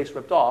get your face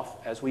ripped off,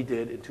 as we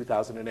did in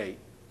 2008.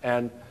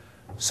 And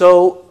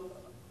so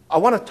I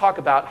want to talk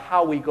about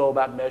how we go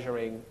about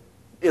measuring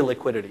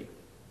illiquidity.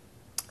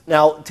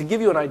 Now, to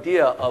give you an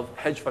idea of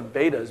hedge fund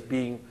betas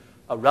being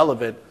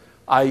relevant,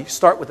 I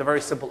start with a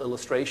very simple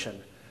illustration.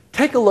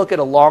 Take a look at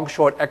a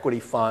long-short equity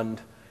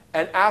fund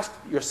and ask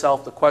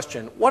yourself the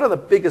question, what are the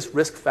biggest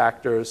risk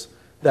factors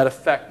that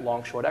affect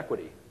long-short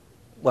equity?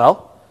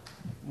 Well,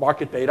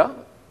 market beta,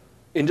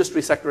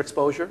 industry sector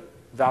exposure,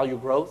 value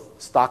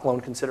growth, stock loan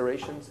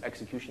considerations,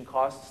 execution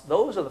costs.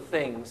 Those are the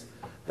things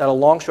that a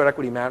long-short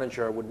equity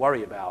manager would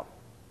worry about.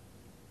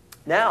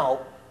 Now,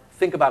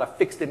 think about a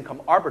fixed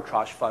income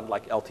arbitrage fund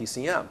like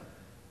LTCM.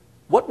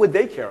 What would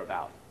they care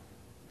about?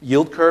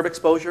 Yield curve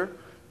exposure,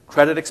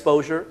 credit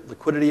exposure,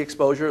 liquidity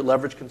exposure,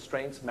 leverage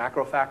constraints,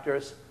 macro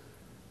factors.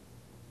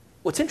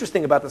 What's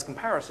interesting about this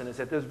comparison is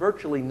that there's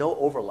virtually no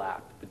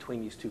overlap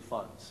between these two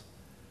funds.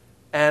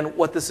 And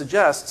what this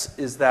suggests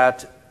is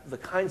that the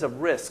kinds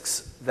of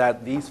risks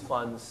that these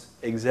funds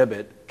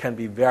exhibit can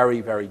be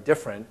very, very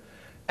different.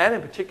 And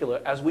in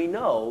particular, as we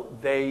know,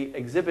 they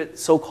exhibit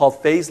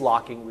so-called phase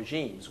locking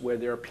regimes, where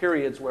there are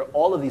periods where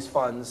all of these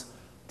funds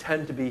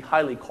tend to be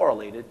highly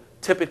correlated,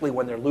 typically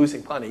when they're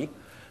losing money,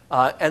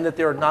 and that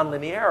there are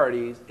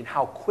nonlinearities in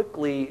how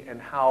quickly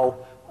and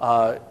how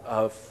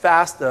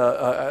fast,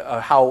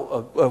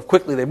 how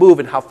quickly they move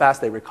and how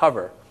fast they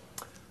recover.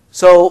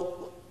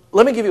 So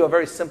let me give you a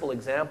very simple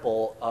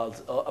example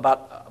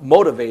about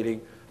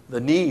motivating the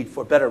need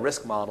for better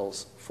risk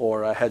models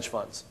for hedge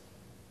funds.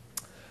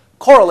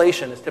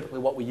 correlation is typically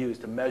what we use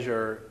to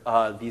measure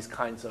these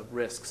kinds of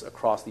risks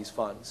across these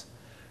funds.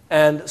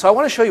 And so I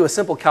want to show you a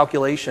simple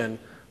calculation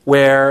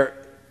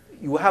where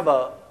you have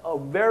a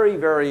very,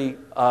 very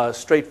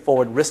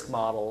straightforward risk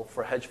model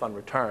for hedge fund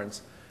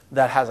returns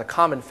that has a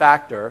common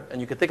factor,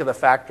 and you can think of the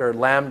factor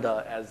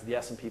lambda as the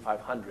S&P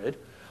 500,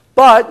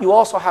 but you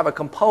also have a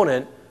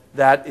component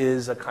that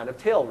is a kind of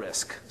tail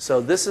risk.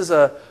 So this is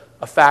a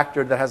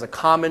factor that has a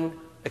common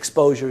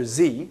exposure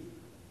Z,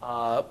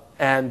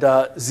 and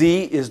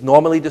Z is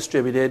normally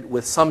distributed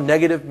with some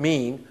negative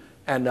mean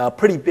and a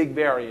pretty big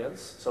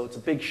variance, so it's a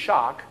big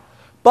shock,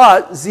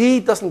 but Z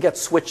doesn't get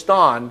switched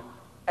on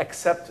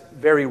except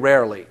very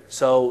rarely.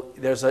 So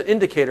there's an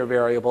indicator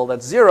variable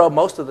that's 0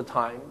 most of the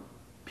time.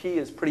 P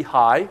is pretty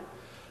high,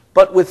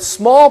 but with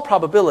small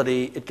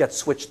probability it gets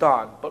switched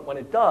on. But when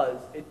it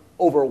does, it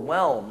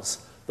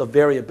overwhelms the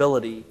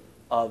variability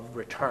of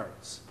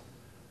returns.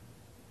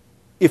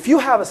 If you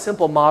have a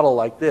simple model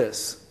like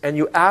this and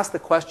you ask the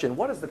question,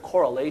 what is the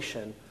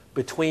correlation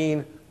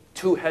between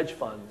two hedge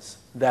funds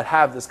that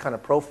have this kind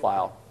of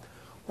profile,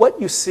 what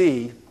you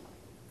see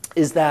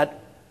is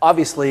that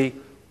obviously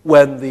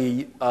when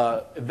the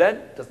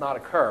event does not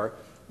occur,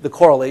 the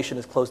correlation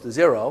is close to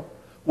 0.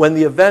 When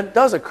the event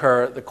does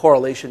occur, the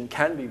correlation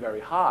can be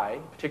very high,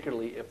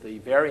 particularly if the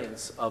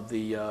variance of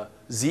the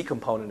Z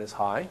component is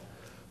high.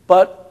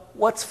 But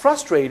what's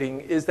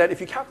frustrating is that if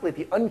you calculate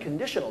the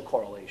unconditional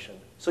correlation,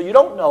 so you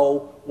don't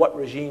know what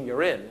regime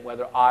you're in,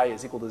 whether I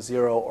is equal to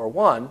 0 or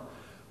 1,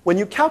 when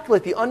you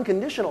calculate the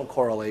unconditional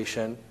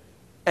correlation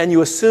and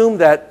you assume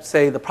that,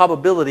 say, the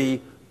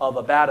probability of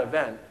a bad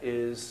event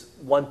is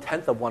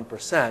 1/10 of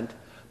 1%,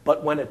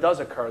 but when it does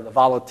occur, the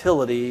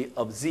volatility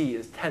of Z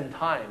is 10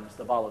 times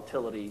the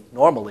volatility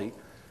normally,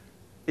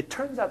 it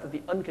turns out that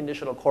the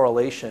unconditional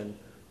correlation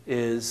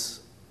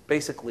is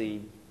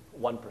basically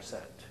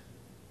 1%.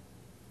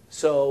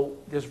 So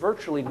there's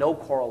virtually no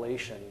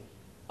correlation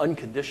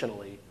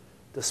unconditionally,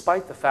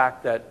 despite the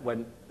fact that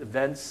when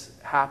events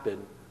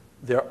happen,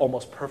 they're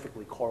almost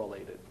perfectly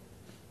correlated.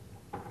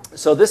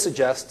 So this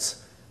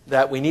suggests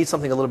that we need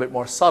something a little bit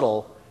more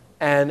subtle,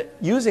 and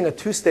using a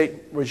two-state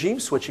regime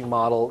switching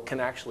model can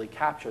actually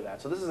capture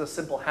that. So this is a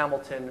simple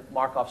Hamilton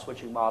Markov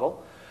switching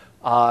model.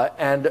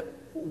 And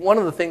one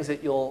of the things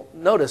that you'll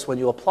notice when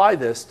you apply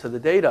this to the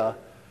data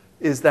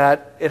is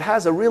that it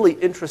has a really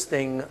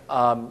interesting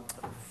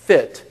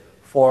fit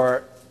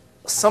for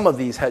some of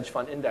these hedge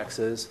fund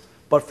indexes,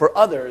 but for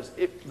others,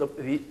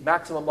 the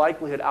maximum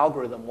likelihood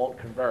algorithm won't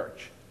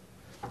converge.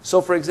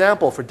 So for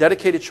example, for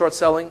dedicated short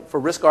selling, for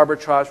risk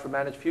arbitrage, for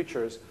managed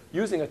futures,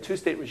 using a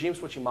two-state regime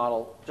switching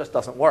model just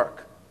doesn't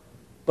work.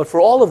 But for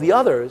all of the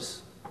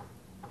others,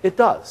 it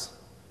does.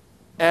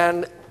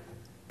 And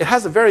it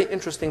has a very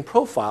interesting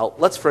profile.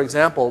 Let's, for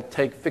example,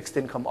 take fixed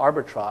income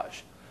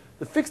arbitrage.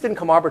 The fixed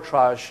income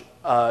arbitrage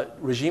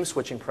regime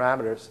switching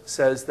parameters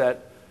says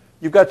that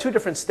you've got two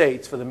different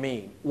states for the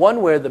mean.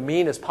 One where the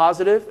mean is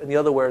positive and the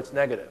other where it's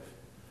negative.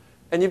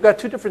 And you've got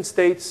two different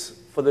states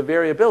for the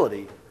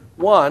variability.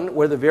 One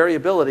where the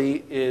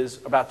variability is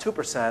about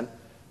 2%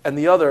 and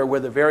the other where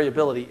the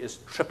variability is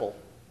triple.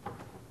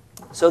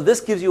 So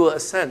this gives you a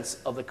sense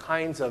of the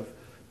kinds of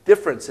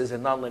differences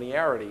in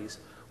nonlinearities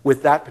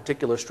with that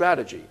particular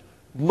strategy.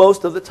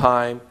 Most of the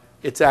time,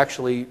 it's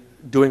actually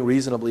doing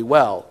reasonably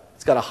well.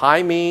 It's got a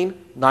high mean,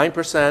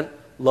 9%,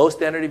 low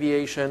standard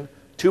deviation,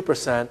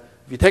 2%.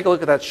 If you take a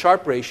look at that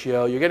Sharpe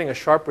ratio, you're getting a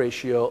Sharpe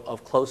ratio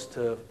of close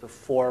to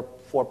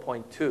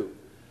 4.2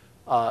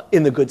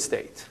 in the good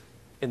state.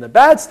 In the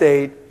bad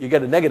state, you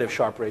get a negative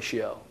Sharpe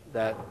ratio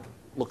that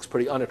looks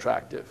pretty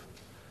unattractive.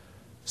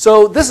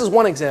 So this is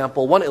one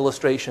example, one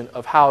illustration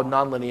of how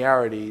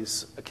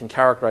nonlinearities can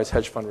characterize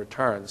hedge fund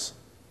returns.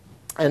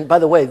 And by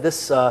the way,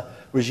 this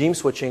regime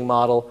switching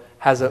model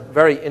has a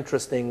very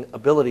interesting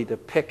ability to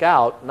pick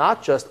out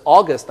not just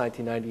August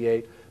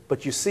 1998,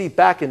 but you see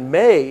back in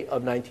May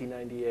of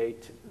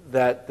 1998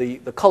 that the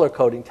color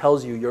coding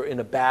tells you you're in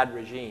a bad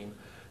regime.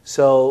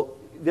 So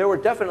there were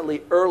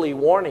definitely early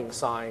warning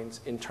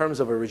signs in terms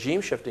of a regime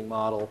shifting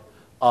model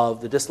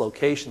of the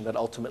dislocation that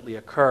ultimately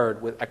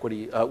occurred with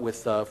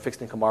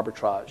fixed income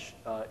arbitrage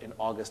in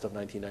August of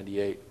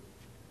 1998.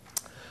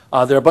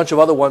 There are a bunch of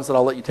other ones that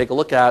I'll let you take a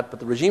look at, but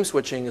the regime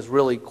switching is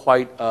really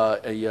quite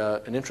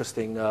an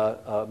interesting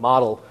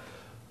model.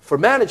 For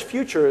managed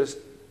futures,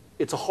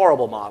 it's a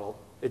horrible model.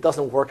 It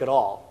doesn't work at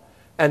all.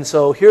 And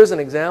so here's an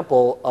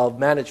example of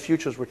managed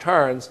futures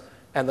returns,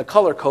 and the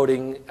color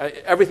coding,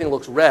 everything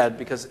looks red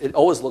because it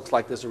always looks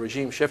like there's a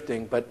regime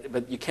shifting,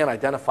 but you can't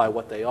identify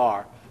what they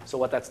are. So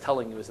what that's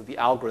telling you is that the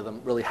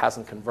algorithm really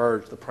hasn't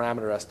converged. The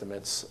parameter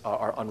estimates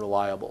are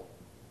unreliable.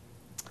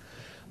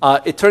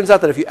 It turns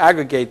out that if you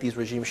aggregate these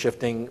regime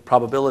shifting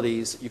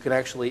probabilities, you can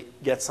actually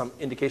get some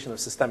indication of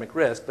systemic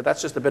risk, but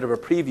that's just a bit of a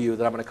preview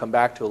that I'm going to come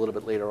back to a little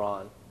bit later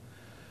on.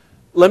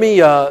 Let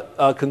me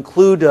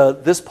conclude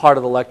this part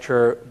of the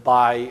lecture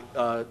by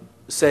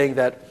saying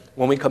that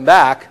when we come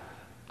back,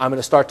 I'm going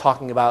to start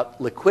talking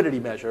about liquidity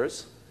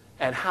measures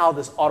and how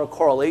this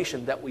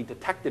autocorrelation that we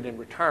detected in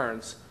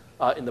returns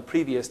in the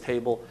previous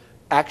table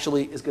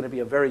actually is going to be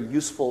a very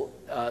useful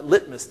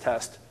litmus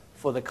test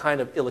for the kind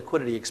of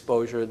illiquidity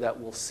exposure that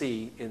we'll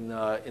see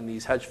in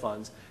these hedge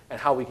funds, and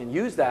how we can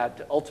use that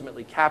to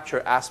ultimately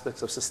capture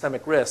aspects of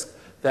systemic risk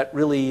that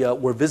really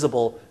were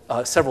visible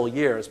several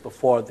years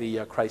before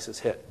the crisis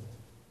hit.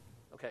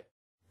 Okay.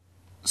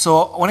 So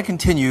I want to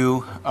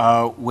continue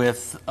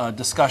with a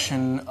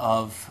discussion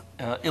of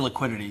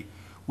illiquidity.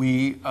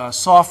 We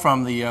saw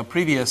from the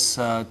previous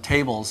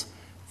tables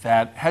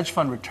that hedge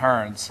fund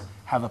returns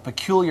have a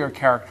peculiar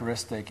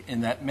characteristic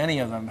in that many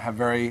of them have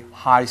very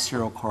high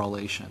serial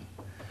correlation.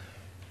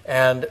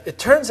 And it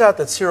turns out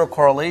that serial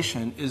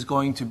correlation is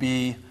going to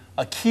be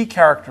a key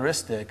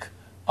characteristic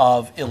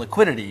of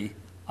illiquidity,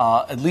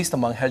 at least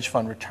among hedge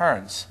fund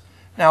returns.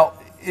 Now,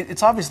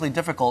 it's obviously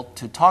difficult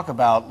to talk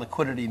about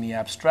liquidity in the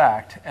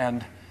abstract,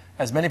 and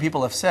as many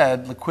people have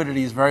said,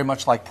 liquidity is very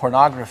much like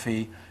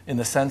pornography in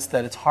the sense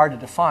that it's hard to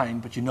define,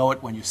 but you know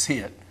it when you see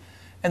it.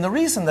 And the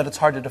reason that it's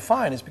hard to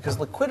define is because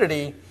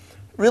liquidity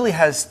really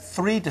has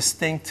three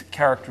distinct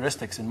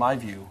characteristics, in my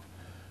view.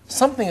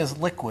 Something is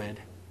liquid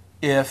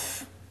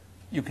if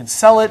you can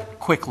sell it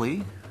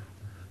quickly,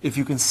 if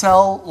you can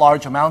sell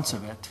large amounts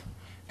of it,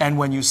 and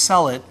when you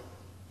sell it,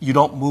 you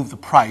don't move the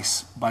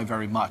price by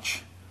very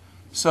much.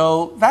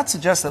 So that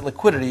suggests that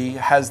liquidity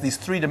has these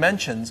three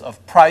dimensions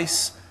of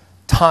price,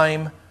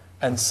 time,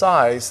 and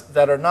size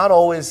that are not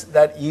always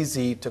that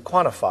easy to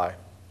quantify.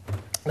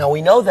 Now,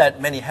 we know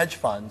that many hedge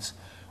funds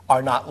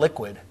are not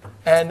liquid,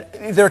 and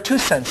there are two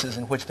senses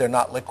in which they're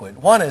not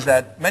liquid. One is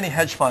that many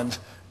hedge funds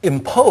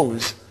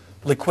impose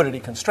liquidity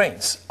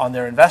constraints on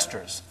their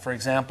investors. For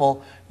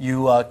example,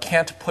 you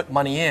can't put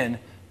money in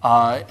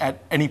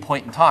at any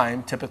point in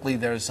time. Typically,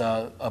 there's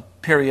a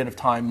period of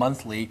time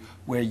monthly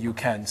where you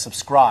can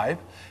subscribe.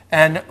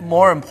 And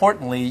more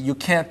importantly, you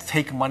can't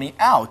take money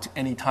out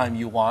anytime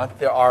you want.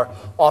 There are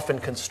often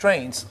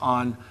constraints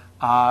on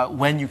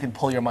when you can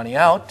pull your money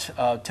out.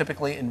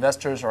 Typically,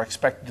 investors are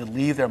expected to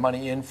leave their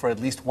money in for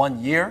at least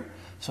 1 year.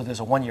 So there's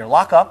a 1-year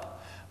lockup.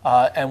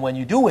 And when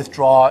you do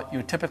withdraw,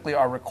 you typically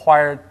are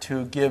required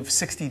to give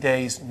 60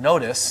 days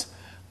notice,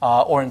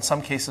 or in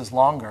some cases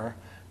longer.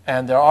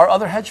 And there are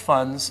other hedge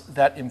funds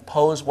that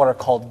impose what are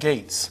called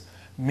gates,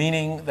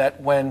 meaning that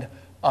when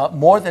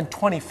more than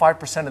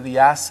 25% of the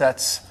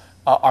assets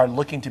are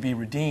looking to be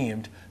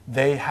redeemed,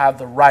 they have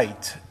the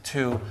right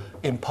to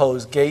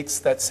impose gates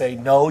that say,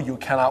 no, you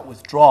cannot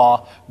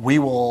withdraw. We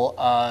will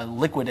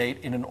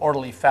liquidate in an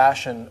orderly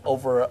fashion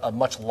over a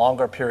much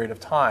longer period of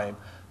time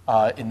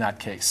in that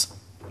case.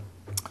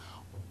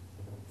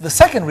 The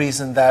second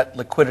reason that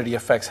liquidity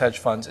affects hedge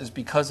funds is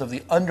because of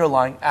the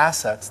underlying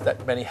assets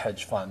that many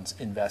hedge funds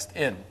invest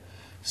in.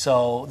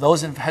 So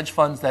those hedge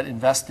funds that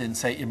invest in,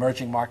 say,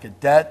 emerging market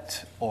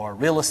debt or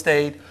real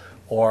estate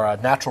or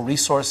natural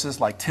resources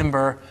like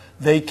timber,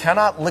 they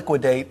cannot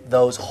liquidate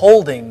those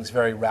holdings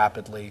very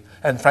rapidly.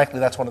 And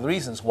frankly, that's one of the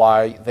reasons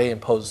why they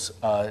impose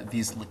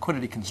these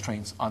liquidity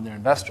constraints on their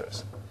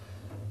investors.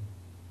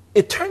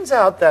 It turns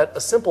out that a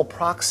simple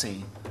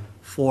proxy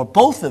for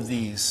both of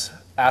these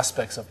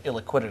aspects of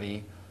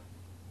illiquidity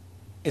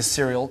is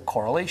serial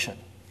correlation.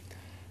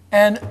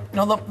 And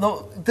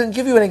to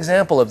give you an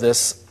example of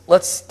this,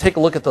 let's take a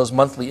look at those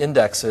monthly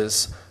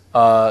indexes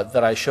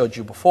that I showed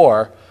you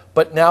before,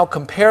 but now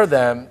compare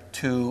them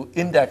to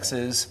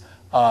indexes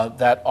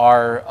that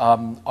are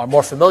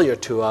more familiar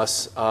to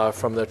us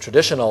from the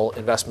traditional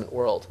investment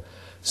world.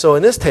 So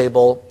in this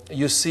table,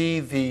 you see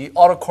the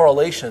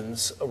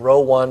autocorrelations, row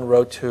 1,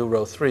 row 2,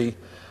 row 3,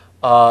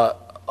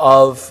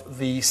 of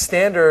the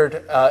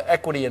standard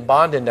equity and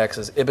bond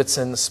indexes,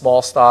 Ibbotson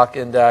small stock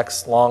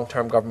index,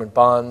 long-term government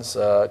bonds,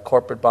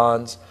 corporate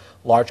bonds,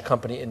 large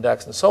company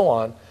index, and so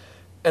on.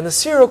 And the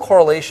serial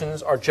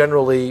correlations are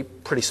generally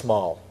pretty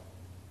small,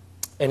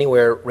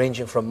 anywhere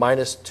ranging from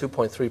minus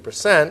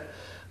 2.3%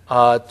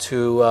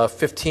 to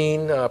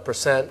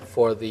 15%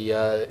 for the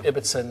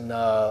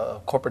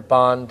Ibbotson corporate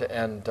bond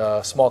and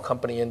small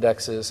company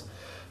indexes.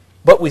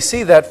 But we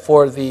see that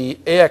for the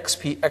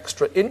AXP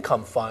Extra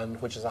Income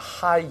Fund, which is a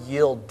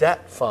high-yield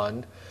debt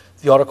fund,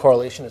 the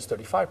autocorrelation is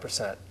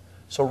 35%.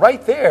 So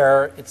right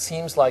there, it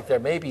seems like there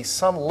may be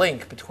some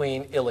link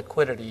between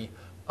illiquidity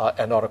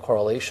and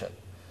autocorrelation.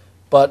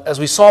 But as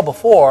we saw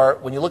before,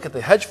 when you look at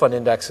the hedge fund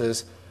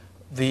indexes,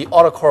 the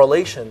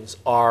autocorrelations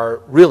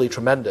are really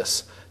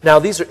tremendous. Now,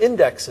 these are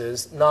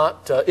indexes,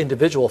 not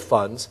individual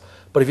funds.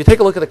 But if you take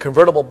a look at the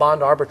convertible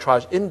bond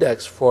arbitrage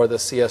index for the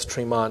CS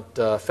Tremont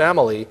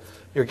family,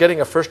 you're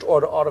getting a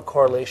first-order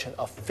autocorrelation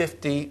of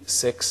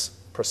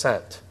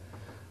 56%.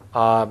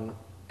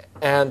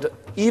 And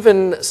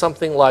even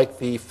something like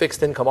the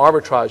fixed income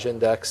arbitrage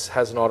index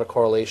has an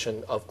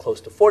autocorrelation of close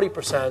to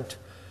 40%.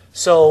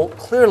 So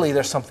clearly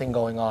there's something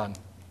going on.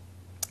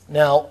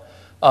 Now,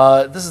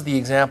 this is the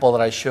example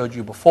that I showed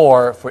you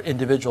before for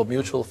individual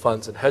mutual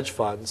funds and hedge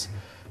funds.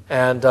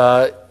 And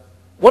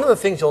one of the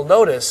things you'll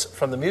notice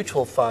from the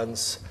mutual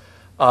funds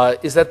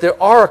is that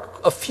there are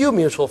a few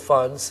mutual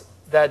funds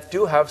that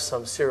do have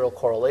some serial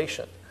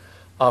correlation.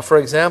 For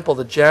example,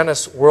 the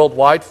Janus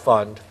Worldwide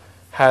Fund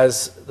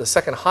has the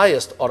second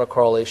highest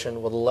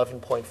autocorrelation with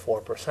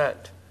 11.4%.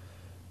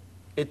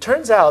 It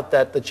turns out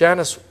that the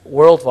Janus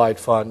Worldwide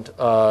Fund,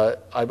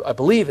 I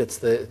believe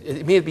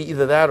it may be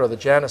either that or the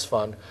Janus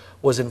Fund,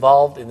 was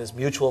involved in this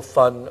mutual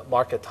fund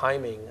market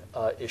timing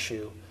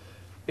issue.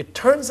 It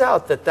turns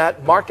out that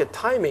that market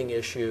timing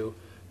issue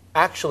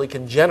actually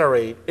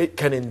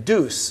can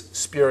induce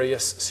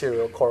spurious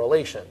serial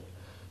correlation.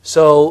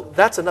 So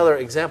that's another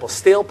example.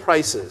 Stale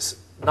prices,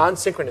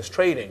 non-synchronous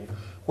trading,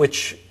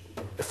 which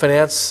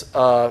finance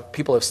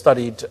people have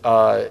studied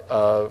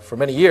for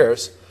many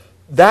years,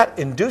 that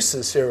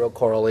induces serial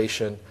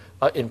correlation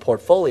in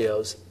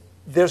portfolios.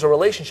 There's a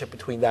relationship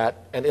between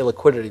that and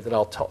illiquidity that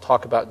I'll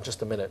talk about in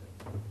just a minute.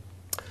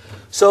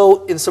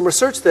 So in some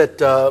research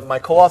that my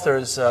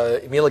co-authors,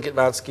 Emila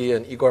Gitmansky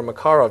and Igor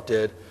Makarov,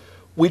 did,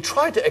 we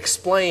tried to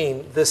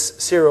explain this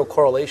serial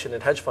correlation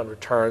in hedge fund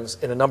returns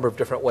in a number of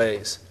different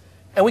ways.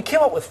 And we came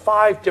up with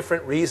 5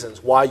 different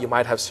reasons why you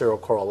might have serial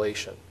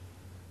correlation.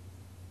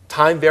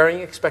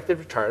 Time-varying expected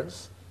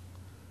returns.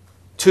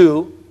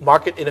 2,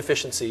 market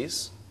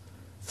inefficiencies.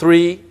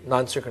 3,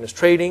 non-synchronous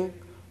trading.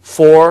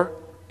 4,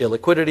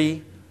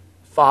 illiquidity.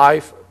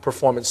 5,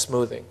 performance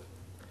smoothing.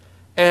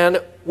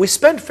 And we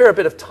spent a fair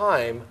bit of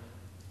time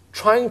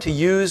trying to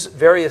use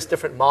various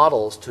different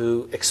models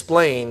to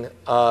explain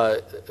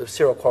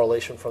serial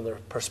correlation from the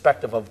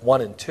perspective of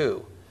 1 and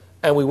 2.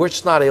 And we were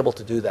just not able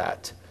to do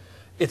that.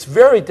 It's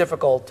very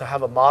difficult to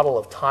have a model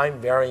of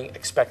time-varying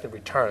expected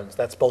returns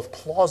that's both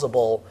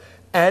plausible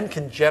and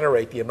can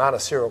generate the amount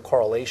of serial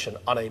correlation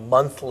on a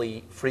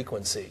monthly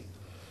frequency.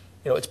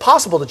 It's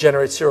possible to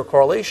generate serial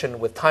correlation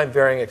with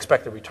time-varying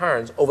expected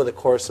returns over the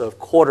course of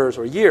quarters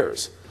or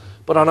years.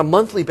 But on a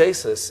monthly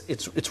basis,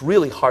 it's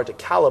really hard to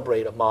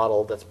calibrate a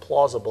model that's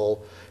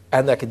plausible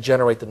and that can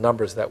generate the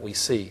numbers that we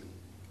see.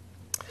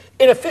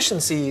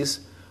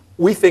 Inefficiencies,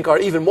 we think, are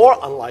even more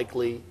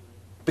unlikely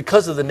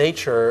because of the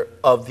nature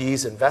of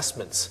these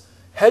investments.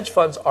 Hedge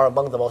funds are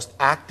among the most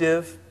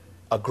active,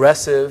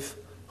 aggressive,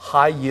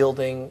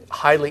 high-yielding,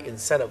 highly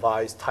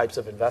incentivized types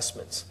of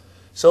investments.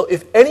 So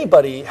if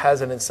anybody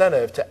has an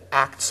incentive to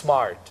act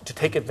smart, to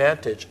take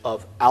advantage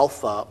of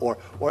alpha or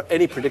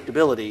any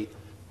predictability,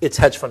 it's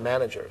hedge fund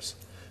managers.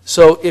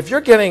 So if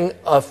you're getting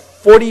a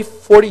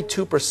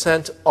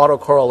 42%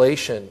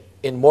 autocorrelation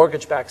in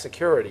mortgage-backed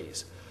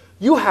securities,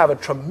 you have a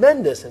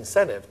tremendous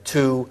incentive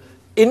to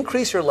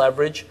increase your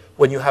leverage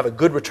when you have a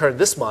good return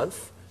this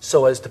month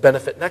so as to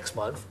benefit next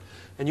month.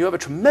 And you have a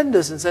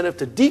tremendous incentive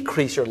to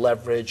decrease your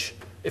leverage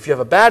if you have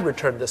a bad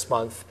return this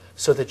month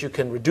so that you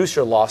can reduce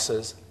your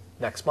losses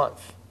next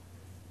month.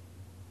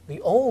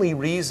 The only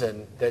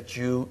reason that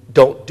you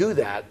don't do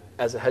that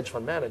as a hedge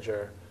fund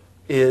manager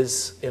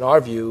is, in our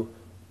view,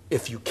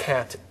 if you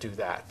can't do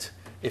that,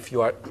 if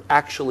you are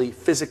actually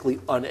physically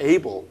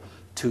unable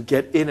to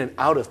get in and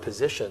out of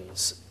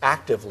positions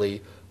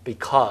actively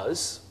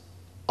because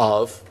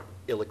of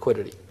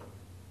illiquidity.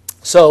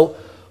 So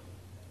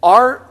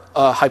our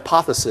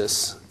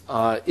hypothesis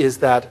is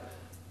that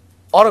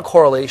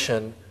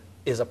autocorrelation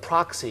is a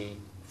proxy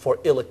for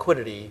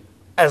illiquidity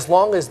as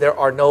long as there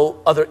are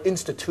no other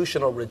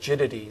institutional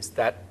rigidities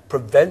that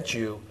prevent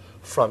you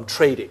from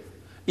trading.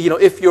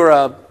 If you're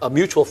a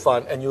mutual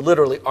fund and you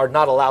literally are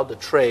not allowed to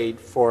trade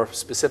for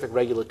specific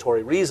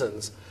regulatory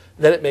reasons,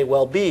 then it may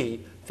well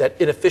be that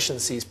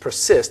inefficiencies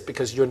persist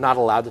because you're not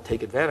allowed to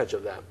take advantage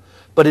of them.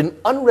 But in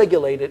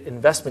unregulated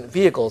investment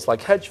vehicles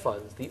like hedge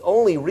funds, the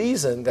only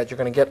reason that you're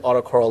going to get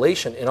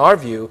autocorrelation, in our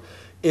view,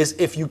 is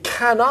if you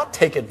cannot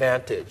take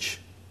advantage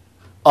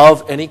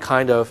of any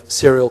kind of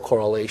serial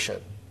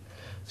correlation.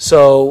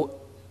 So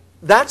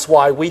that's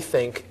why we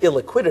think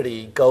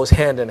illiquidity goes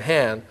hand in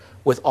hand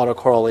with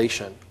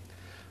autocorrelation.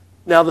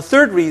 Now, the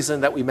third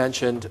reason that we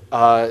mentioned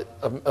a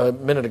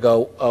minute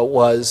ago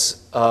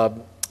was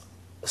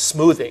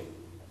smoothing.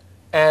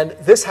 And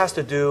this has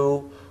to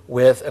do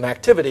with an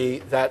activity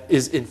that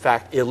is, in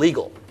fact,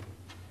 illegal.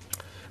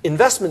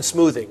 Investment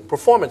smoothing,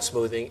 performance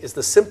smoothing, is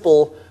the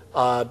simple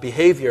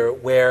behavior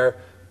where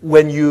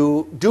when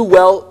you do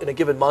well in a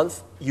given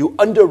month, you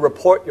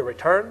underreport your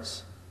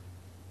returns.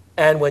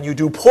 And when you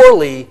do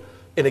poorly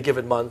in a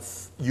given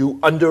month, you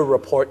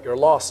underreport your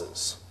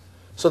losses.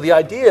 So the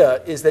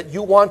idea is that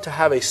you want to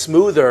have a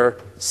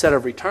smoother set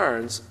of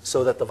returns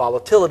so that the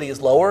volatility is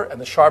lower and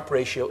the Sharpe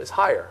ratio is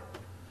higher.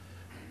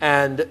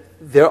 And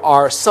there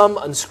are some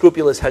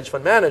unscrupulous hedge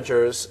fund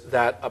managers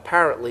that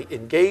apparently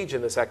engage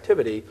in this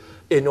activity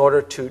in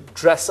order to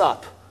dress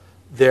up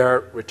their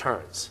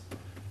returns.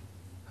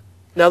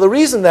 Now, the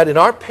reason that in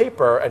our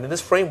paper and in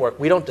this framework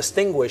we don't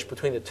distinguish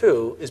between the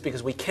two is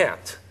because we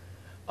can't.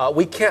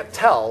 We can't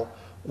tell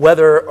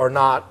whether or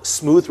not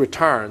smooth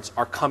returns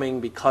are coming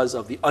because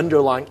of the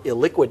underlying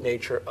illiquid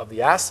nature of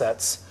the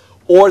assets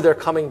or they're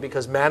coming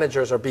because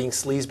managers are being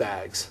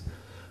sleazebags.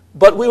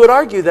 But we would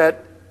argue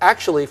that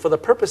actually, for the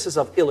purposes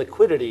of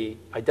illiquidity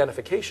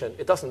identification,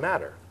 it doesn't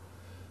matter.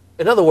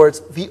 In other words,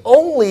 the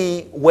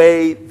only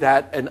way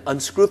that an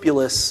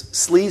unscrupulous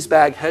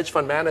sleazebag hedge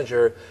fund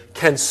manager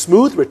can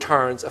smooth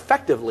returns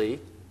effectively,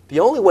 the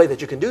only way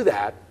that you can do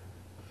that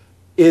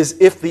is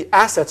if the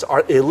assets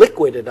are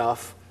illiquid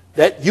enough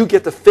that you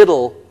get to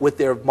fiddle with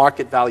their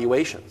market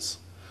valuations.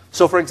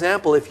 So for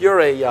example, if you're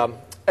a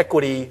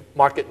equity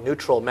market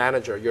neutral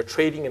manager, you're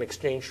trading in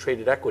exchange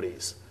traded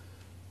equities,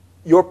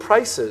 your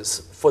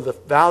prices for the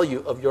value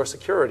of your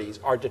securities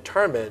are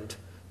determined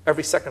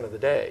every second of the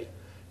day.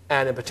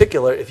 And in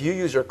particular, if you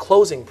use your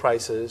closing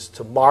prices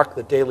to mark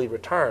the daily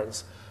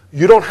returns,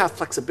 you don't have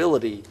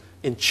flexibility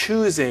in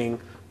choosing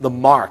the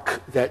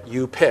mark that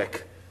you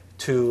pick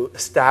to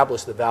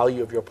establish the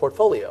value of your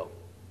portfolio.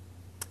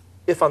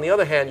 If, on the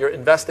other hand, you're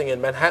investing in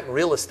Manhattan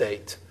real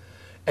estate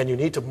and you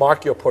need to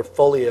mark your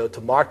portfolio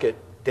to market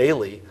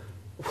daily,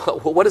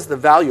 what is the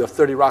value of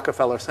 30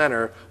 Rockefeller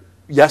Center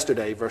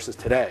yesterday versus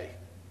today?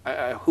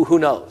 Who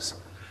knows?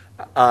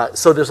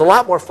 So there's a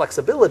lot more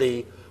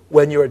flexibility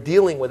when you're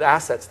dealing with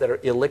assets that are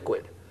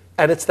illiquid.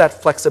 And it's that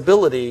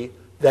flexibility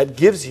that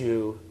gives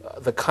you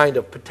the kind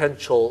of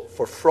potential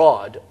for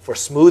fraud, for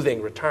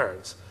smoothing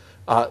returns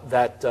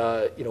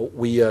that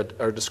we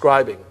are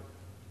describing.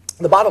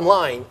 The bottom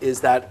line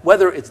is that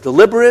whether it's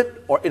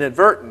deliberate or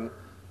inadvertent,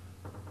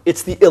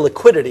 it's the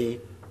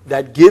illiquidity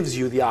that gives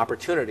you the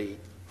opportunity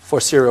for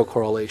serial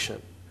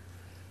correlation.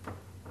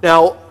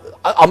 Now,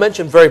 I'll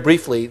mention very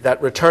briefly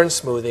that return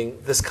smoothing,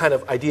 this kind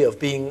of idea of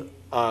being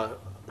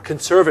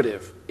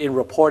conservative in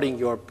reporting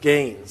your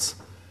gains,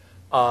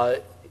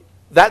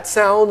 that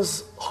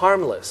sounds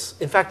harmless.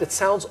 In fact, it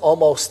sounds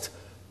almost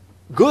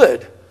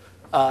good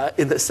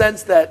in the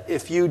sense that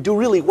if you do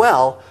really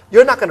well,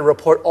 you're not going to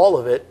report all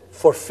of it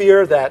for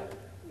fear that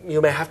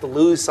you may have to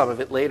lose some of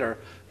it later.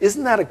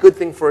 Isn't that a good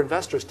thing for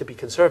investors to be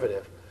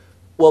conservative?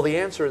 Well, the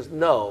answer is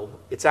no.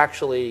 It's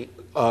actually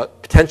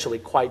potentially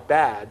quite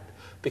bad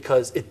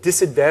because it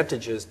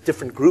disadvantages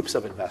different groups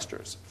of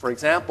investors. For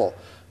example,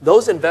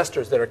 those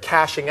investors that are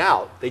cashing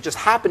out, they just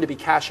happen to be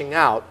cashing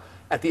out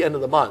at the end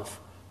of the month.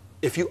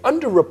 If you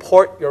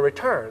underreport your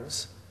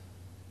returns,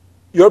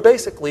 you're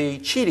basically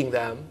cheating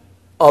them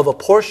of a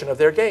portion of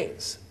their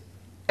gains,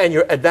 and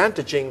you're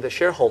advantaging the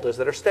shareholders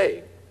that are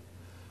staying.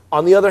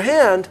 On the other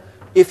hand,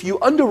 if you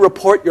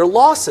underreport your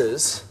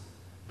losses,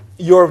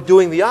 you're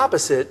doing the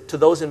opposite to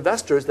those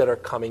investors that are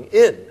coming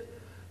in.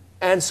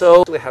 And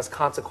so it has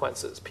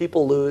consequences.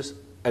 People lose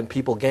and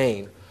people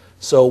gain.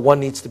 So one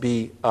needs to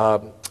be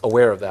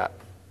aware of that.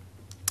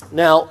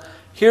 Now,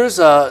 here's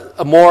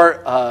a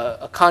more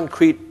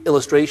concrete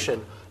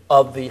illustration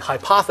of the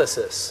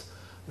hypothesis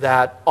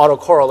that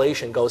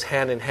autocorrelation goes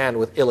hand in hand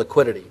with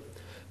illiquidity.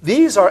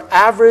 These are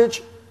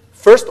average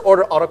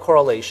first-order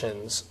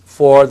autocorrelations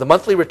for the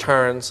monthly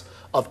returns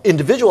of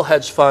individual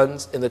hedge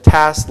funds in the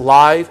TAS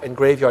live and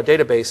graveyard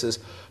databases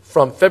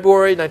from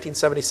February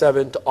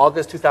 1977 to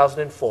August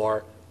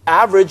 2004,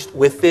 averaged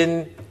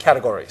within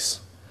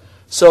categories.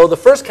 So the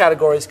first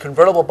category is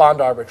convertible bond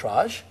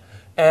arbitrage,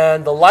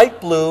 and the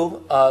light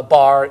blue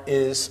bar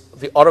is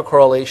the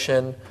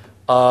autocorrelation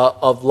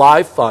of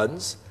live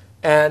funds,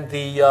 and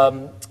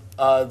the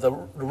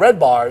red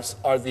bars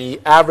are the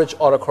average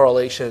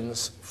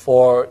autocorrelations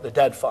for the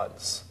dead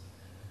funds.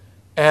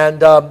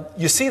 And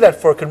you see that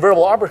for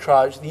convertible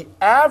arbitrage, the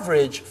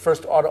average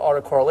first order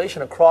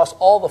autocorrelation across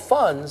all the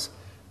funds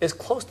is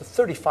close to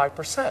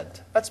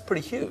 35%. That's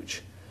pretty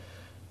huge.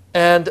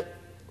 And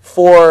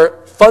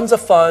for funds of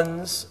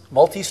funds,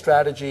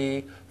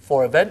 multi-strategy,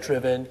 for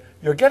event-driven,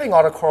 you're getting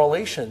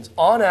autocorrelations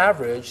on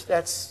average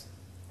that's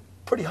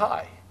pretty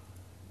high.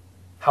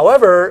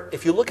 However,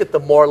 if you look at the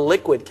more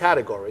liquid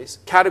categories,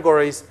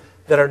 categories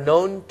that are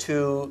known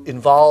to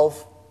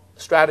involve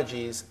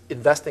strategies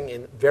investing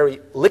in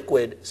very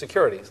liquid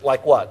securities,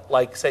 like what?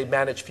 Like, say,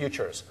 managed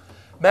futures.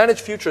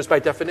 Managed futures, by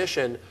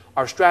definition,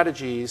 are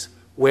strategies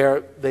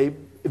where they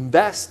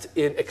invest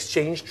in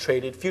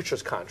exchange-traded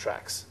futures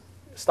contracts,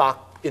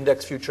 stock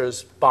index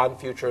futures, bond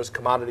futures,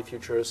 commodity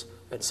futures,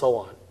 and so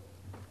on.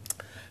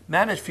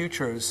 Managed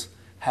futures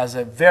has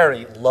a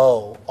very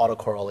low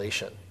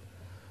autocorrelation.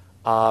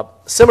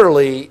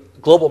 Similarly,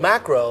 global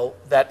macro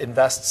that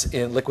invests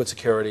in liquid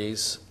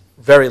securities,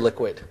 very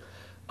liquid.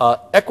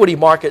 Equity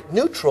market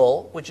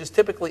neutral, which is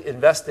typically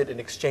invested in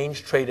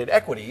exchange-traded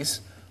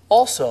equities,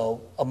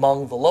 also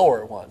among the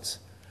lower ones.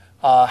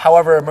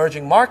 However,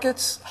 emerging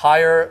markets,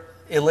 higher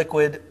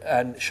illiquid,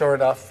 and sure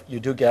enough, you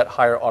do get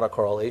higher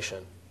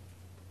autocorrelation.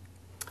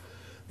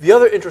 The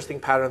other interesting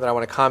pattern that I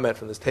want to comment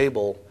from this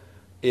table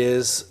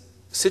is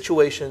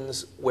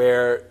situations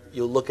where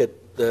you look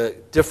at the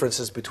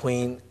differences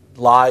between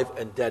live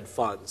and dead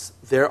funds.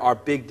 There are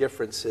big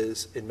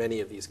differences in many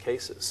of these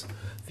cases.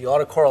 The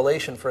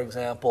autocorrelation, for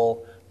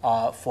example,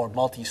 for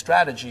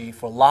multi-strategy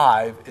for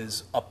live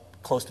is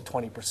up close to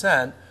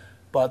 20%,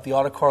 but the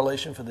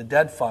autocorrelation for the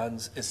dead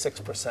funds is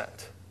 6%.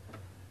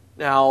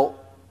 Now,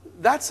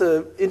 that's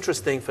an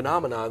interesting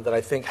phenomenon that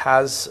I think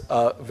has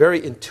a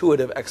very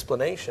intuitive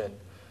explanation,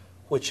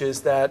 which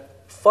is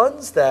that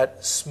funds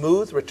that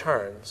smooth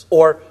returns,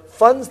 or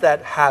funds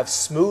that have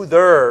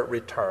smoother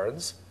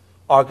returns,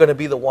 are going to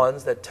be the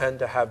ones that tend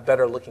to have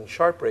better looking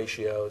Sharpe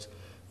ratios.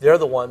 They're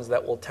the ones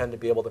that will tend to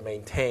be able to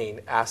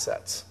maintain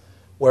assets.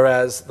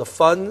 Whereas the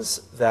funds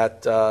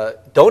that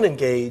don't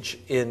engage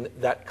in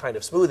that kind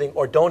of smoothing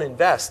or don't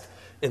invest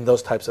in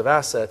those types of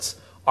assets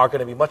are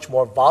going to be much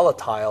more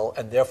volatile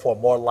and therefore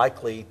more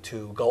likely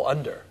to go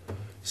under.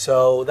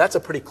 So that's a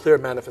pretty clear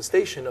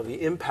manifestation of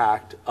the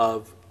impact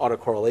of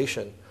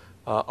autocorrelation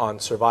on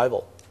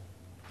survival.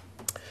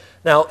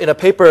 Now, in a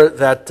paper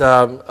that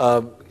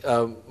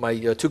my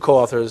two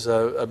co-authors,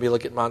 Mila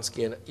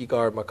Gitmansky and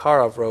Igor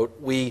Makarov, wrote,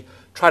 we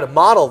try to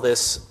model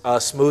this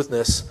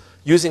smoothness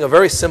using a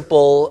very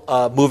simple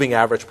moving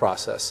average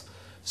process.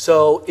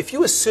 So if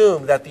you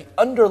assume that the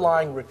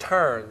underlying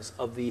returns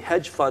of the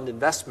hedge fund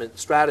investment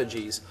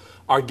strategies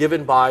are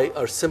given by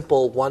a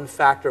simple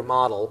one-factor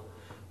model,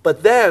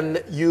 but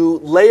then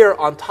you layer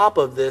on top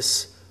of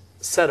this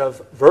set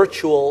of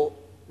virtual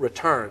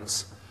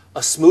returns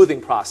a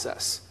smoothing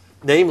process,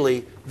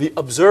 namely the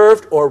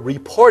observed or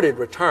reported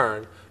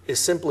return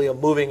is simply a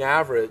moving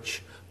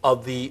average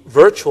of the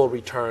virtual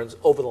returns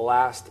over the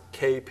last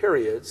k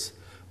periods,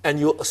 and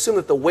you assume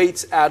that the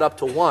weights add up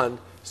to 1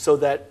 so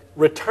that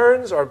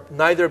returns are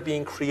neither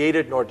being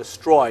created nor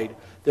destroyed,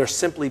 they're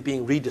simply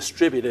being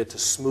redistributed to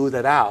smooth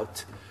it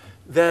out,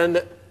 then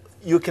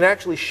you can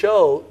actually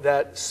show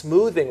that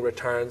smoothing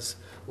returns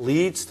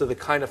leads to the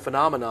kind of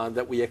phenomenon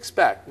that we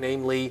expect,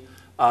 namely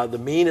the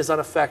mean is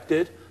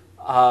unaffected,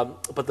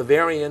 but the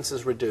variance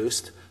is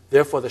reduced.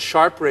 Therefore, the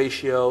Sharpe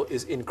ratio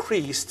is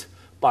increased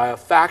by a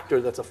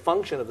factor that's a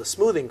function of the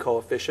smoothing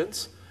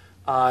coefficients,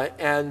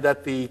 and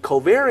that the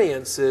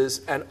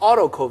covariances and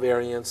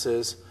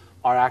autocovariances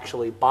are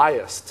actually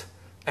biased.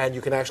 And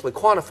you can actually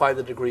quantify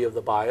the degree of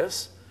the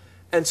bias.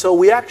 And so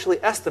we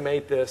actually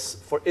estimate this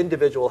for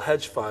individual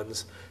hedge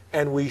funds,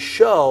 and we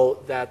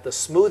show that the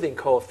smoothing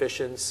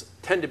coefficients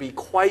tend to be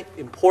quite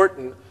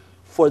important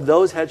for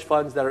those hedge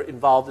funds that are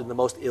involved in the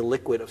most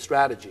illiquid of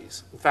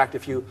strategies. In fact,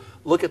 if you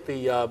look at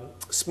the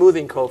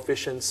smoothing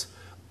coefficients,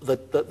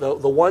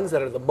 the ones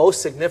that are the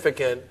most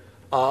significant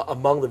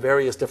among the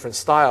various different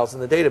styles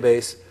in the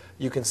database,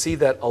 you can see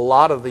that a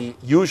lot of the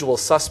usual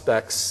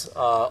suspects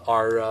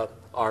are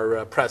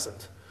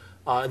present.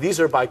 These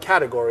are by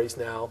categories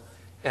now,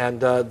 and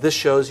this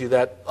shows you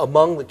that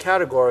among the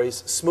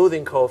categories,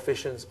 smoothing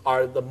coefficients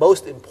are the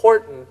most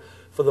important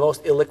for the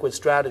most illiquid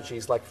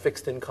strategies like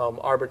fixed income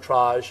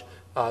arbitrage,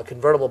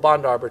 convertible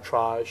bond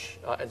arbitrage,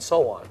 and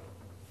so on.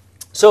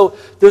 So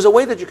there's a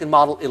way that you can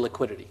model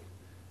illiquidity.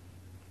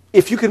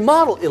 If you can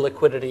model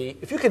illiquidity,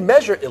 if you can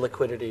measure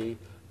illiquidity,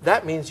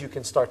 that means you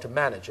can start to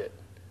manage it.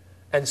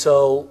 And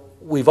so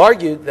we've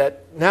argued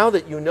that now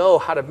that you know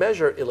how to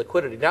measure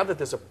illiquidity, now that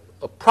there's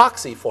a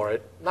proxy for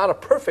it, not a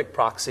perfect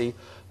proxy,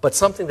 but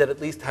something that at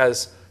least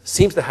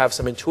seems to have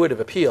some intuitive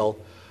appeal,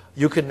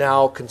 you can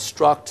now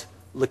construct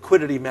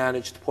liquidity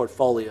managed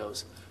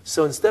portfolios.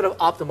 So instead of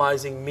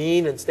optimizing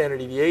mean and standard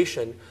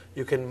deviation,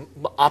 you can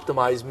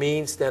optimize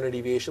mean, standard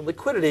deviation,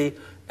 liquidity,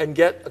 and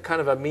get a kind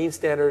of a mean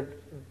standard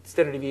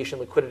deviation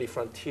liquidity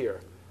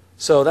frontier.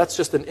 So that's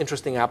just an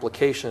interesting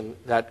application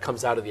that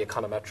comes out of the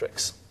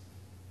econometrics.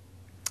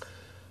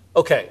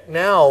 Okay,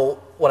 now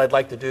what I'd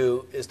like to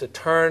do is to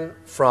turn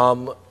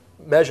from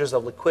measures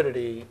of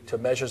liquidity to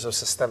measures of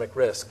systemic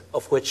risk,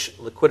 of which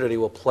liquidity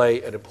will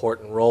play an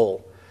important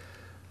role.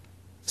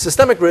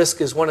 Systemic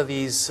risk is one of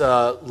these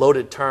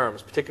loaded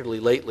terms, particularly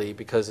lately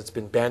because it's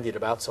been bandied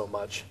about so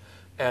much.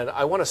 And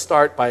I want to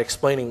start by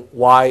explaining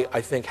why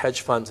I think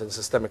hedge funds and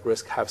systemic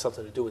risk have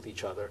something to do with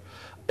each other.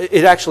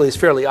 It actually is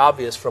fairly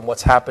obvious from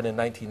what's happened in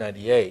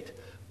 1998.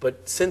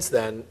 But since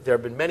then, there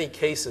have been many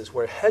cases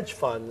where hedge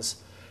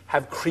funds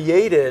have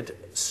created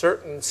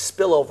certain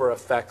spillover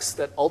effects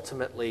that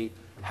ultimately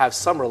have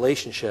some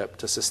relationship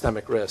to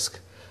systemic risk.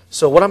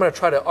 So what I'm going to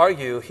try to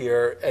argue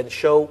here and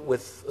show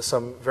with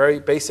some very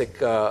basic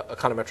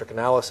econometric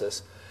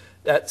analysis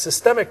that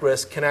systemic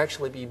risk can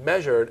actually be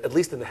measured, at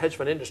least in the hedge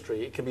fund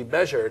industry, it can be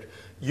measured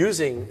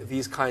using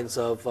these kinds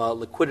of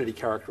liquidity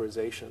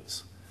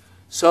characterizations.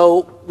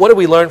 So what did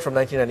we learn from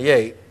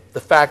 1998?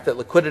 The fact that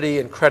liquidity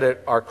and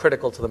credit are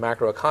critical to the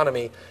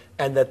macroeconomy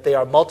and that they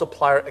are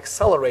multiplier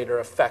accelerator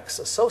effects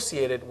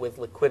associated with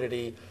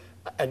liquidity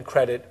and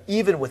credit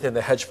even within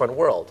the hedge fund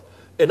world.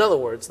 In other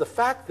words, the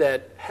fact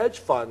that hedge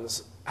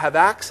funds have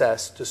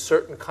access to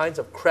certain kinds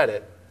of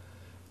credit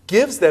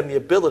gives them the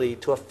ability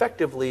to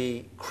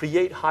effectively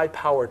create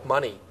high-powered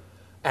money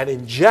and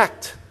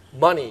inject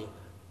money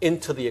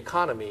into the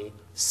economy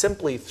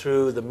simply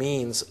through the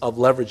means of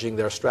leveraging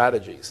their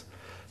strategies.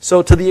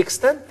 So to the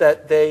extent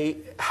that they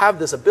have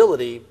this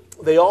ability,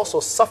 they also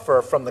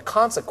suffer from the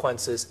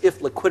consequences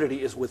if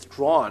liquidity is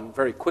withdrawn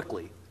very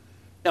quickly.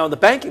 Now, in the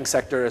banking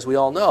sector, as we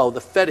all know,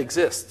 the Fed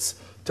exists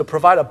to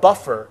provide a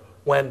buffer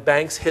when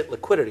banks hit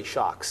liquidity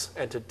shocks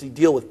and to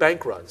deal with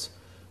bank runs.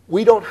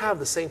 We don't have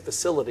the same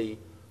facility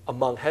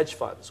among hedge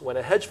funds. When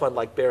a hedge fund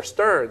like Bear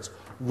Stearns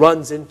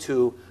runs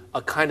into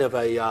a kind of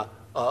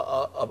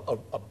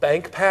a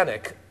bank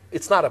panic,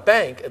 it's not a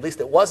bank, at least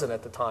it wasn't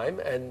at the time,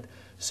 and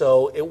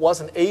so it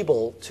wasn't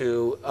able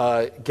to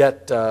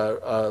get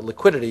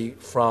liquidity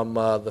from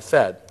the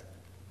Fed.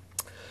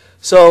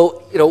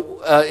 So,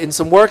 in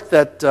some work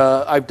that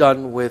I've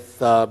done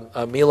with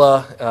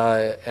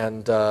Mila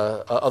and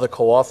other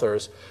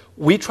co-authors,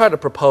 we try to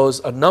propose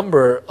a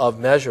number of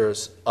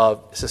measures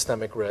of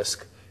systemic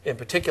risk. In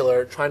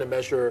particular, trying to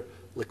measure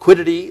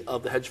liquidity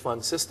of the hedge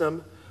fund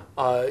system,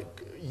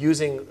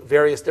 using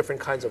various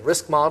different kinds of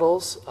risk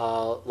models,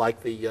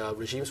 like the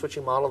regime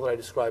switching model that I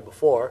described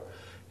before,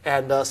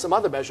 and some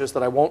other measures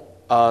that I won't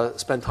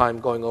spend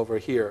time going over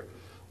here.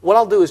 What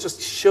I'll do is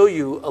just show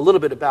you a little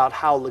bit about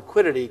how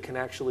liquidity can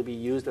actually be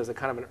used as a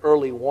kind of an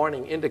early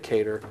warning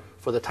indicator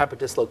for the type of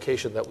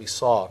dislocation that we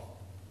saw.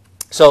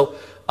 So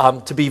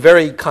to be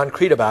very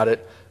concrete about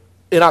it,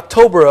 in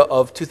October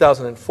of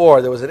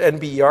 2004, there was an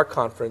NBER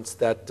conference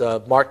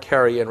that Mark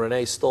Carey and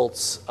Renee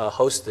Stoltz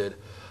hosted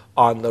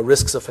on the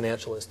risks of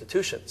financial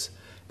institutions.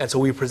 And so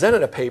we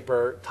presented a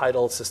paper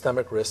titled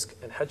Systemic Risk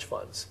and Hedge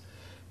Funds.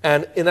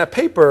 And in that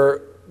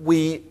paper,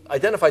 we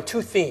identified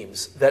two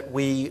themes that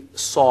we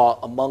saw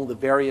among the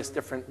various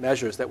different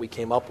measures that we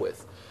came up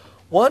with.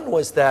 One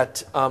was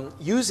that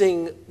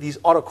using these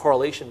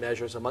autocorrelation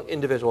measures among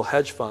individual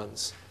hedge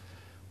funds,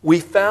 we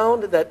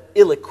found that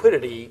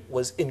illiquidity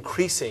was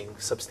increasing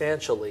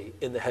substantially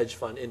in the hedge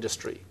fund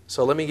industry.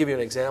 So let me give you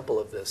an example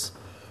of this.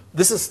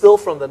 This is still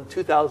from the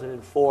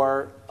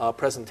 2004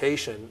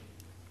 presentation.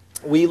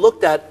 We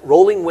looked at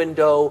rolling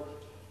window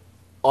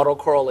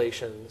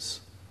autocorrelations,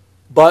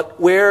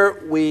 but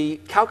where we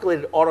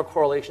calculated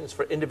autocorrelations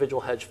for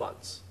individual hedge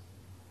funds.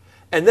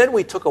 And then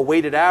we took a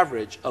weighted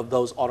average of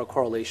those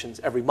autocorrelations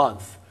every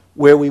month,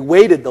 where we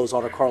weighted those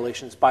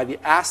autocorrelations by the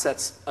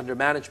assets under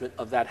management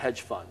of that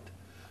hedge fund.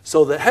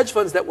 So the hedge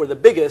funds that were the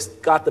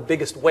biggest got the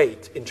biggest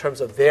weight in terms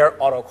of their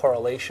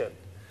autocorrelation.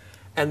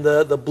 And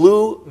the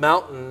blue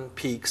mountain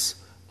peaks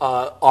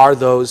are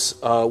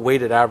those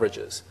weighted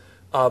averages.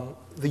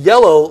 The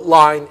yellow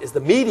line is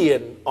the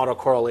median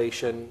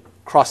autocorrelation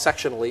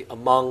cross-sectionally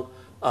among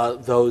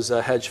those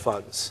hedge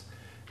funds.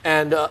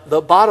 And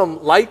the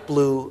bottom light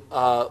blue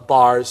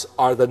bars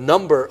are the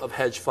number of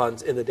hedge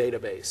funds in the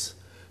database.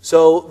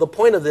 So the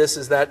point of this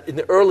is that in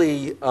the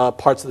early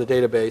parts of the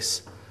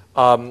database,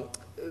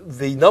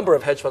 the number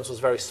of hedge funds was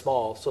very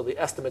small, so the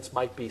estimates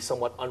might be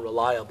somewhat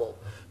unreliable.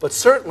 But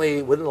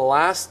certainly within the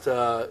last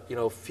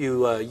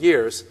few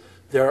years,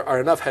 there are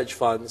enough hedge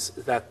funds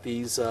that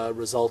these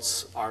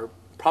results are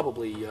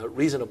probably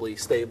reasonably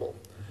stable.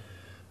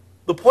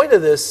 The point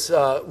of this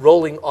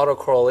rolling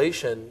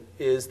autocorrelation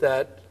is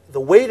that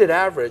the weighted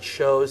average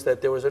shows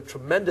that there was a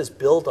tremendous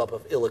buildup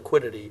of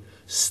illiquidity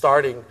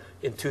starting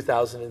in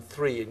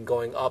 2003 and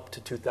going up to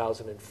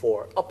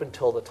 2004, up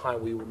until the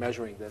time we were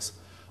measuring this.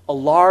 A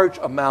large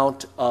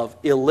amount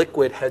of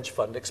illiquid hedge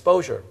fund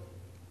exposure.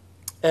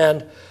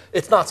 And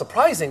it's not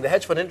surprising, the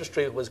hedge fund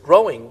industry was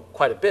growing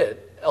quite a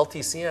bit.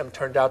 LTCM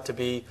turned out to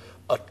be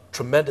a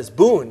tremendous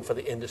boon for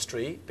the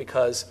industry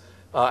because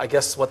I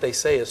guess what they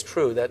say is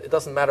true, that it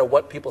doesn't matter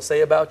what people say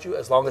about you,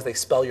 as long as they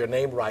spell your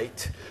name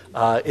right,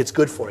 it's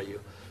good for you.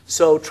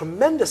 So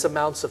tremendous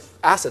amounts of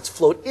assets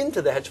flowed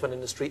into the hedge fund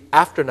industry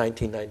after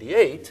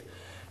 1998.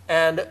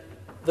 And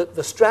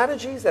the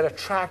strategies that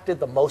attracted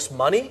the most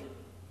money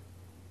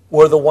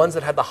were the ones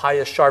that had the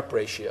highest Sharpe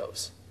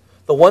ratios.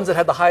 The ones that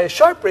had the highest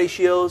Sharpe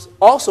ratios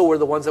also were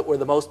the ones that were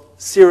the most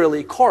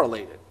serially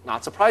correlated.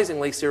 Not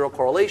surprisingly, serial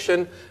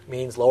correlation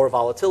means lower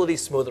volatility,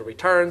 smoother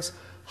returns,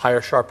 higher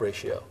Sharpe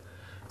ratio.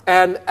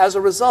 And as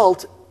a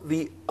result,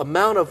 the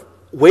amount of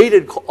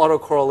weighted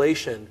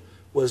autocorrelation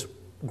was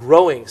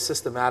growing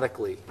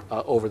systematically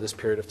over this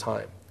period of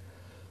time.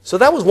 So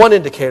that was one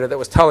indicator that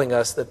was telling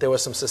us that there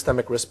was some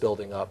systemic risk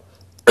building up.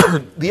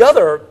 The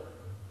other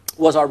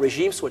was our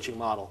regime switching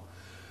model.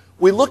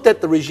 We looked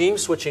at the regime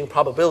switching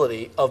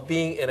probability of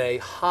being in a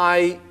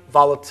high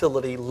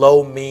volatility,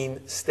 low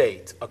mean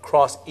state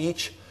across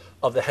each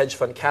of the hedge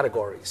fund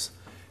categories.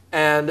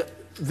 And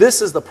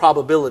this is the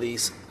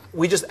probabilities.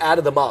 We just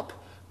added them up.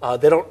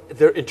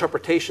 Their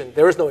interpretation,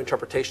 there is no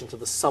interpretation to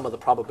the sum of the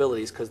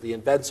probabilities because the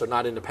events are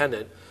not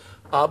independent.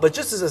 But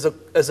just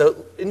as an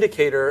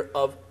indicator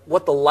of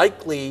what the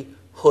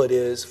likelihood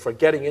is for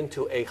getting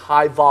into a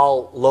high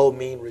vol, low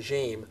mean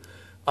regime.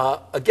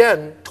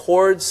 Again,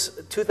 towards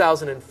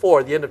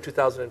 2004, the end of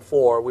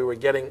 2004, we were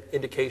getting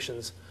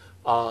indications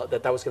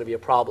that was going to be a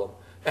problem.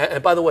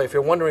 And by the way, if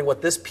you're wondering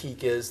what this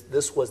peak is,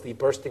 this was the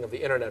bursting of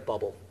the internet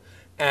bubble.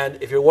 And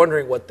if you're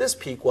wondering what this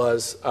peak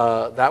was,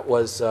 that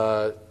was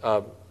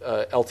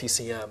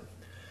LTCM.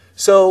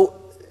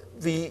 So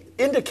the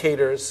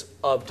indicators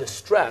of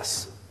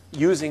distress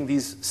using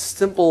these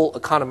simple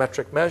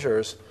econometric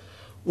measures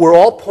were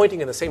all pointing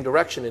in the same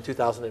direction in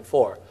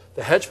 2004.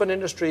 The hedge fund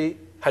industry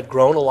had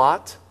grown a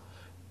lot.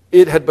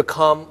 It had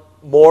become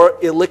more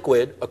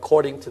illiquid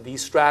according to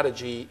these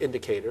strategy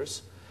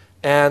indicators.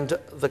 And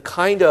the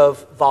kind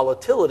of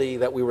volatility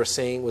that we were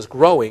seeing was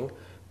growing.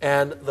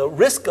 And the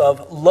risk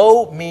of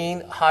low,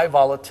 mean, high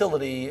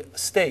volatility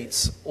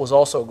states was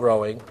also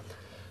growing.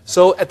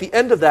 So at the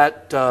end of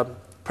that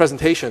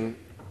presentation,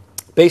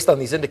 based on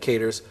these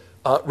indicators,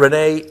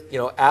 Rene,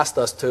 asked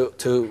us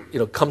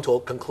to come to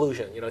a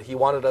conclusion. He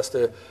wanted us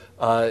to,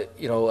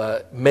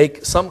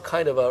 make some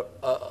kind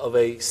of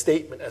a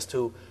statement as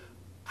to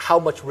how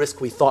much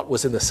risk we thought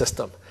was in the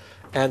system.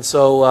 And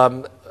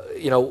so,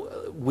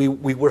 we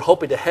were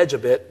hoping to hedge a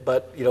bit,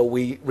 but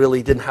we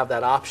really didn't have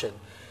that option.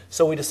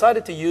 So we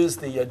decided to use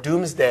the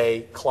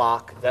doomsday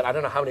clock that I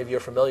don't know how many of you are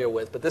familiar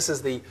with, but this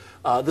is this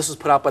was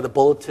put out by the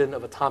Bulletin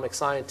of Atomic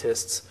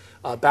Scientists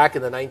back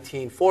in the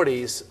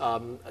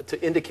 1940s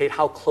to indicate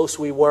how close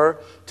we were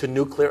to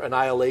nuclear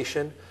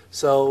annihilation.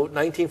 So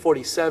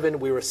 1947,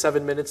 we were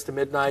 7 minutes to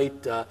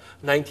midnight.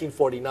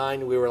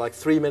 1949, we were like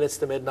 3 minutes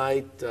to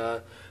midnight.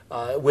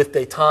 With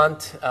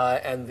détente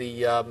and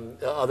the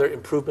other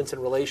improvements in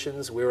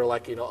relations, we were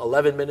like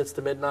 11 minutes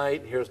to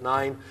midnight. Here's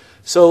 9.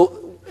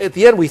 So at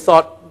the end, we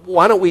thought,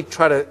 why don't we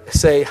try to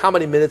say how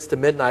many minutes to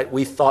midnight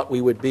we thought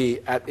we would be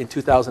in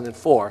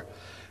 2004?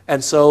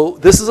 And so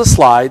this is a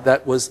slide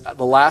that was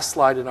the last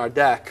slide in our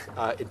deck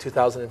in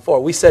 2004.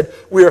 We said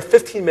we are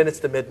 15 minutes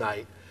to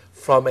midnight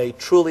from a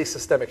truly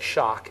systemic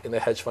shock in the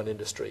hedge fund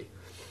industry.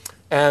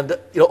 And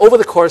over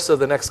the course of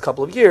the next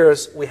couple of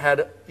years, we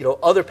had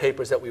other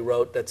papers that we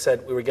wrote that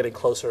said we were getting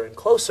closer and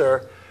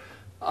closer.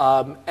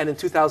 And in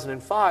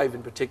 2005,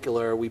 in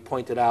particular, we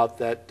pointed out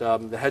that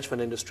the hedge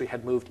fund industry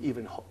had moved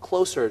even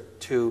closer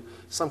to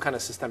some kind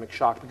of systemic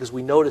shock because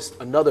we noticed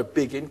another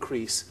big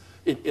increase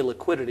in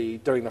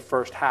illiquidity during the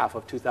first half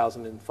of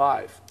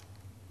 2005.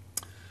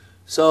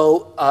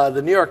 So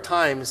the New York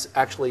Times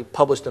actually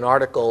published an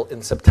article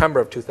in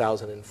September of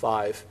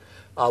 2005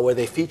 where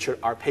they featured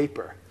our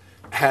paper.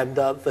 And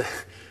the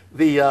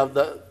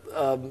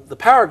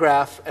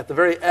paragraph at the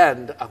very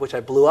end, which I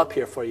blew up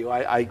here for you,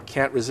 I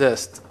can't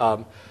resist.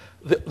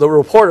 The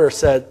reporter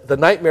said the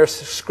nightmare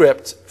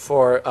script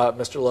for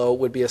Mr. Lowe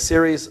would be a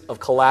series of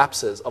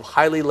collapses of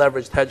highly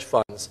leveraged hedge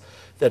funds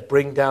that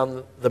bring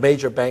down the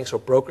major banks or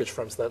brokerage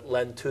firms that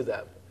lend to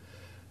them.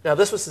 Now,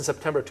 this was in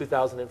September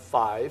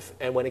 2005,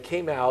 and when it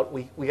came out,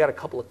 we got a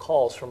couple of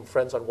calls from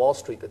friends on Wall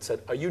Street that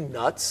said, "Are you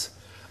nuts?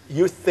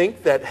 You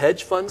think that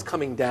hedge funds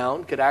coming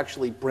down could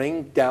actually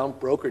bring down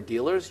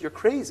broker-dealers? You're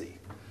crazy."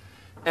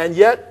 And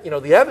yet,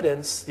 the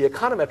evidence, the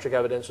econometric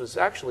evidence, was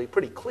actually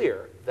pretty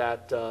clear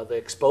that the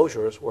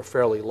exposures were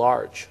fairly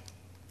large.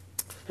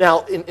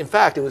 Now, in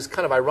fact, it was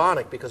kind of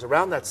ironic because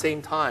around that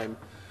same time,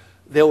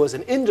 there was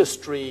an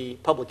industry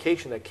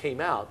publication that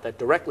came out that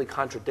directly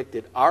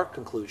contradicted our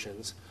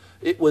conclusions.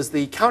 It was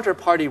the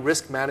Counterparty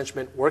Risk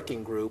Management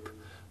Working Group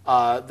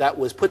that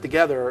was put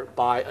together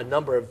by a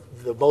number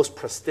of the most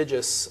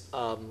prestigious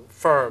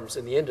firms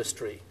in the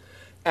industry.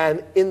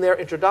 And in their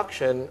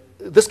introduction,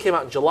 this came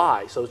out in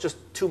July, so it was just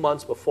 2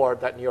 months before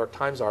that New York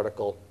Times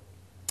article.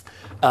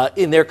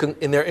 In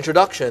their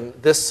introduction,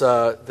 this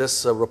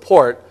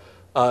report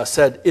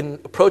said, in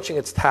approaching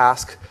its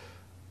task,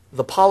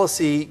 the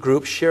policy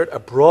group shared a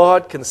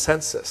broad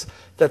consensus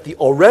that the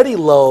already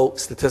low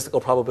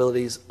statistical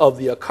probabilities of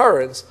the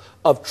occurrence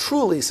of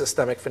truly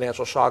systemic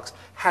financial shocks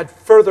had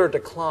further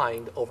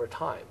declined over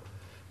time.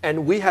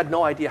 And we had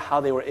no idea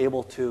how they were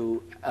able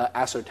to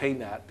ascertain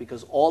that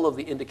because all of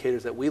the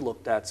indicators that we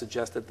looked at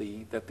suggested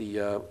that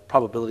the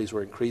probabilities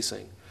were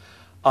increasing.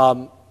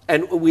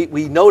 And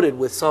we noted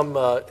with some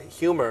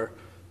humor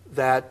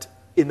that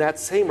in that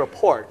same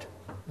report,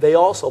 they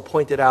also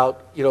pointed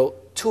out,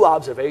 two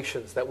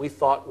observations that we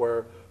thought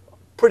were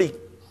pretty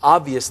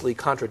obviously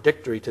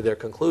contradictory to their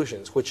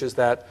conclusions, which is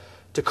that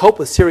to cope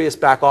with serious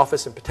back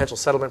office and potential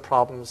settlement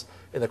problems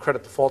in the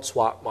credit default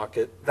swap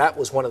market, that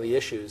was one of the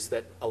issues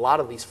that a lot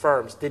of these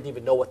firms didn't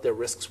even know what their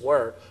risks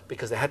were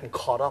because they hadn't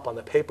caught up on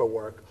the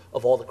paperwork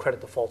of all the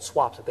credit default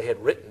swaps that they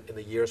had written in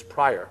the years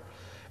prior.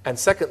 And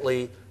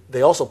secondly,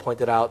 they also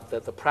pointed out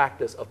that the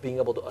practice of being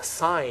able to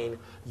assign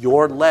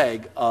your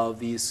leg of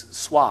these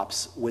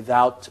swaps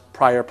without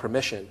prior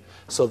permission.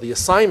 So the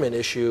assignment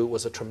issue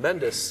was a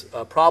tremendous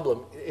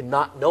problem in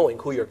not knowing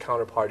who your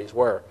counterparties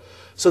were.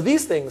 So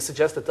these things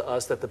suggested to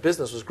us that the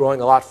business was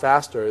growing a lot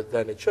faster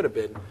than it should have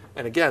been.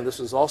 And again, this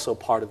was also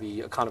part of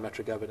the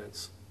econometric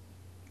evidence.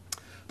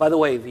 By the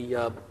way,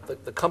 the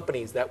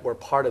companies that were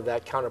part of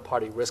that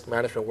counterparty risk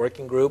management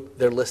working group,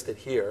 they're listed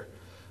here.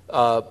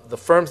 The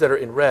firms that are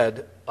in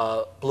red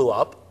blew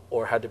up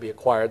or had to be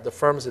acquired. The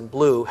firms in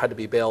blue had to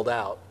be bailed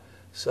out.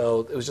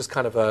 So it was just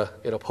kind of a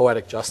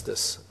poetic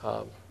justice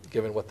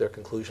given what their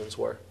conclusions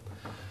were.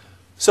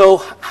 So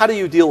how do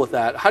you deal with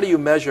that? How do you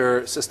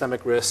measure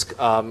systemic risk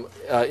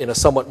in a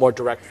somewhat more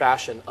direct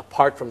fashion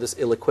apart from this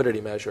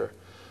illiquidity measure?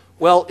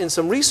 Well, in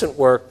some recent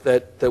work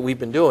that we've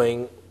been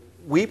doing,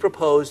 we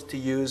proposed to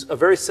use a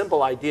very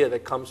simple idea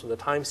that comes from the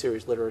time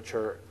series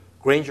literature,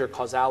 Granger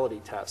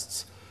causality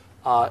tests.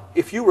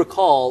 If you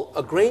recall,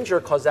 a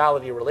Granger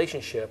causality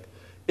relationship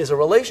is a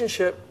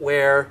relationship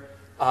where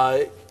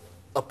a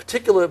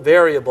particular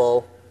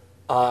variable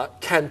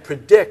can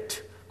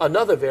predict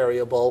another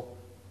variable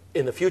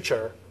in the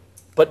future,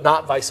 but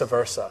not vice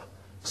versa.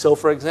 So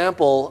for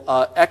example,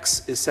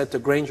 X is said to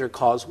Granger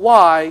cause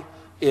Y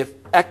if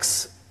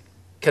X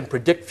can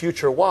predict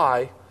future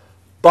Y,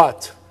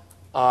 but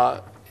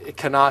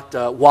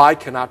Y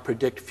cannot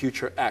predict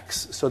future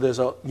X. So there's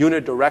a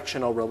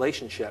unidirectional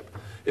relationship.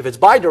 If it's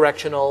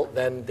bidirectional,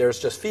 then there's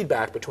just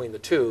feedback between the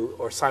two,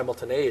 or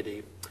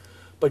simultaneity.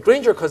 But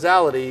Granger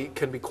causality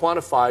can be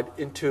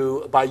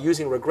quantified by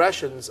using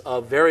regressions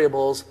of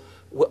variables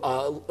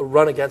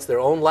run against their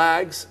own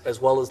lags,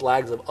 as well as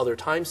lags of other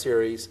time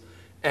series.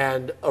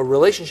 And a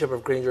relationship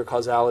of Granger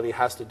causality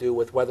has to do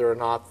with whether or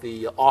not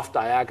the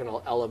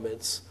off-diagonal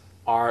elements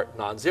are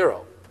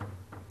non-zero.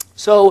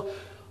 So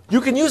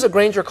you can use a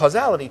Granger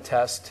causality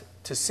test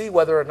to see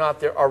whether or not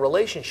there are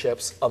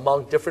relationships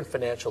among different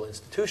financial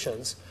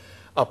institutions,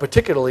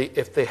 particularly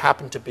if they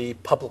happen to be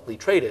publicly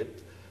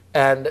traded,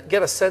 and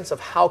get a sense of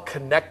how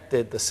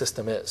connected the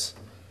system is.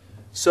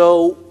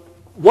 So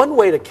one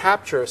way to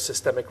capture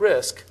systemic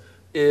risk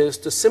is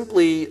to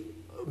simply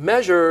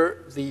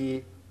measure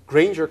the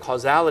Granger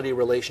causality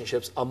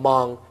relationships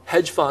among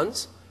hedge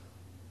funds,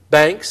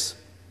 banks,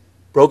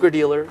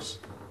 broker-dealers,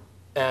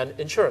 and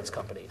insurance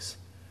companies.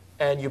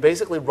 And you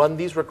basically run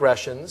these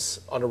regressions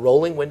on a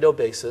rolling window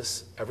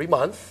basis every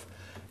month,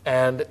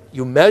 and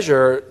you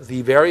measure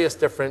the various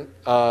different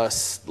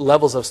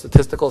levels of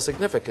statistical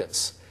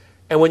significance.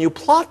 And when you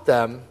plot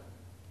them,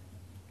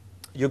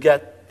 you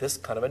get this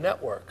kind of a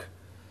network.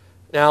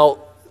 Now,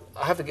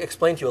 I have to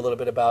explain to you a little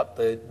bit about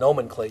the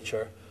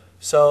nomenclature.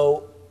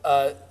 So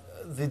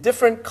the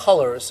different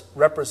colors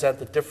represent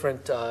the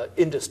different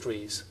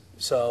industries.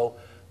 So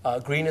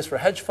green is for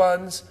hedge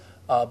funds,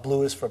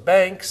 blue is for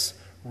banks,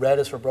 red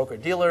is for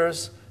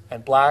broker-dealers,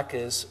 and black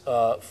is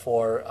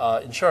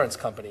for insurance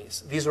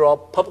companies. These are all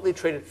publicly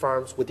traded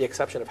firms with the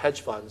exception of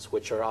hedge funds,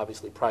 which are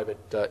obviously private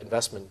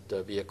investment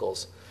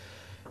vehicles.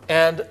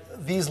 And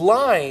these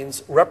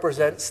lines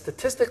represent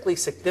statistically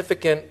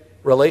significant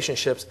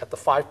relationships at the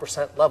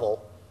 5%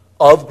 level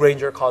of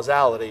Granger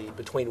causality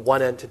between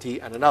one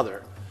entity and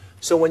another.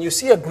 So when you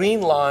see a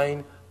green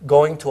line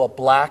going to a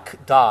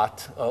black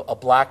dot, a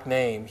black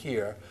name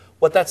here,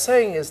 what that's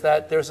saying is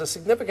that there's a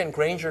significant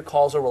Granger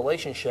causal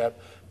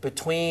relationship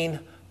between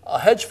a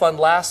hedge fund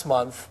last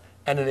month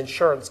and an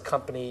insurance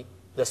company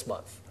this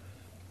month.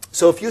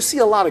 So if you see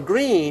a lot of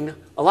green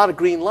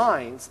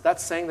lines,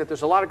 that's saying that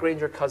there's a lot of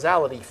Granger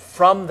causality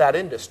from that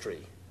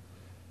industry.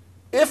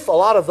 If a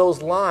lot of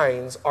those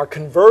lines are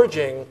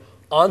converging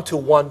onto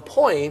one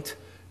point,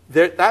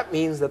 that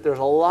means that there's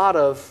a lot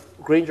of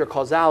Granger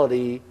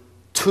causality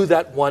to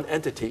that one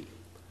entity.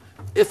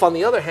 If, on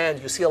the other hand,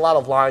 you see a lot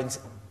of lines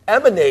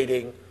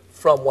emanating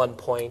from one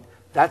point,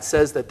 that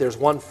says that there's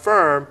one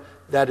firm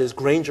that is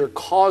Granger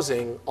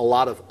causing a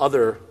lot of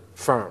other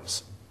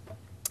firms.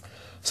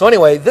 So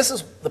anyway, this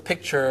is the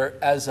picture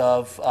as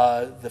of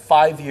the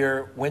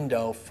 5-year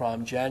window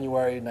from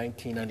January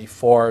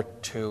 1994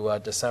 to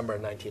December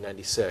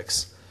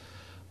 1996.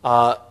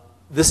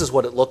 This is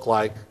what it looked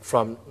like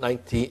from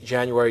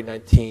January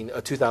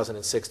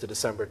 2006 to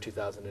December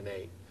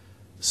 2008.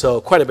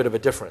 So quite a bit of a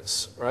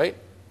difference, right?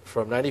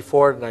 From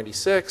 94 to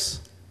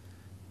 96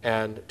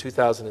 and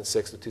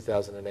 2006 to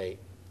 2008.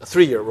 A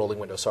 3-year rolling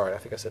window, sorry, I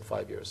think I said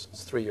 5 years.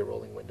 It's a 3-year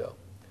rolling window.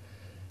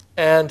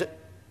 And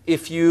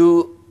if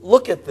you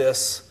look at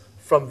this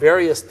from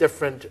various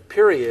different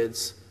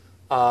periods,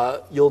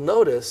 you'll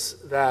notice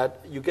that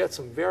you get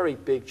some very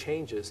big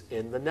changes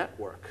in the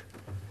network.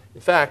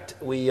 In fact,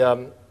 we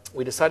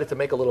decided to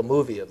make a little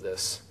movie of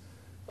this.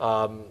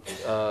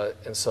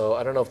 And so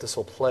I don't know if this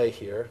will play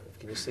here.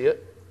 Can you see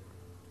it?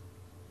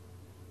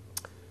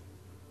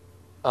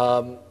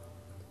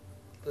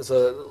 There's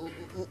a,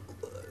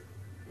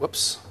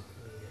 whoops.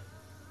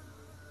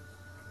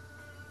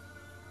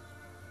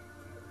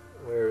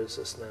 Where is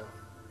this now?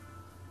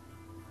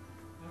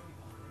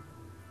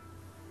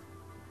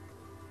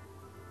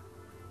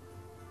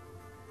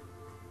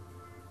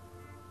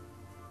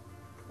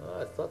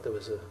 I thought there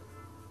was a,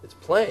 it's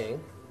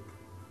playing.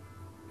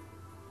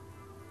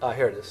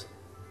 Here it is.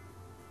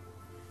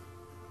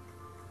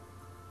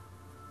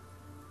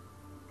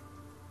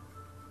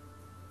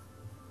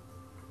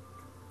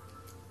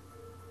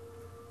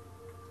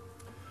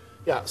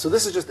 Yeah, so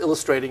this is just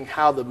illustrating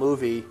how the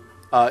movie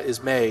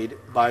is made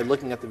by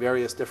looking at the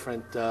various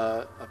different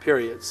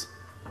periods.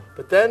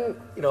 But then,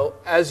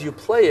 as you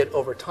play it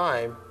over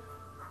time,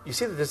 you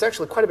see that there's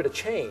actually quite a bit of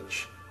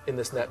change in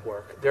this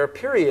network. There are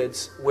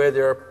periods where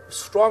there are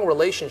strong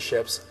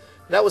relationships.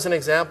 That was an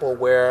example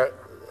where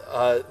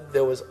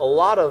there was a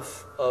lot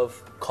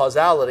of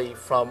causality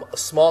from a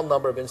small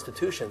number of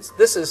institutions.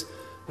 This is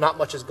not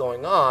much is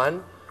going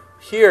on.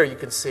 Here you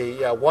can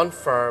see one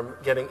firm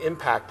getting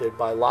impacted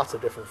by lots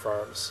of different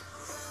firms.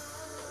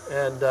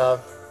 And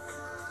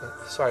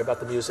sorry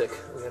about the music.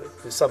 We're going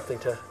to do something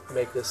to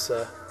make this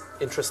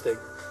interesting.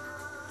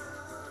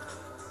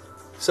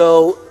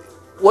 So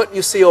what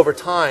you see over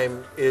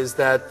time is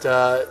that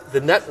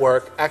the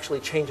network actually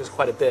changes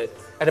quite a bit.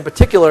 And in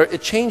particular,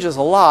 it changes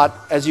a lot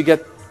as you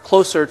get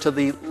closer to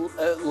the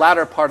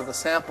latter part of the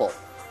sample.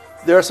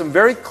 There are some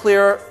very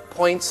clear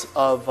points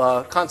of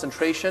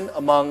concentration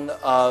among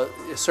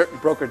certain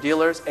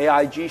broker-dealers.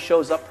 AIG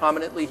shows up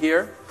prominently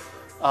here.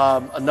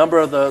 A number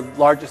of the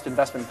largest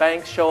investment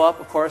banks show up,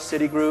 of course,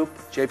 Citigroup,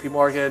 JP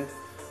Morgan.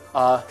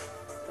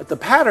 But the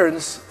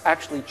patterns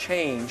actually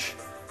change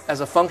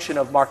as a function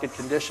of market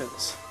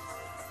conditions.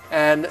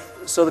 And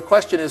so the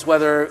question is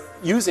whether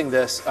using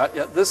this,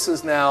 this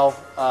is now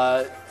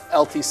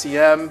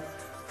LTCM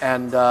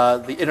and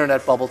the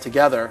internet bubble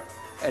together,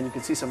 and you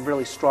can see some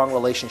really strong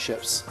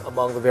relationships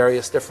among the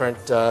various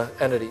different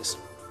entities.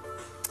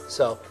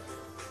 So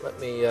let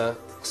me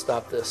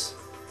stop this.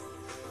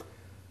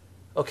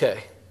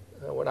 Okay,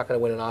 we're not going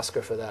to win an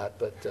Oscar for that,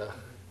 but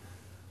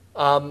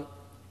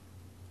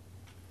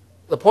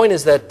the point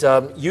is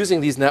that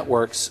using these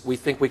networks, we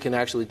think we can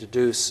actually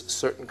deduce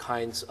certain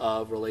kinds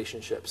of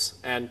relationships.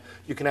 And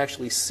you can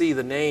actually see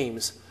the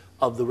names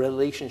of the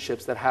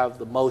relationships that have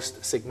the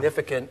most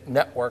significant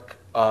network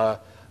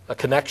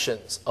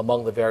connections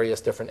among the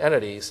various different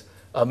entities,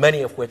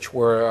 many of which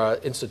were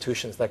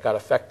institutions that got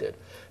affected.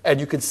 And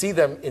you can see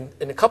them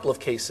in a couple of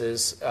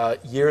cases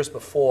years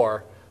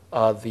before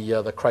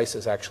the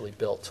crisis actually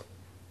built.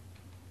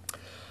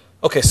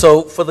 Okay,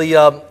 so for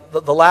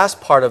the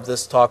last part of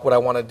this talk, what I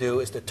want to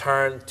do is to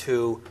turn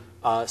to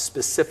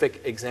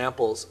specific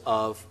examples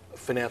of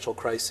financial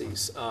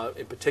crises,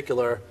 in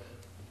particular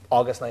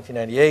August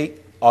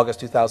 1998, August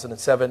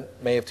 2007,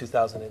 May of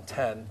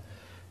 2010.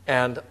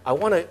 And I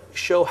want to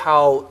show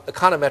how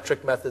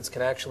econometric methods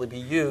can actually be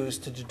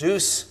used to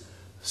deduce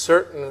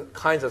certain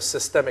kinds of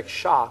systemic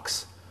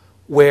shocks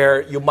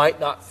where you might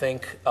not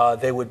think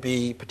they would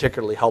be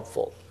particularly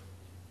helpful.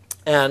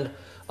 And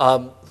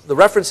the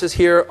references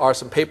here are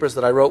some papers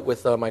that I wrote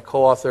with my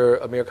co-author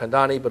Amir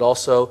Khandani, but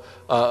also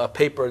a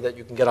paper that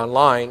you can get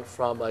online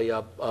from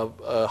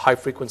a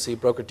high-frequency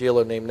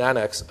broker-dealer named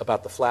Nanex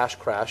about the flash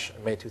crash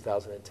in May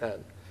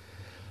 2010.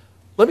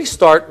 Let me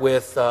start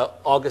with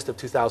August of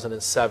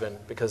 2007,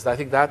 because I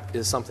think that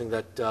is something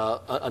that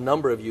a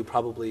number of you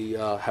probably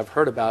have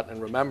heard about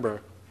and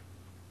remember.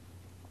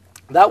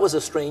 That was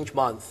a strange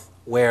month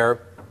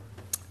where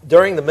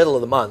during the middle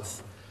of the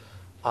month,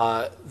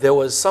 there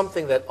was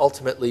something that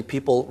ultimately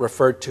people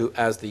referred to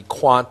as the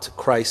quant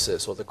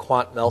crisis or the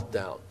quant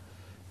meltdown.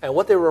 And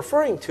what they were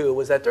referring to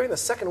was that during the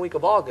second week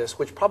of August,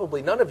 which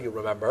probably none of you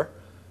remember,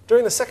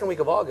 during the second week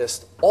of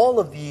August, all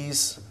of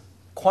these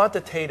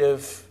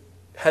quantitative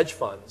hedge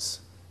funds,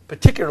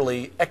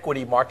 particularly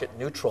equity market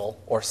neutral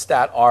or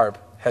stat arb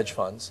hedge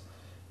funds,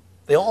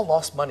 they all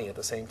lost money at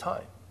the same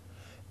time.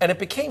 And it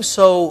became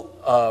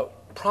so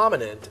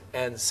prominent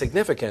and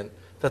significant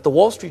that the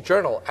Wall Street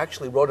Journal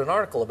actually wrote an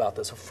article about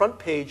this, a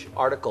front-page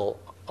article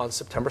on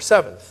September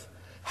 7th,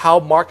 how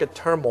market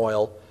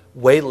turmoil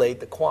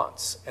waylaid the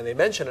quants. And they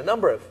mentioned a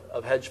number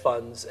of hedge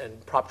funds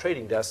and prop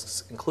trading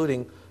desks,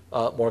 including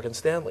Morgan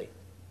Stanley.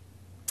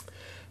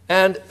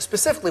 And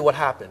specifically what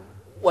happened?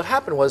 What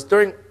happened was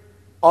during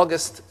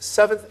August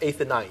 7th,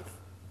 8th, and 9th,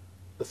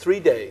 the 3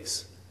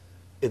 days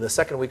in the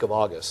second week of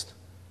August,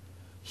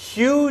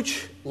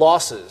 huge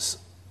losses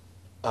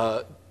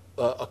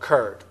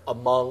occurred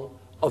among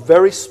a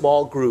very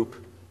small group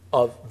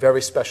of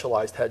very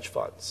specialized hedge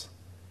funds.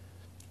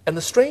 And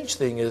the strange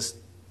thing is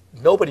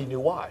nobody knew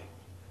why.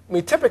 I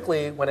mean,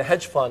 typically when a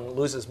hedge fund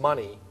loses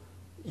money,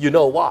 you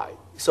know why.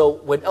 So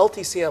when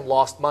LTCM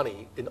lost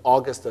money in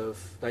August of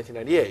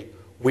 1998,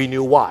 we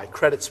knew why.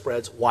 Credit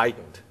spreads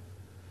widened.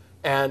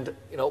 And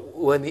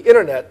when the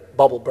internet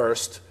bubble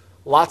burst,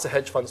 lots of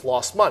hedge funds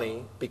lost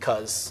money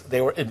because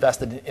they were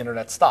invested in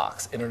internet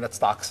stocks. Internet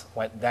stocks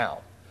went down.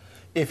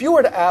 If you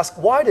were to ask,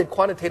 why did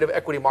quantitative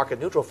equity market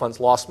neutral funds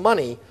lost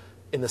money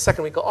in the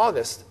second week of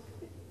August,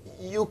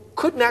 you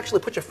couldn't actually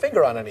put your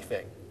finger on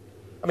anything.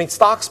 I mean,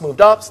 stocks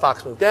moved up,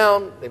 stocks moved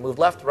down, they moved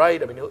left,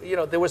 right. I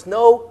mean, there was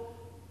no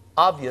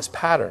obvious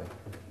pattern.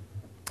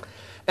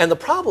 And the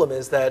problem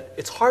is that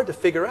it's hard to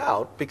figure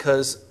out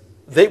because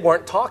they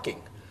weren't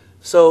talking.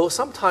 So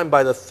sometime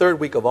by the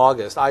third week of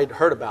August, I had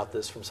heard about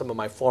this from some of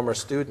my former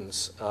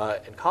students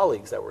and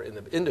colleagues that were in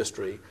the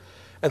industry.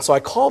 And so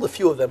I called a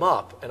few of them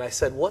up and I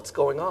said, what's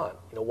going on?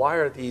 Why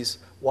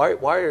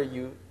are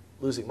you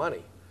losing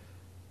money?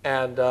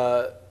 And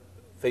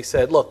they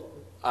said, look,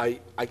 I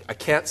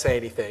can't say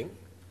anything,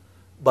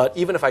 but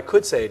even if I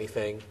could say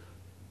anything,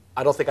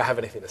 I don't think I have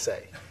anything to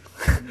say.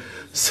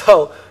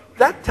 So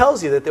that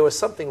tells you that there was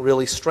something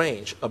really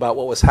strange about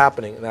what was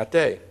happening in that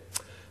day.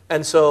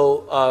 And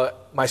so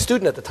my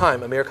student at the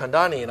time, Amir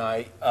Khandani, and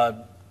I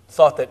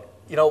thought that,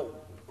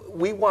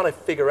 we want to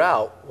figure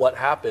out what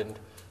happened,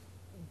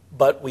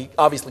 but we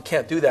obviously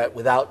can't do that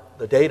without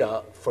the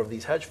data for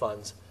these hedge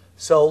funds.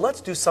 So let's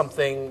do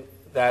something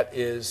that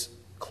is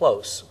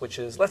close, which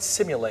is let's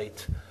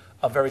simulate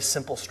a very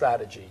simple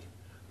strategy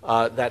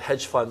that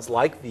hedge funds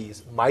like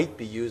these might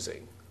be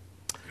using.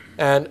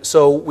 And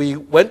so we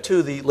went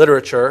to the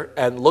literature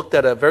and looked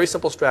at a very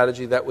simple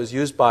strategy that was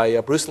used by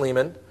Bruce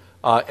Lehman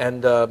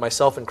and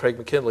myself and Craig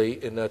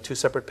McKinley in two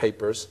separate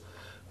papers,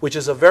 which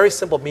is a very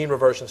simple mean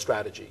reversion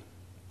strategy.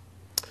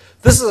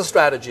 This is a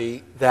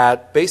strategy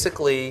that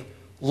basically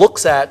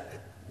looks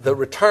at the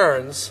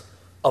returns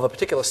of a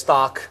particular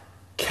stock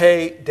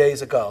K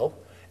days ago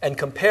and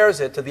compares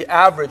it to the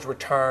average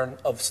return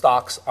of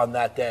stocks on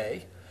that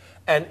day.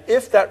 And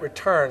if that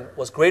return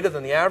was greater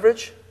than the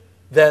average,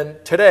 then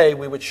today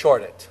we would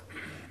short it.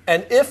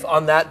 And if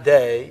on that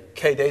day,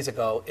 K days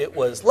ago, it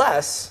was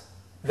less,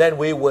 then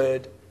we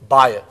would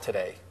buy it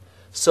today.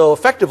 So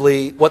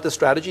effectively, what the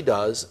strategy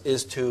does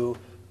is to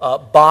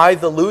buy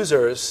the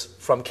losers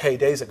from K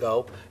days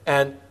ago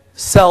and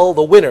sell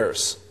the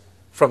winners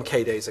from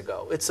K days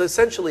ago. It's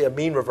essentially a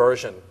mean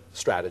reversion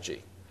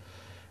strategy.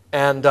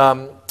 And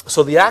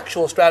so the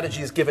actual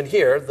strategy is given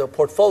here. The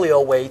portfolio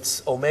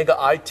weights omega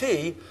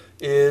IT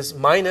is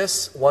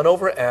minus 1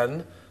 over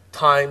n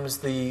times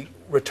the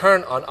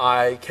return on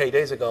I K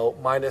days ago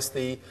minus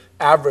the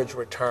average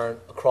return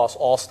across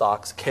all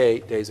stocks K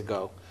days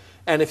ago.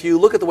 And if you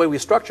look at the way we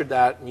structured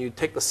that and you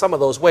take the sum of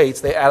those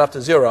weights, they add up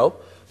to 0.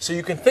 So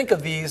you can think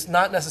of these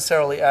not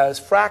necessarily as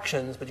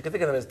fractions, but you can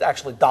think of them as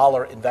actually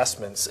dollar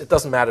investments. It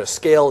doesn't matter.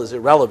 Scale is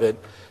irrelevant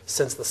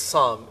since the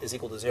sum is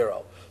equal to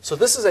 0. So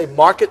this is a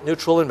market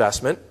neutral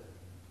investment.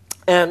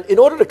 And in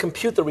order to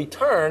compute the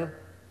return,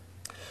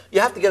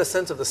 you have to get a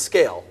sense of the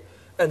scale.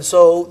 And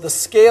so the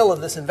scale of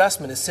this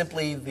investment is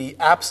simply the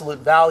absolute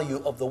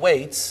value of the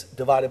weights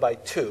divided by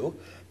 2.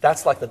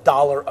 That's like the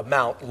dollar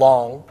amount,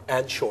 long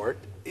and short.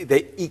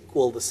 They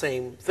equal the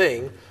same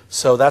thing,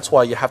 so that's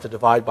why you have to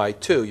divide by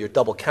 2. You're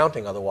double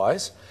counting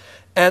otherwise.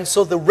 And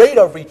so the rate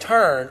of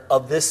return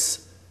of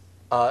this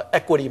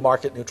equity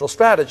market neutral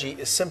strategy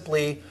is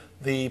simply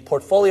the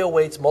portfolio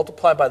weights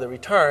multiplied by the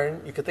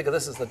return. You can think of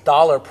this as the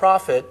dollar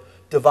profit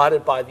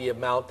divided by the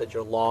amount that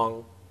you're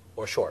long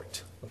or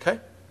short. Okay?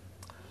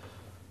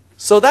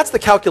 So that's the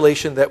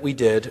calculation that we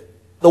did.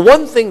 The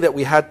one thing that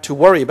we had to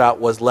worry about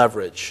was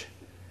leverage.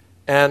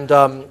 And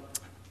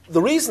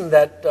the reason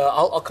that,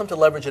 I'll come to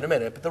leverage in a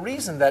minute, but the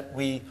reason that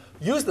we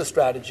used the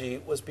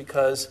strategy was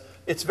because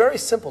it's very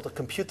simple to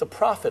compute the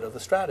profit of the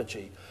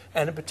strategy.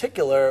 And in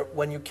particular,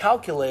 when you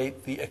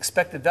calculate the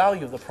expected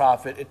value of the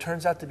profit, it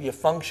turns out to be a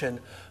function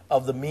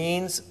of the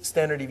means,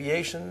 standard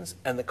deviations,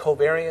 and the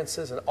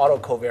covariances and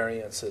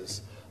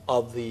autocovariances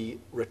of the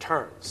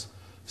returns.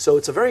 So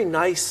it's a very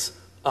nice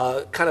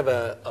kind of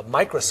a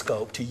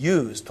microscope to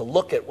use to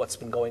look at what's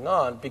been going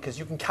on, because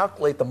you can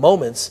calculate the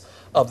moments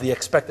of the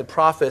expected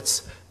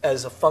profits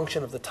as a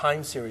function of the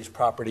time series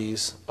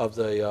properties of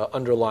the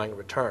underlying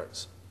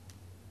returns.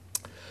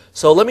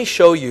 So let me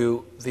show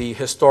you the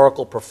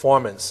historical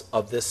performance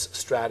of this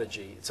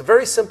strategy. It's a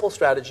very simple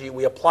strategy.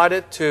 We applied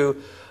it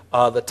to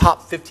the top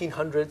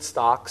 1,500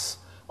 stocks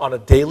on a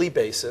daily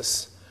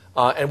basis,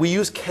 and we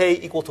use K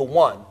equal to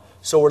 1.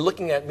 So we're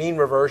looking at mean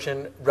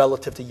reversion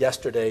relative to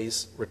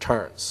yesterday's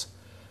returns.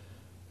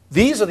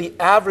 These are the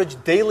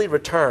average daily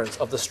returns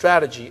of the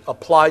strategy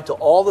applied to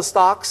all the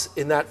stocks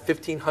in that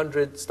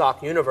 1,500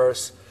 stock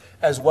universe,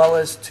 as well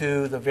as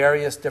to the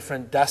various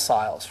different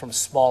deciles from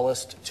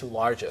smallest to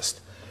largest.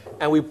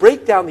 And we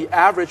break down the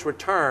average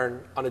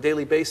return on a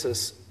daily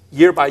basis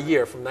year by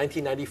year from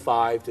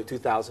 1995 to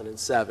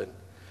 2007.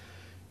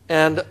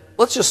 And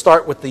let's just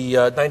start with the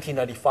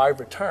 1995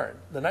 return.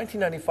 The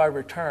 1995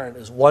 return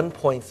is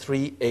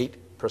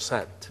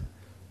 1.38%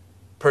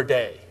 per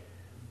day.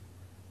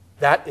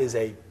 That is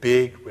a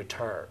big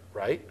return,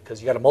 right?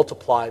 Because you got to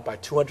multiply by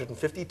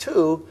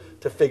 252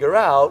 to figure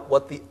out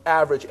what the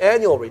average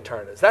annual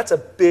return is. That's a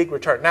big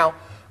return. Now,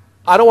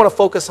 I don't want to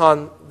focus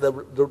on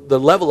the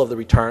level of the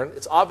return.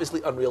 It's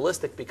obviously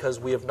unrealistic because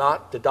we have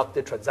not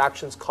deducted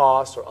transactions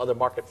costs or other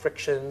market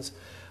frictions.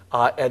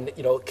 And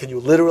can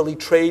you literally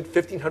trade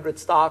 1,500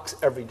 stocks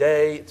every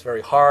day? It's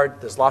very hard.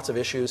 There's lots of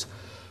issues.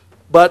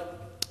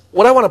 But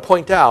what I want to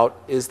point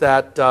out is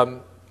that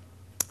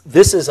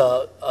this is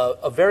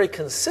a very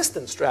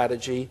consistent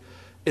strategy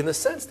in the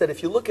sense that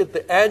if you look at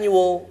the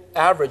annual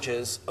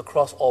averages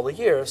across all the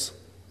years,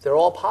 they're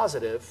all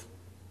positive,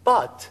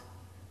 but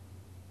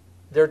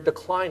they're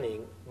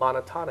declining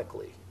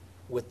monotonically,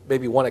 with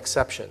maybe one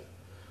exception.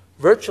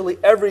 Virtually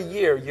every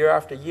year, year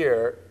after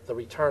year, the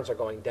returns are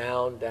going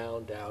down,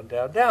 down, down,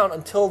 down, down,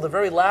 until the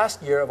very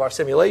last year of our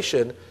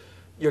simulation,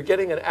 you're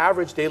getting an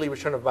average daily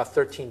return of about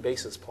 13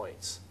 basis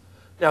points.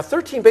 Now,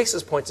 13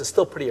 basis points is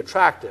still pretty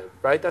attractive,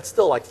 right? That's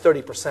still like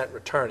 30%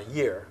 return a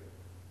year.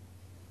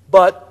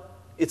 But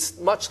it's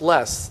much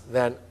less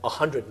than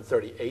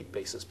 138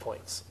 basis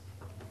points.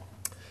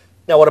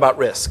 Now, what about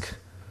risk?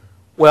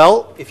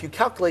 Well, if you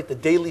calculate the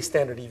daily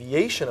standard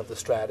deviation of the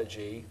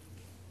strategy,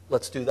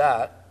 let's do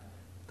that.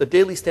 The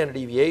daily standard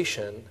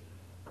deviation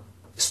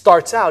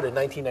starts out in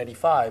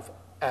 1995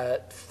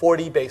 at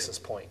 40 basis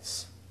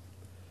points.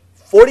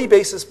 40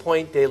 basis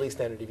point daily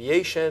standard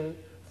deviation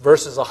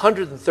versus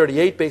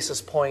 138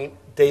 basis point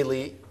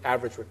daily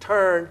average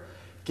return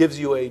gives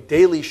you a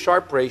daily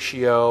Sharpe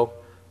ratio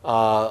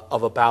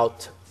of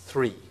about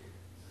 3,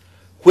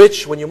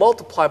 which when you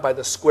multiply by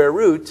the square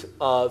root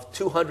of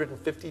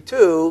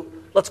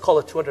 252, let's call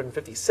it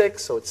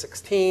 256, so it's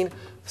 16.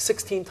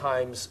 16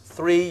 times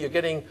 3, you're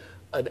getting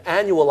an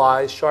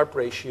annualized Sharpe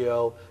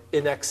ratio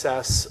in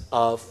excess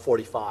of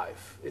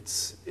 45.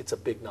 It's a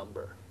big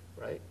number,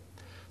 right?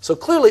 So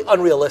clearly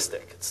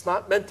unrealistic. It's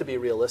not meant to be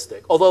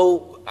realistic.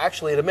 Although,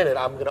 actually, in a minute,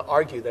 I'm going to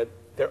argue that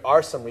there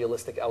are some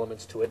realistic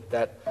elements to it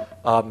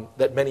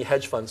that, many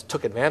hedge funds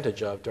took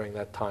advantage of during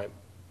that time.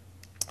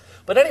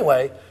 But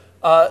anyway,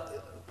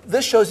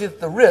 this shows you that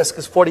the risk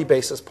is 40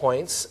 basis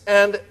points.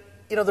 And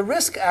the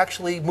risk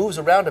actually moves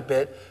around a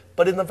bit.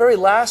 But in the very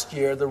last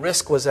year, the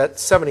risk was at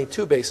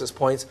 72 basis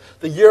points.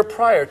 The year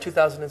prior,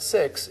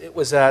 2006, it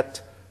was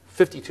at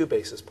 52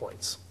 basis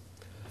points.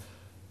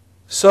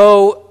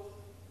 So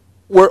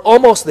we're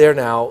almost there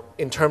now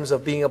in terms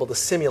of being able to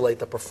simulate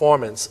the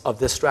performance of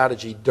this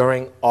strategy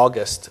during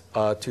August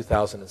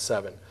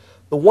 2007.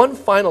 The one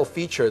final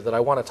feature that I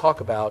want to talk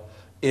about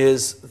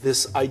is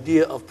this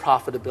idea of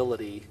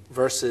profitability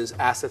versus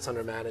assets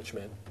under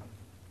management.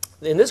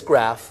 In this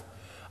graph,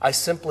 I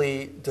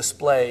simply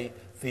display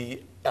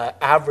the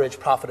average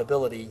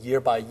profitability year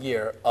by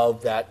year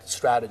of that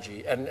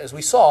strategy. And as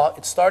we saw,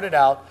 it started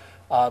out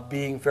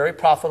being very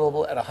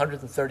profitable at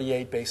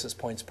 138 basis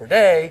points per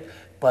day,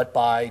 but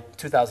by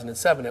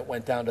 2007 it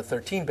went down to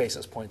 13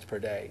 basis points per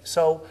day.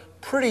 So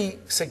pretty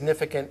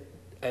significant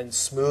and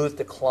smooth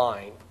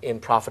decline in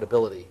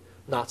profitability,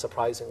 not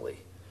surprisingly.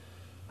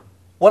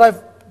 What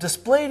I've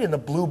displayed in the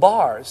blue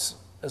bars,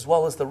 as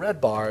well as the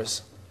red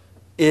bars,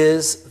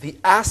 is the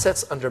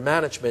assets under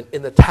management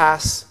in the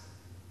TAS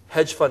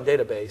hedge fund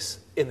database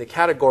in the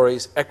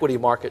categories equity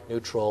market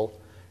neutral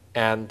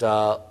and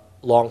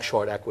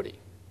long-short equity.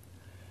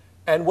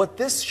 And what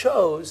this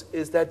shows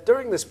is that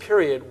during this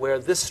period where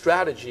this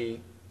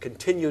strategy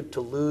continued to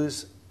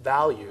lose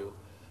value,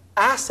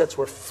 assets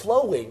were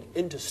flowing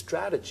into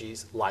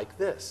strategies like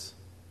this.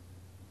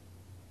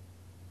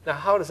 Now,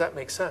 how does that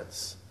make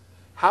sense?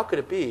 How could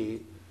it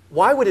be?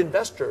 Why would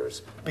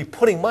investors be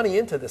putting money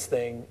into this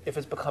thing if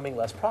it's becoming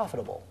less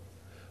profitable?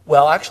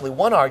 Well, actually,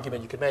 one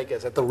argument you could make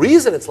is that the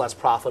reason it's less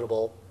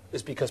profitable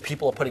is because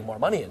people are putting more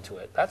money into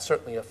it. That's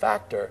certainly a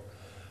factor.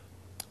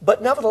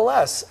 But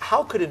nevertheless,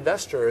 how could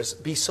investors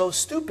be so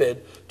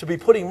stupid to be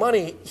putting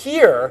money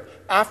here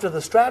after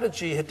the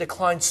strategy had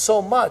declined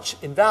so much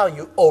in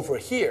value over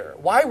here?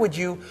 Why would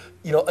you,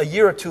 a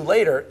year or two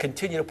later,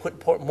 continue to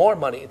put more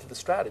money into the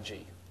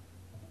strategy?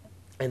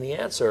 And the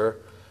answer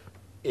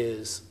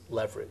is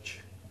leverage.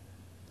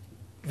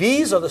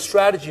 These are the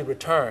strategy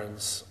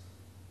returns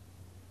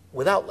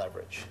without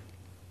leverage.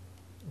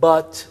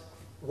 But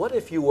what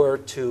if you were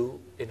to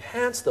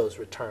enhance those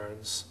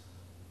returns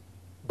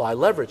by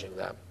leveraging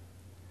them?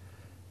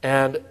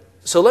 And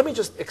so let me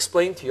just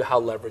explain to you how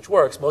leverage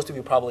works. Most of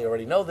you probably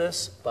already know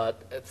this,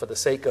 but for the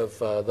sake of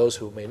those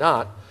who may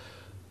not,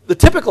 the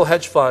typical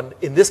hedge fund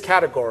in this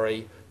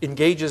category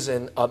engages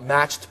in a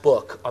matched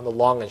book on the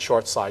long and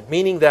short side,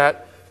 meaning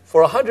that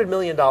for $100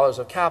 million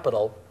of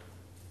capital,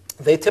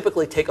 they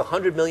typically take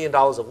 $100 million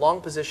of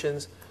long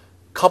positions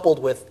coupled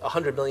with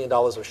 $100 million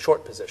of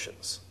short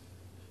positions.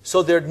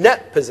 So their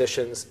net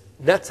positions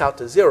nets out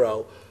to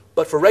zero,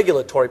 but for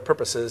regulatory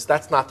purposes,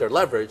 that's not their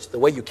leverage. The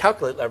way you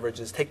calculate leverage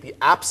is take the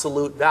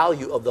absolute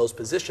value of those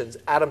positions,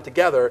 add them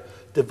together,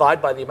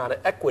 divide by the amount of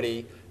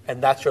equity,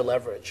 and that's your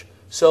leverage.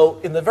 So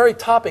in the very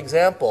top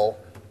example,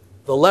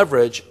 the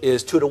leverage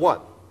is 2 to 1.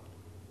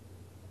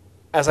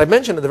 As I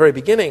mentioned at the very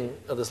beginning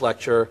of this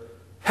lecture,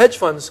 hedge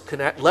funds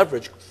can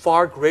leverage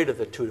far greater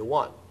than 2 to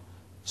 1.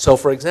 So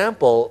for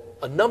example,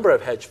 a number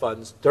of hedge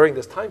funds during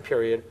this time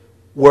period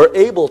were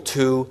able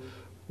to,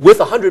 with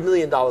 $100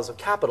 million of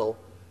capital,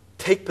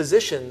 take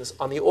positions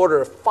on the order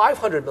of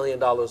 $500 million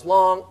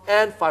long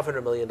and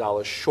 $500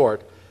 million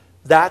short.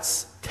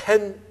 That's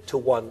 10 to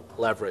 1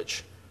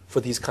 leverage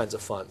for these kinds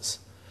of funds.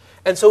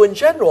 And so in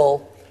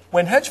general,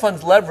 when hedge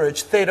funds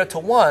leverage theta to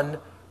 1,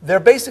 they're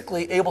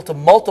basically able to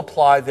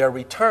multiply their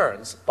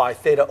returns by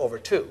theta over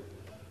 2.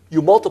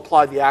 You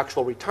multiply the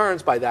actual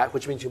returns by that,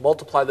 which means you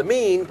multiply the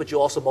mean, but you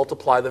also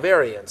multiply the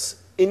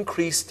variance,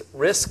 increased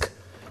risk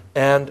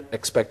and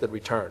expected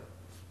return.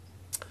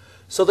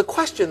 So the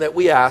question that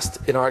we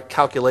asked in our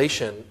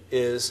calculation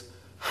is,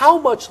 how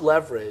much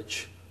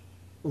leverage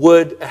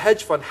would a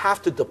hedge fund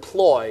have to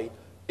deploy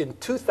in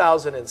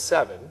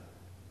 2007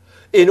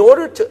 in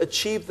order to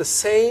achieve the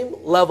same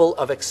level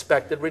of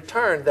expected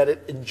return that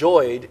it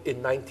enjoyed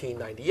in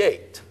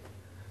 1998?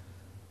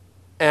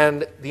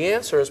 And the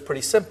answer is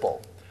pretty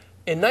simple.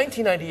 In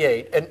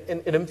 1998, and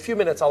in a few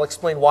minutes I'll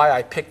explain why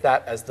I picked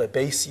that as the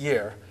base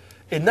year.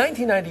 In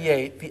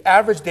 1998, the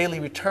average daily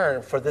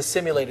return for this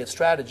simulated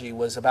strategy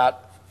was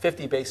about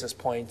 50 basis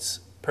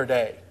points per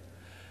day.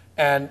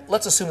 And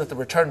let's assume that the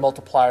return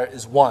multiplier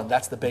is 1.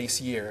 That's the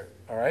base year,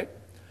 all right?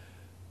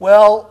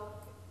 Well,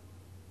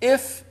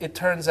 if it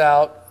turns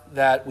out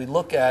that we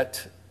look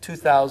at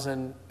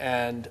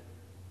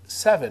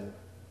 2007,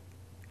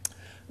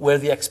 where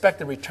the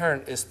expected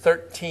return is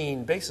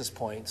 13 basis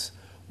points,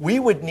 we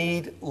would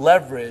need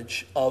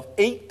leverage of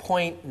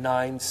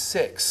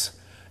 8.96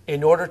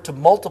 in order to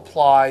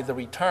multiply the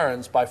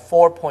returns by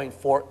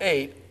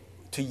 4.48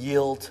 to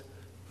yield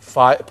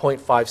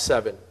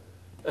 0.57.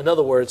 In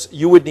other words,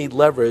 you would need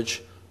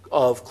leverage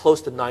of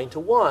close to 9 to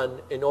 1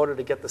 in order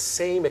to get the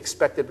same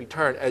expected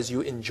return as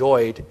you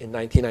enjoyed in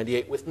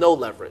 1998 with no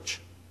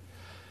leverage.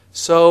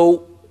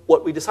 So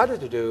what we decided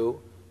to do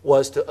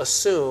was to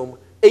assume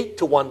 8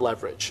 to 1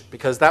 leverage,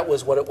 because that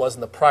was what it was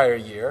in the prior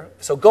year.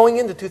 So going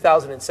into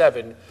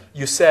 2007,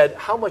 you said,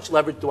 how much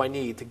leverage do I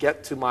need to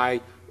get to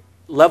my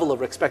level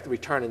of expected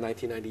return in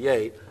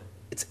 1998,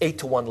 it's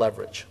 8-to-1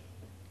 leverage.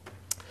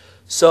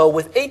 So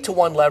with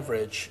 8-to-1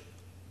 leverage,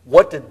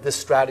 what did this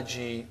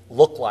strategy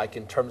look like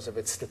in terms of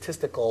its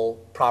statistical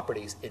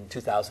properties in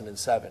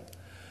 2007?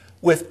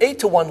 With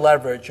 8-to-1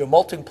 leverage, you're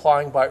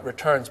multiplying by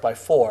returns by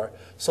 4.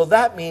 So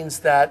that means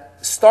that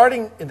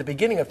starting in the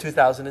beginning of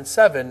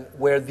 2007,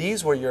 where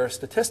these were your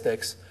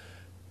statistics,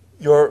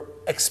 your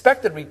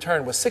expected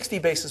return was 60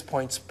 basis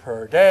points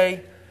per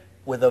day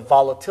with a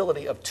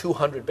volatility of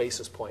 200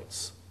 basis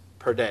points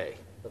per day.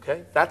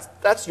 Okay?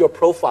 That's your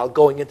profile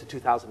going into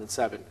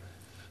 2007.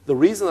 The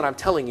reason that I'm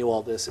telling you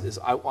all this is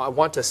I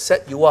want to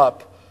set you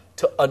up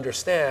to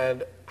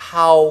understand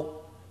how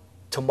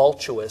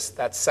tumultuous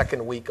that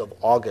second week of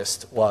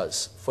August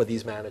was for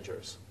these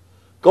managers.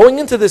 Going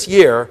into this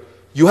year,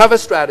 you have a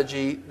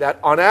strategy that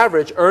on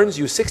average earns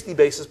you 60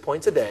 basis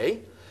points a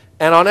day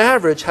and on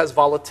average has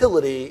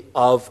volatility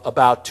of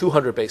about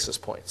 200 basis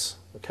points.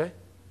 Okay?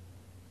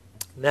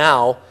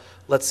 Now,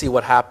 let's see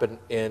what happened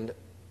in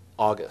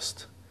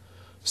August.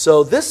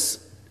 So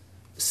this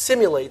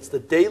simulates the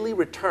daily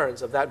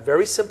returns of that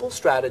very simple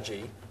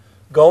strategy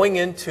going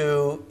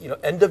into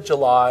end of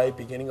July,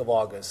 beginning of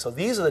August. So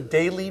these are the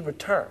daily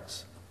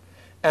returns.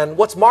 And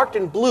what's marked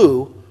in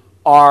blue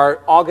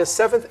are August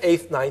 7th,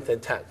 8th, 9th,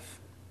 and 10th.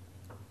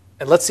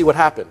 And let's see what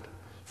happened.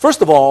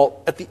 First of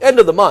all, at the end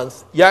of the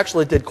month, you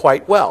actually did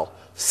quite well.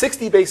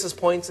 60 basis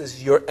points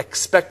is your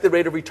expected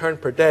rate of return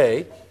per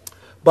day.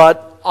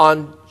 But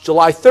on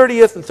July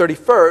 30th and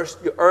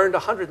 31st, you earned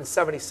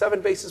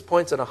 177 basis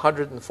points and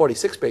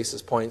 146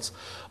 basis points.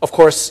 Of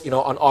course,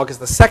 on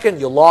August the 2nd,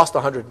 you lost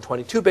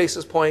 122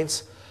 basis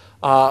points.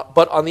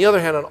 But on the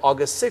other hand, on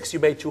August 6th, you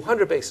made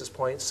 200 basis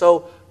points.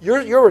 So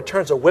your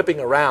returns are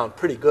whipping around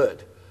pretty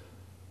good.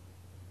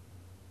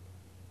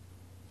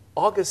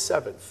 August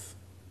 7th,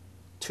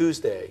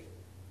 Tuesday,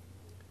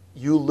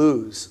 you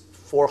lose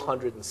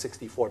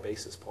 464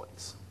 basis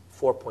points,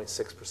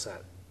 4.6%.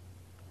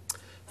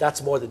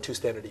 That's more than 2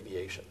 standard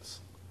deviations.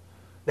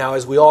 Now,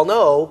 as we all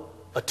know,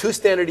 a 2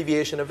 standard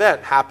deviation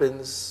event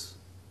happens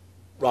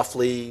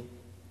roughly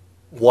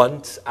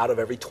once out of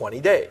every 20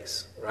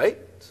 days, right?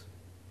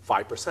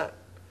 5%.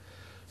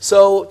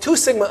 So 2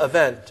 sigma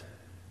event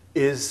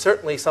is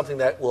certainly something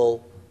that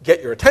will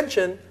get your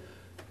attention,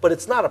 but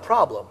it's not a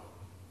problem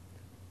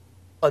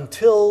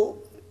until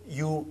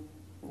you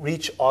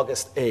reach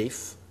August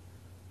 8th,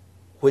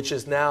 which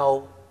is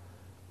now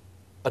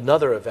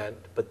another event,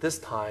 but this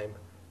time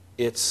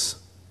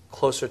it's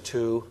closer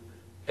to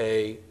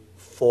a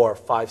 4 or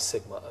 5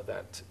 sigma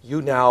event. You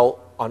now,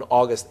 on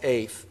August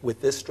 8th,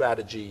 with this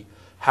strategy,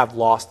 have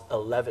lost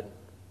 11%.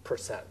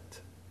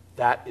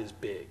 That is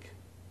big.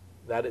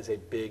 That is a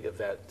big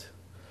event,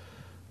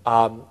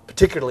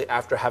 particularly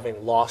after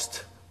having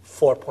lost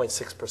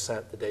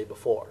 4.6% the day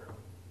before.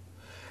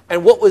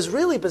 And what was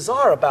really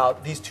bizarre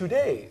about these 2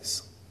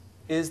 days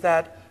is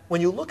that when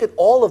you look at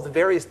all of the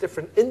various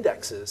different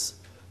indexes,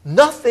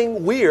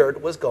 nothing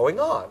weird was going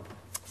on.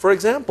 For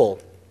example,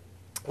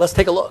 let's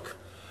take a look.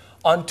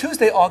 On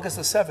Tuesday, August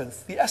the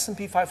 7th, the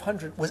S&P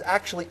 500 was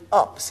actually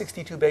up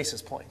 62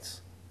 basis points.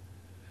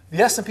 The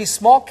S&P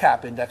Small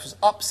Cap Index was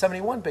up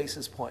 71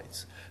 basis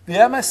points. The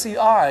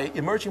MSCI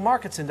Emerging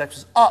Markets Index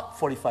was up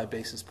 45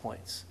 basis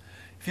points.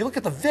 If you look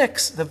at the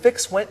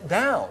VIX went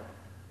down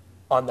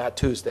on that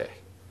Tuesday.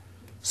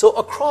 So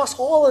across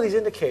all of these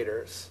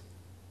indicators,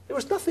 there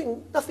was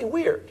nothing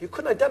weird. You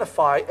couldn't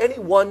identify any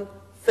one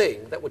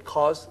thing that would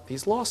cause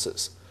these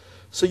losses.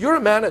 So you're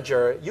a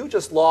manager, you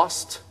just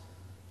lost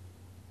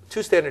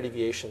 2 standard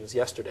deviations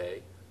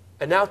yesterday,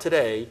 and now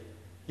today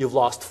you've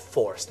lost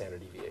 4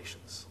 standard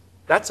deviations.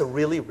 That's a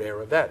really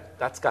rare event.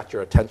 That's got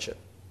your attention.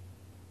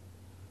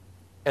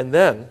 And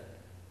then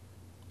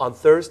on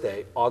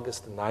Thursday,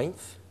 August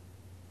 9th,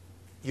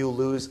 you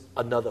lose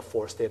another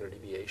 4 standard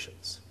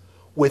deviations.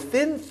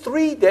 Within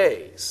 3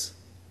 days,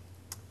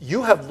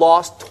 you have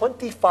lost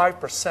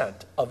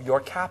 25% of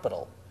your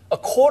capital. A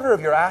quarter of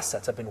your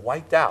assets have been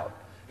wiped out.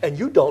 And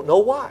you don't know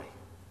why.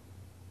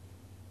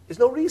 There's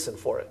no reason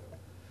for it.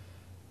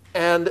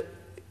 And,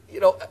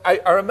 I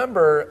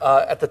remember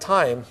at the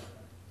time,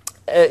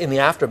 in the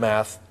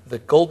aftermath, the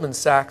Goldman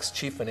Sachs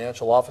chief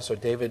financial officer,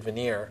 David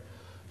Vanier,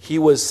 he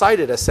was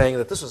cited as saying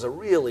that this was a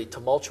really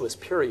tumultuous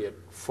period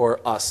for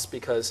us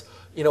because,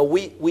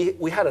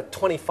 we had a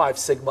 25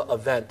 sigma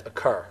event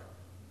occur.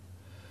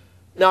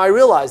 Now, I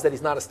realize that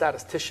he's not a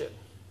statistician,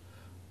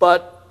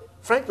 but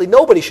frankly,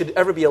 nobody should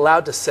ever be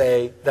allowed to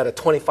say that a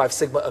 25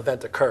 sigma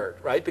event occurred,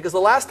 right? Because the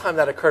last time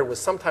that occurred was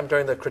sometime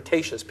during the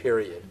Cretaceous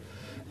period.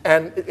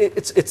 And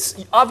it's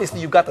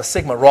obviously you've got the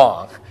sigma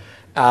wrong.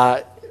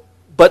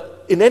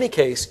 But in any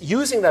case,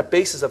 using that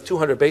basis of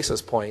 200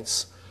 basis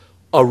points,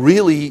 a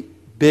really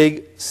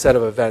big set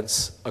of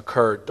events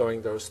occurred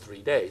during those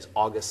 3 days,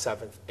 August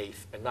 7th,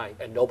 8th, and 9th,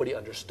 and nobody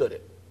understood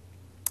it.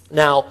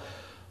 Now,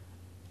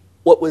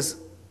 what was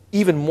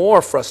even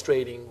more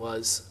frustrating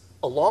was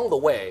along the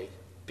way,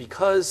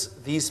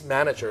 because these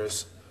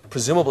managers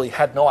presumably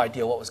had no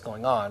idea what was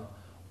going on,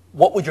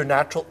 what would your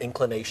natural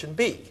inclination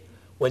be?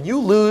 When you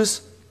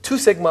lose 2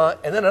 sigma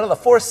and then another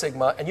 4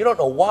 sigma, and you don't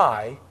know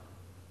why,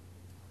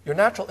 your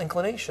natural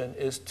inclination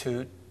is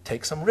to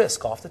take some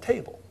risk off the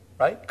table,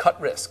 right? Cut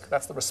risk.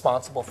 That's the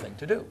responsible thing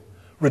to do.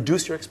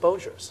 Reduce your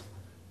exposures.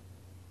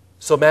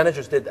 So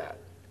managers did that.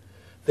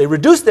 They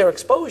reduced their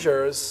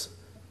exposures,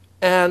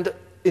 and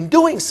in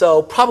doing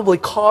so, probably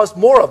caused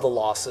more of the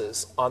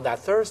losses on that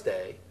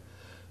Thursday.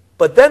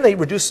 But then they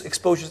reduced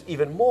exposures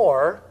even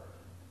more.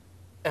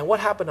 And what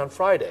happened on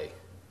Friday?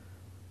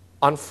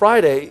 On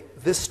Friday,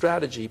 this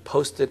strategy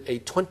posted a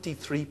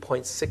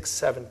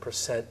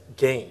 23.67%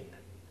 gain.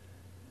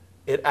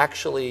 It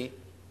actually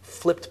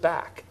flipped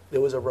back. There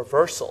was a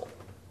reversal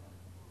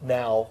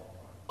now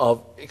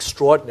of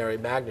extraordinary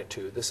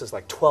magnitude. This is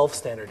like 12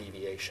 standard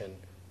deviation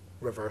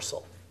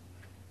reversal.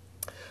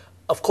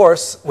 Of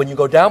course, when you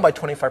go down by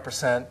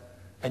 25%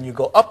 and you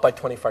go up by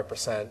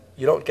 25%,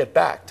 you don't get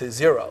back to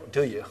 0,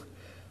 do you?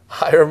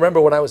 I remember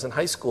when I was in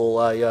high school,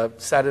 I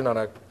sat in on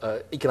an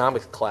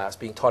economics class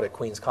being taught at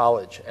Queens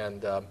College,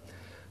 and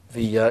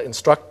the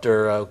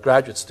instructor, a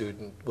graduate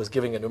student, was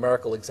giving a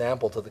numerical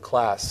example to the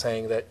class,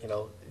 saying that it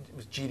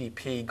was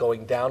GDP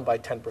going down by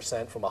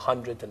 10% from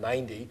 100 to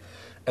 90,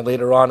 and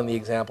later on in the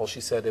example,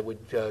 she said it would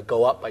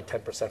go up by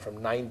 10%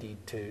 from 90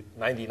 to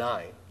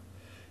 99.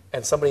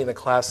 And somebody in the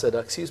class said,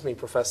 "Excuse me,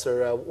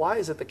 professor, why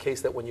is it the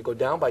case that when you go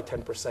down by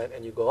 10%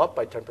 and you go up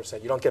by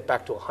 10%, you don't get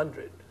back to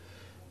 100?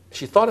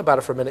 She thought about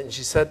it for a minute and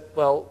she said,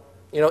 "Well,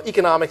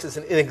 economics is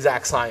an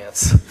inexact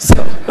science."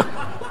 So,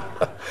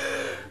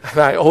 and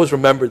I always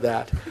remember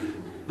that.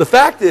 The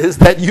fact is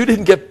that you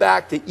didn't get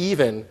back to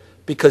even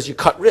because you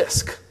cut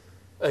risk.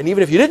 And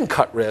even if you didn't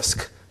cut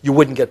risk, you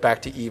wouldn't get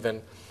back to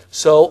even.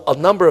 So a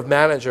number of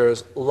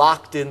managers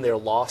locked in their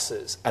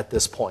losses at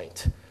this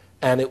point.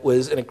 And it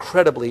was an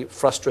incredibly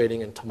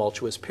frustrating and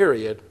tumultuous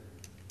period,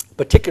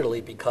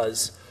 particularly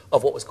because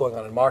of what was going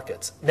on in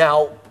markets.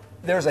 Now,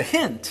 there's a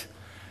hint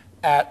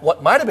at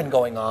what might have been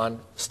going on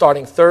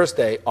starting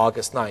Thursday,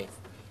 August 9th.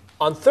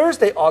 On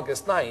Thursday,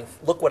 August 9th,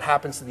 look what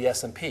happens to the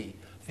S&P.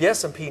 The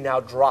S&P now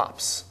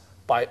drops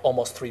by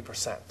almost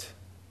 3%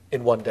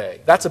 in one day.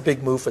 That's a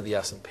big move for the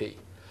S&P.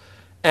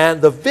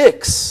 And the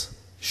VIX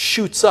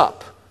shoots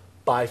up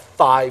by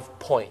 5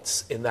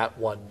 points in that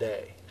one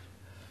day.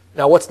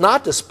 Now, what's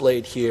not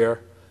displayed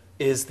here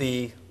is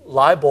the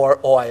LIBOR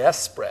OIS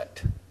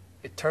spread.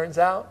 It turns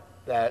out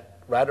that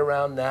right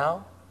around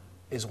now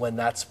is when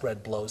that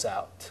spread blows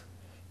out.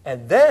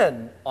 And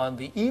then on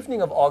the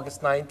evening of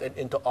August 9th and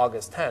into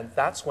August 10th,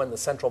 that's when the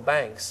central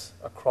banks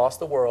across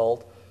the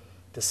world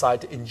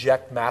decide to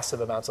inject massive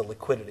amounts of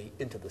liquidity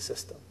into the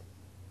system.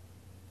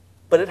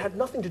 But it had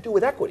nothing to do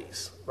with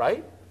equities,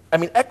 right? I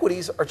mean,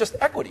 equities are just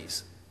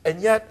equities.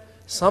 And yet,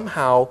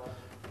 somehow,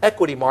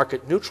 equity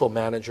market neutral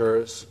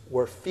managers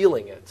were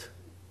feeling it.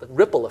 The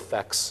ripple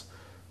effects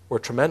were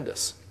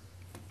tremendous.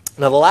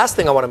 Now, the last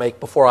thing I want to make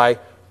before I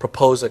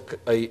propose a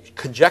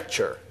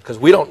conjecture, because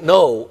we don't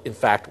know, in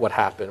fact, what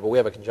happened, but we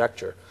have a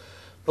conjecture.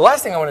 The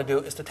last thing I want to do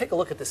is to take a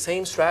look at the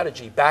same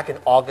strategy back in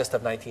August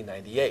of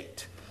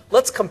 1998.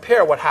 Let's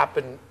compare what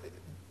happened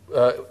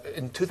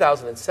in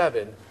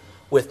 2007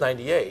 with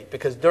 98,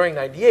 because during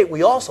 98,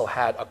 we also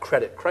had a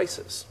credit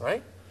crisis,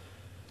 right?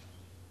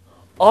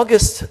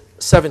 August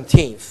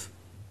 17th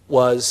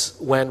was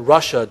when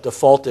Russia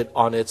defaulted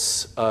on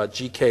its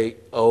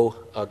GKO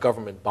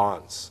government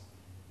bonds.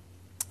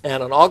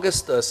 And on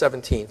August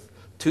 17th,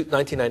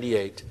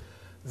 1998,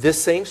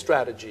 this same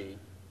strategy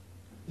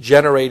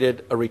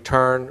generated a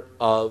return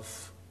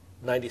of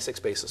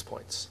 96 basis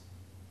points,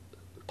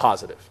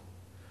 positive.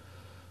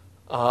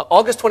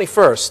 August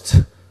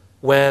 21st,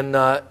 when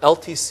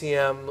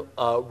LTCM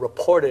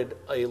reported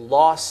a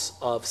loss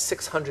of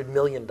 $600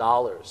 million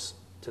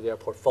to their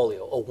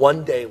portfolio, a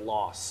one-day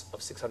loss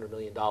of $600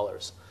 million,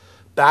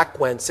 back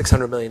when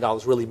 $600 million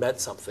really meant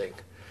something.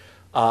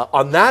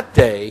 On that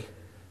day,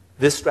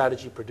 this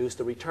strategy produced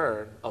a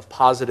return of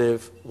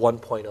positive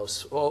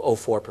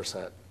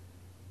 1.04%.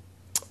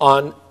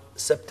 On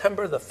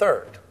September the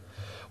 3rd,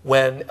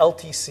 when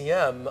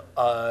LTCM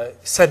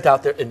sent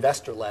out their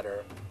investor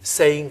letter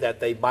saying that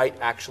they might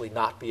actually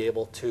not be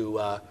able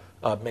to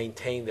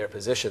maintain their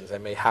positions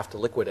and may have to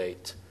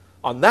liquidate,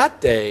 on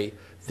that day,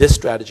 this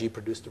strategy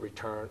produced a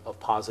return of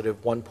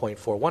positive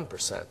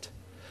 1.41%.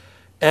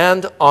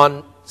 And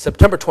on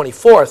September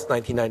 24th,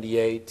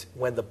 1998,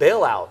 when the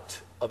bailout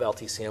of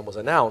LTCM was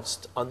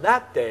announced, on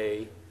that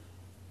day,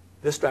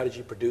 this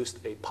strategy produced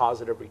a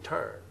positive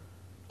return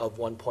of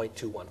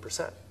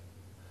 1.21%.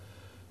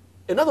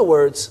 In other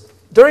words,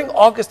 during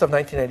August of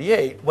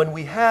 1998, when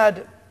we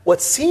had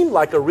what seemed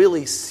like a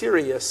really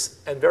serious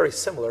and very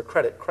similar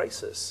credit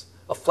crisis,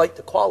 a flight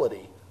to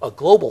quality, a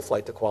global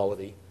flight to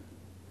quality,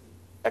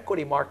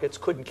 equity markets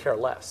couldn't care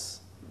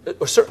less.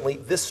 Or certainly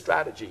this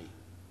strategy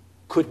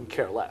couldn't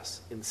care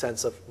less in the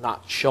sense of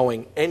not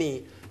showing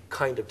any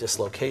kind of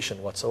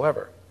dislocation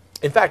whatsoever.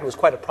 In fact, it was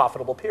quite a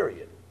profitable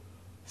period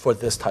for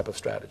this type of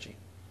strategy.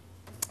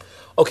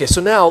 Okay,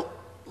 so now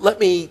let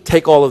me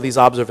take all of these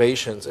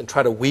observations and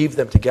try to weave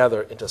them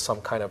together into some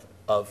kind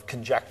of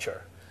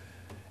conjecture.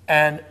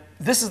 And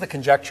this is the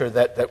conjecture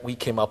that we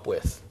came up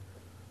with.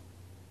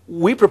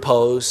 we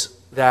propose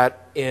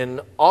that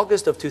in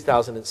August of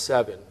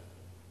 2007,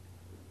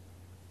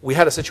 we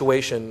had a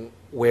situation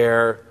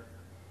where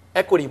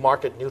equity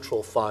market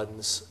neutral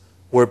funds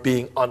were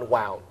being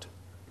unwound.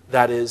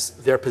 That is,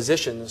 their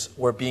positions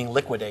were being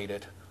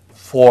liquidated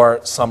for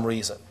some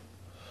reason.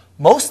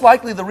 Most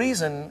likely the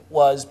reason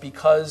was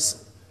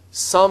because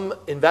some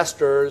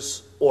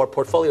investors or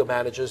portfolio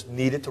managers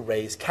needed to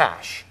raise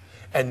cash,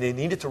 and they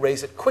needed to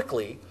raise it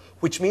quickly,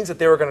 which means that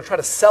they were going to try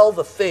to sell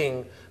the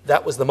thing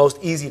that was the most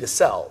easy to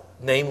sell,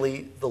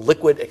 namely the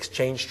liquid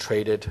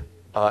exchange-traded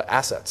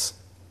assets.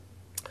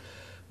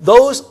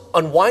 Those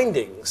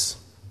unwindings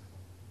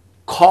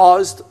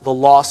caused the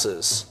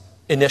losses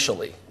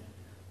initially.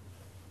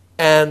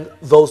 And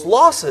those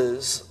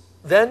losses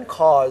then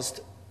caused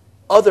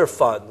other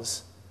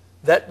funds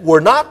that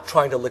were not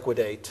trying to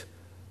liquidate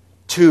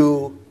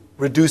to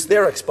reduce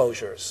their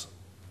exposures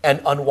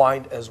and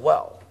unwind as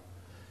well.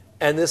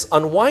 And this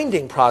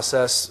unwinding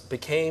process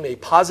became a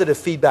positive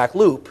feedback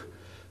loop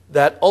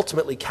that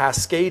ultimately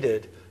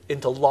cascaded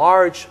into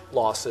large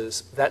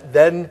losses that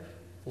then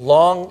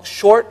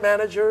long-short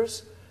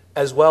managers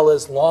as well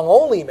as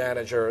long-only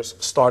managers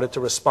started to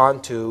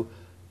respond to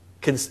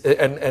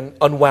and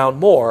unwound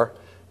more.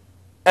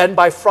 And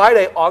by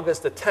Friday,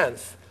 August the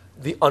 10th,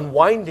 the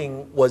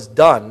unwinding was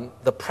done,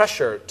 the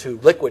pressure to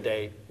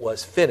liquidate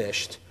was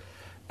finished,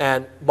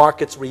 and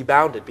markets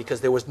rebounded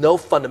because there was no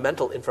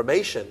fundamental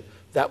information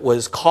that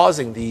was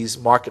causing these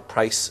market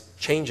price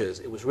changes.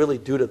 It was really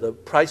due to the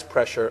price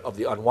pressure of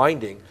the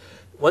unwinding.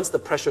 Once the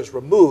pressure is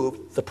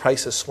removed, the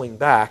prices swing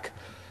back,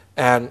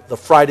 and the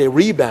Friday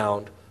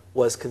rebound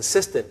was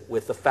consistent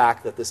with the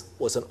fact that this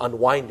was an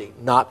unwinding,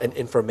 not an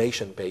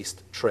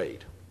information-based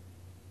trade.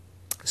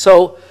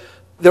 So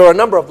there are a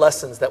number of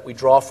lessons that we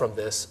draw from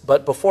this,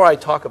 but before I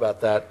talk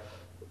about that,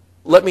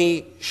 let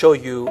me show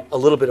you a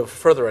little bit of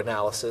further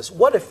analysis.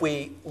 What if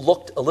we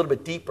looked a little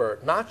bit deeper,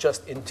 not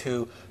just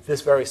into this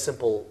very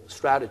simple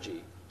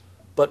strategy,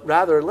 but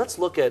rather let's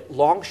look at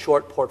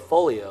long-short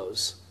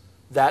portfolios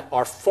that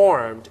are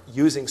formed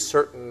using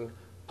certain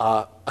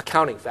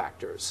accounting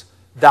factors,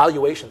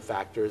 valuation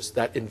factors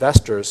that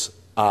investors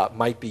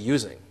might be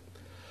using.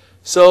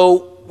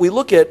 So we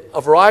look at a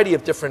variety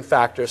of different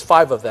factors,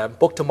 5 of them: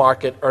 book to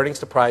market, earnings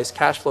to price,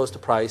 cash flows to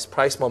price,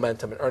 price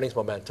momentum, and earnings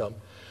momentum.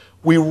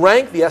 We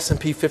rank the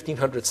S&P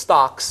 1500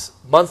 stocks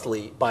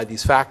monthly by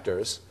these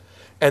factors,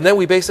 and then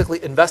we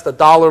basically invest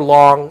 $1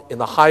 long in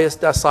the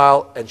highest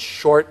decile and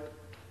short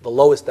the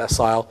lowest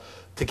decile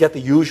to get the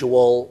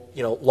usual,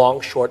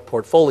 long-short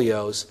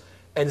portfolios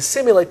and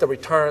simulate the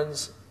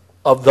returns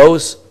of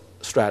those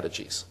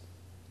strategies.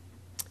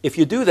 If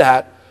you do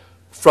that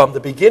from the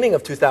beginning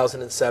of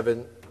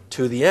 2007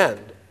 to the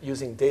end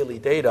using daily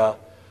data,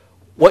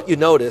 what you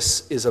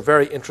notice is a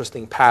very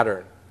interesting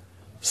pattern.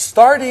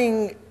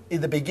 Starting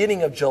in the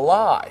beginning of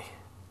July,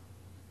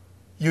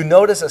 you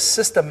notice a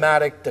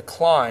systematic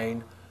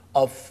decline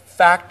of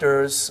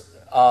factors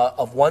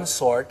of one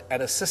sort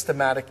and a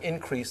systematic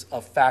increase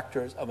of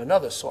factors of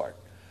another sort.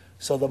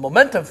 So the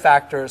momentum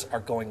factors are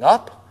going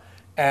up,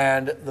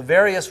 and the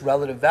various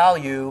relative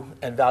value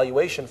and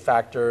valuation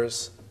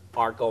factors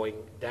are going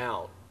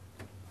down.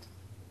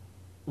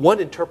 One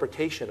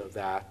interpretation of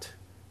that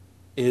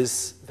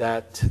is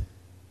that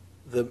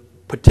the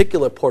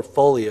particular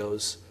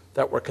portfolios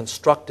that were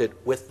constructed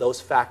with those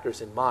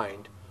factors in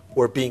mind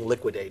were being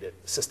liquidated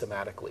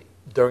systematically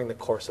during the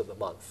course of the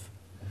month.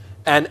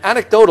 And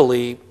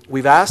anecdotally,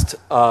 we've asked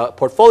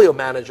portfolio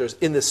managers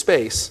in this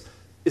space,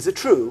 is it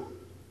true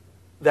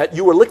that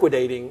you were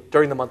liquidating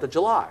during the month of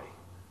July?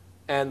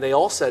 And they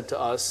all said to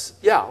us,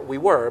 yeah, we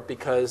were,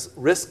 because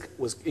risk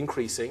was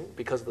increasing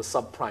because of the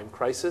subprime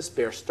crisis.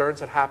 Bear Stearns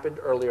had happened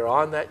earlier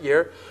on that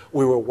year.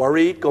 We were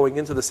worried going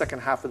into the second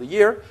half of the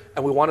year,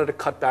 and we wanted to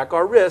cut back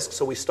our risk,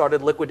 so we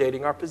started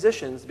liquidating our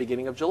positions at the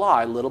beginning of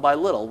July. Little by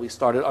little, we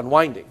started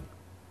unwinding.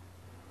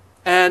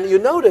 And you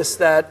notice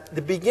that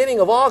the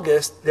beginning of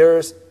August,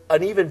 there's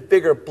an even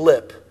bigger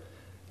blip,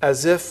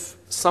 as if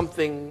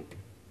something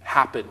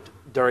happened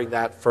during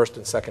that first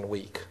and second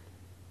week.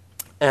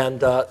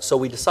 And so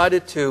we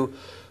decided to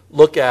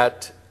look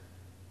at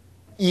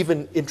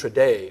even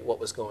intraday what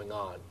was going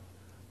on.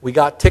 We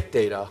got tick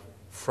data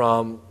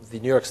from the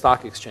New York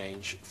Stock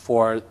Exchange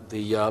for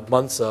the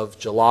months of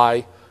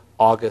July,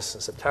 August,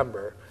 and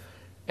September.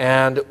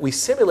 And we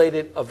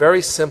simulated a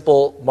very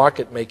simple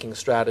market-making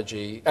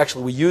strategy.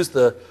 Actually, we used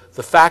the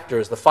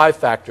factors, the 5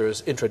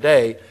 factors,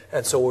 intraday.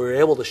 And so we were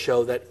able to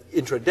show that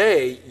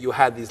intraday you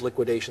had these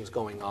liquidations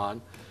going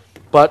on.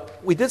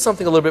 But we did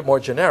something a little bit more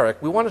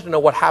generic. We wanted to know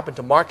what happened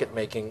to market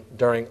making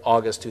during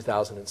August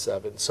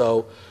 2007.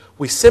 So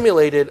we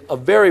simulated a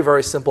very,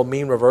 very simple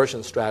mean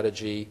reversion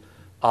strategy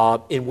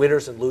in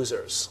winners and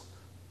losers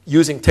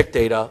using tick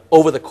data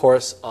over the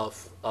course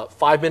of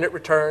 5-minute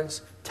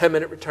returns,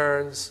 10-minute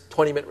returns,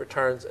 20-minute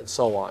returns, and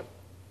so on.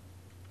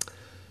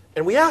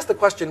 And we asked the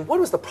question, what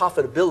was the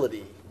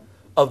profitability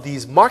of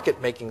these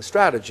market-making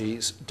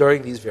strategies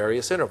during these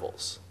various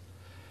intervals?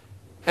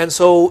 And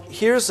so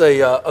here's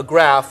a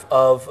graph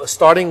of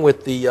starting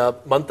with the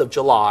month of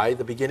July,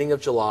 the beginning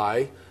of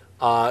July,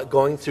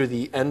 going through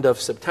the end of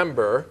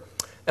September.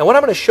 And what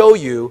I'm going to show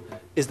you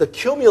is the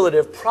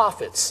cumulative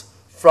profits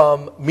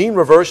from mean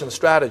reversion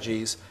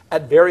strategies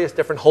at various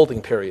different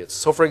holding periods.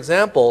 So for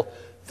example,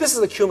 this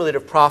is the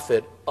cumulative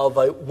profit of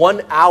a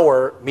 1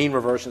 hour mean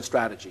reversion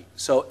strategy.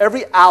 So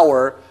every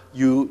hour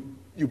you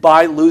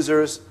buy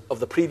losers of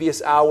the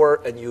previous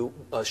hour and you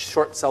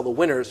short sell the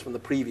winners from the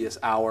previous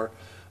hour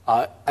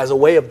as a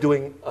way of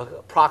doing a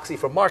proxy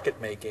for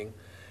market making.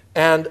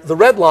 And the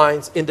red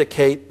lines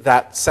indicate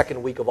that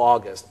second week of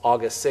August,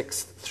 August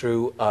 6th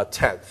through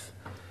 10th.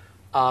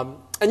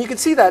 And you can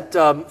see that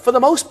for the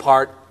most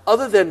part,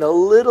 other than a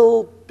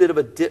little bit of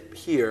a dip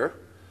here,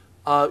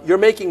 you're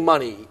making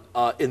money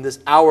in this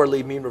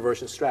hourly mean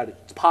reversion strategy.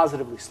 It's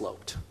positively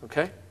sloped,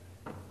 okay?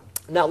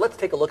 Now let's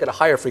take a look at a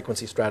higher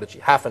frequency strategy,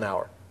 half an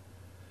hour.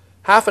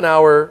 Half an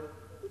hour,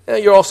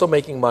 you're also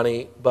making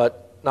money,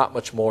 but not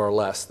much more or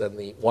less than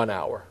the 1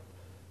 hour.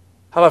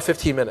 How about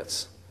 15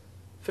 minutes?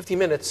 15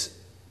 minutes,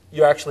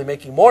 you're actually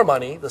making more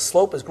money, the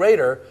slope is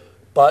greater,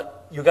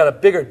 but you got a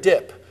bigger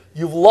dip.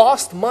 You've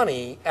lost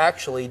money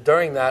actually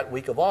during that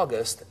week of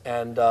August,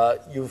 and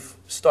you've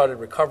started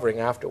recovering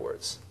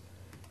afterwards.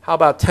 How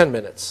about 10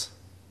 minutes?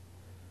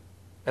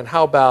 And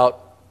how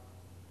about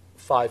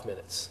 5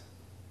 minutes?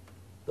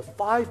 The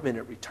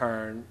 5-minute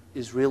return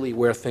is really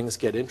where things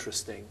get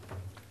interesting.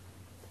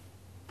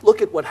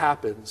 Look at what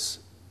happens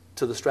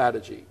to the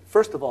strategy.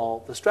 First of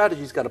all, the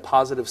strategy's got a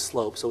positive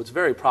slope, so it's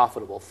very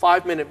profitable.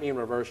 5-minute mean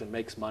reversion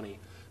makes money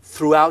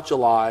throughout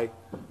July,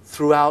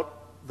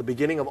 throughout the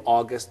beginning of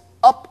August,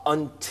 up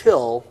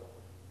until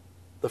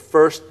the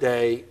first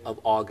day of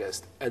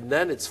August. And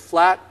then it's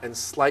flat and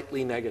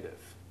slightly negative.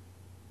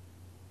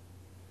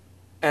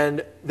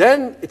 And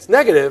then it's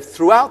negative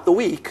throughout the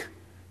week,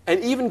 and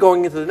even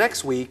going into the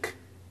next week,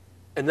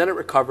 and then it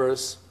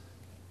recovers,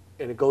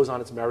 and it goes on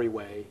its merry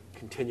way,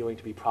 continuing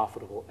to be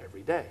profitable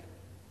every day.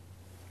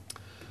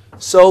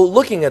 So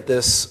looking at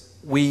this,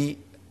 we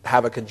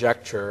have a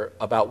conjecture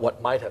about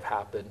what might have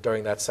happened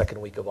during that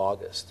second week of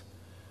August.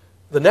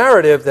 The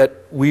narrative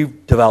that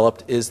we've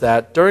developed is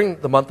that during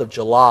the month of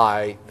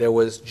July, there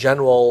was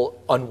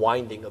general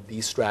unwinding of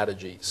these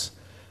strategies.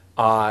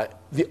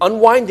 The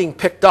unwinding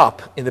picked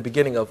up in the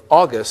beginning of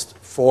August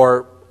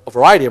for a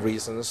variety of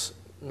reasons,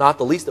 not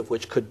the least of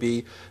which could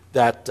be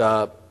that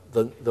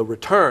the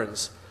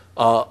returns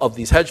of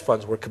these hedge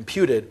funds were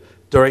computed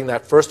during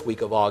that first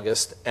week of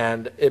August,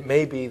 and it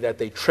may be that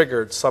they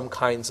triggered some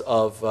kinds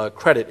of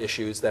credit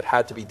issues that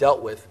had to be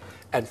dealt with,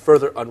 and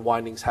further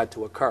unwindings had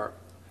to occur.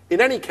 In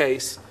any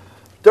case,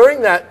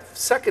 during that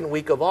second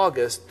week of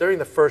August, during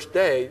the first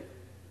day,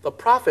 the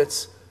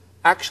profits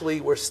actually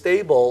were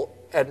stable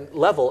and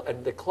level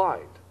and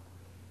declined.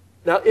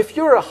 Now, if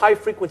you're a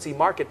high-frequency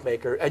market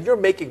maker and you're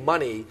making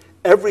money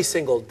every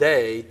single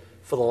day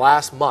for the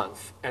last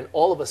month, and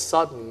all of a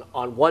sudden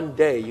on one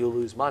day you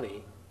lose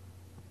money,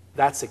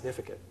 that's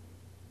significant.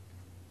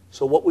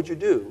 So what would you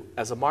do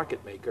as a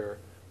market maker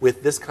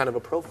with this kind of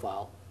a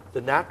profile? The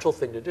natural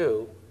thing to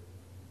do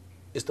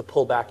is to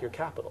pull back your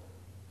capital,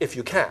 if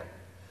you can.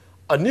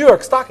 A New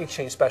York Stock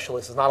Exchange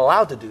specialist is not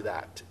allowed to do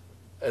that.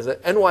 As an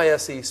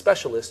NYSE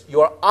specialist, you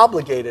are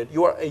obligated,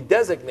 you are a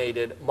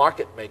designated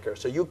market maker,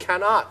 so you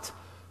cannot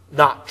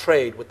not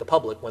trade with the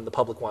public when the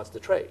public wants to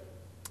trade.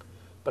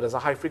 But as a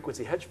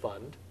high-frequency hedge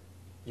fund,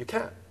 you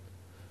can.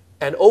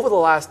 And over the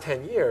last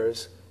 10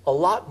 years, a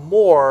lot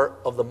more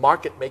of the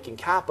market-making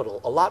capital,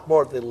 a lot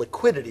more of the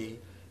liquidity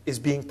is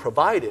being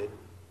provided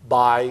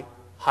by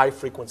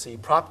high-frequency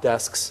prop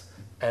desks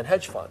and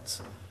hedge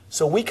funds.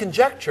 So we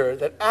conjecture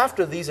that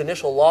after these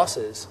initial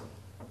losses,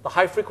 the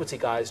high-frequency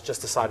guys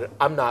just decided,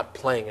 I'm not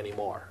playing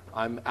anymore.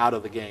 I'm out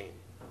of the game.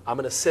 I'm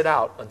going to sit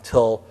out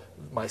until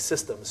my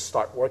systems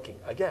start working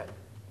again.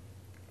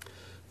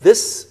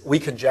 This, we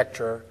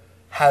conjecture,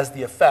 has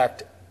the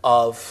effect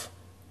of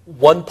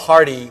one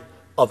party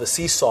of the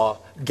seesaw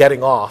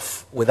getting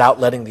off without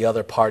letting the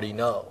other party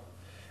know.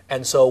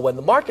 And so when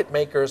the market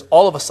makers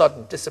all of a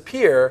sudden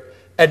disappear,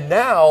 and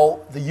now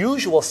the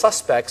usual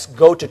suspects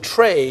go to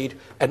trade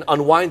and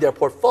unwind their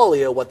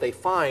portfolio, what they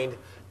find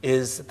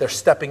is that they're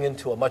stepping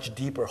into a much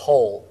deeper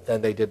hole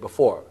than they did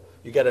before.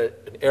 You get an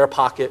air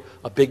pocket,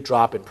 a big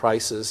drop in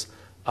prices,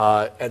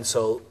 and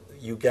so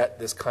you get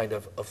this kind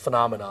of a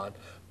phenomenon.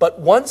 But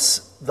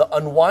once the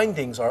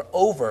unwindings are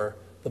over,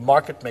 the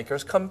market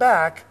makers come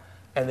back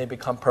and they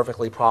become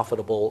perfectly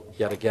profitable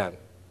yet again.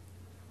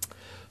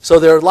 So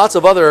there are lots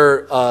of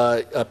other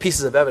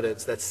pieces of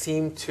evidence that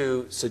seem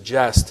to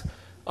suggest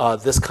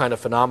this kind of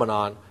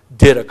phenomenon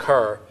did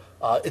occur.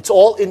 It's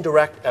all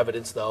indirect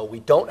evidence, though.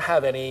 We don't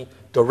have any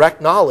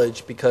direct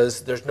knowledge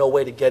because there's no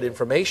way to get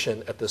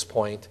information at this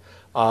point,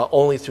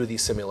 only through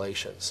these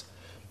simulations.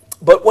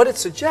 But what it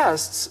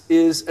suggests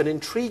is an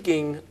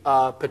intriguing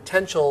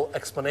potential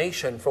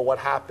explanation for what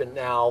happened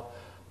now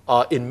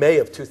in May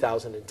of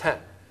 2010.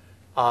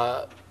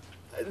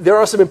 There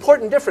are some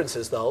important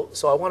differences, though,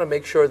 so I want to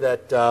make sure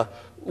that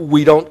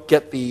we don't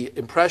get the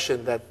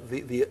impression that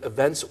the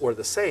events were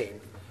the same.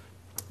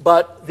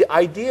 But the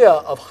idea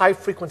of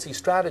high-frequency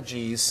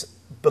strategies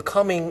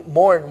becoming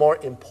more and more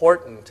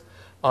important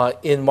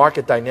in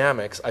market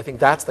dynamics, I think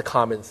that's the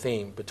common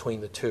theme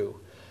between the two.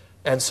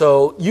 And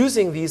so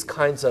using these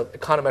kinds of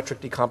econometric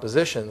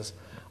decompositions,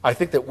 I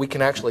think that we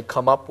can actually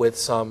come up with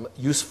some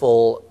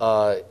useful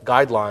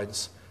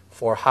guidelines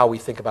for how we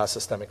think about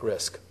systemic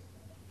risk.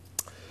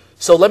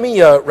 So let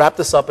me wrap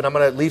this up, and I'm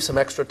going to leave some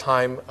extra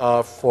time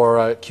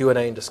for Q&A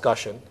and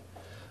discussion.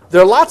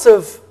 There are lots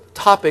of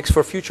topics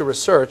for future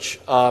research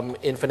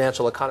in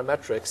financial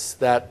econometrics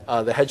that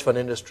the hedge fund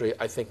industry,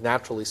 I think,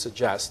 naturally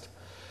suggest.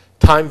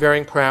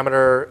 Time-varying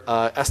parameter,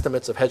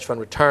 estimates of hedge fund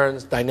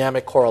returns,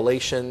 dynamic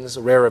correlations,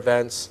 rare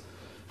events,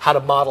 how to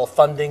model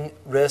funding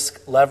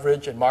risk,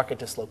 leverage, and market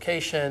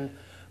dislocation,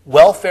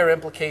 welfare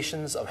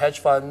implications of hedge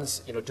funds.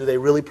 Do they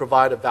really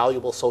provide a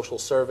valuable social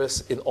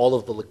service in all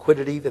of the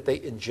liquidity that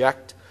they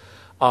inject?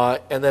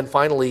 And then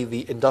finally,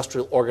 the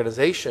industrial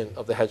organization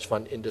of the hedge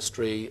fund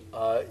industry.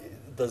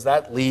 Does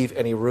that leave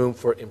any room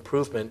for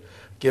improvement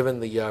given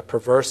the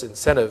perverse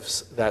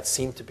incentives that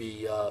seem to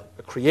be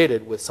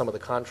created with some of the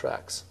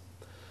contracts?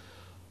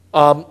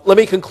 Let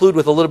me conclude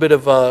with a little bit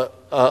of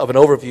an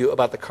overview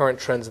about the current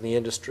trends in the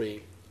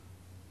industry.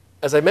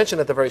 As I mentioned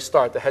at the very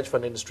start, the hedge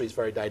fund industry is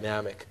very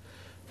dynamic.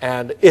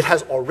 And it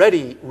has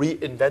already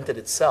reinvented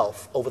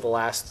itself over the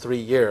last 3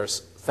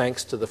 years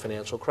thanks to the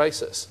financial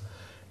crisis.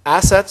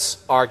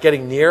 Assets are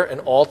getting near an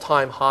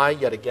all-time high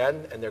yet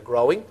again, and they're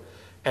growing.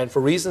 And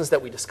for reasons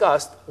that we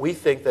discussed, we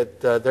think that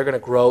they're going to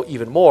grow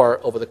even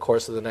more over the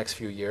course of the next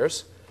few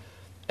years.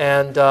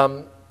 And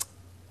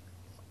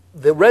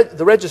the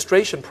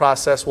registration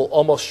process will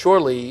almost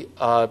surely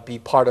be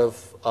part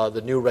of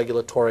the new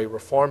regulatory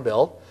reform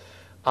bill.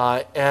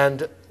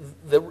 And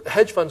the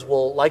hedge funds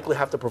will likely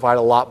have to provide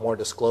a lot more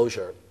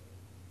disclosure.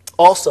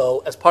 Also,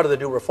 as part of the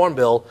new reform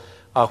bill,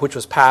 which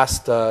was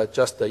passed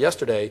just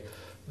yesterday,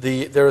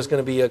 there is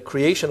going to be a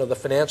creation of the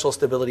Financial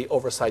Stability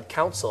Oversight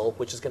Council,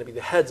 which is going to be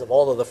the heads of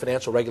all of the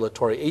financial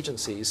regulatory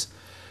agencies,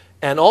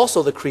 and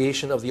also the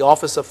creation of the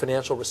Office of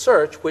Financial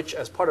Research, which,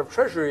 as part of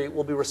Treasury,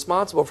 will be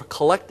responsible for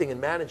collecting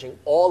and managing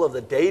all of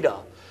the data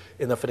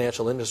in the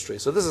financial industry.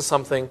 So this is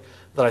something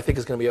that I think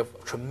is going to be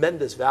of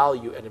tremendous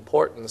value and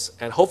importance,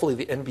 and hopefully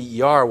the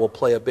NBER will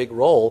play a big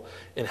role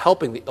in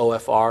helping the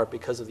OFR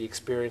because of the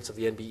experience of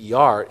the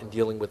NBER in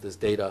dealing with this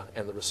data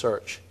and the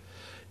research.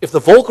 If the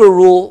Volcker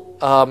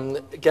rule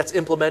gets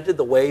implemented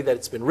the way that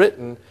it's been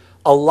written,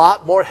 a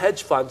lot more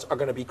hedge funds are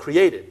going to be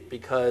created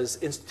because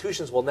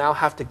institutions will now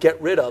have to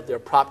get rid of their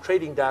prop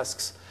trading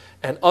desks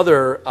and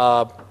other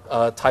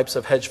types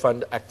of hedge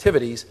fund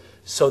activities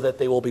so that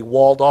they will be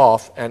walled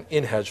off and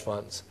in hedge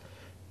funds.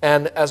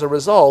 And as a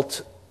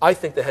result, I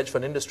think the hedge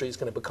fund industry is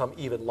going to become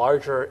even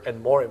larger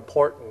and more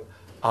important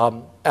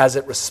as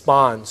it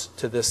responds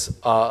to this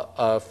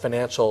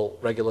financial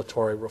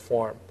regulatory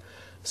reform.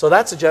 So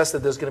that suggests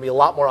that there's going to be a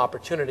lot more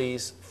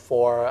opportunities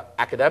for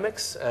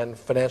academics and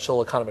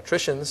financial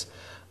econometricians,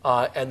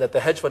 and that the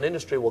hedge fund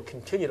industry will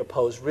continue to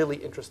pose really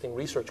interesting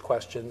research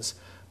questions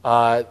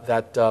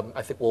that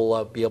I think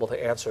we'll be able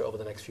to answer over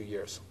the next few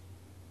years.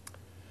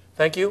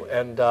 Thank you,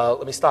 and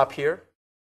let me stop here.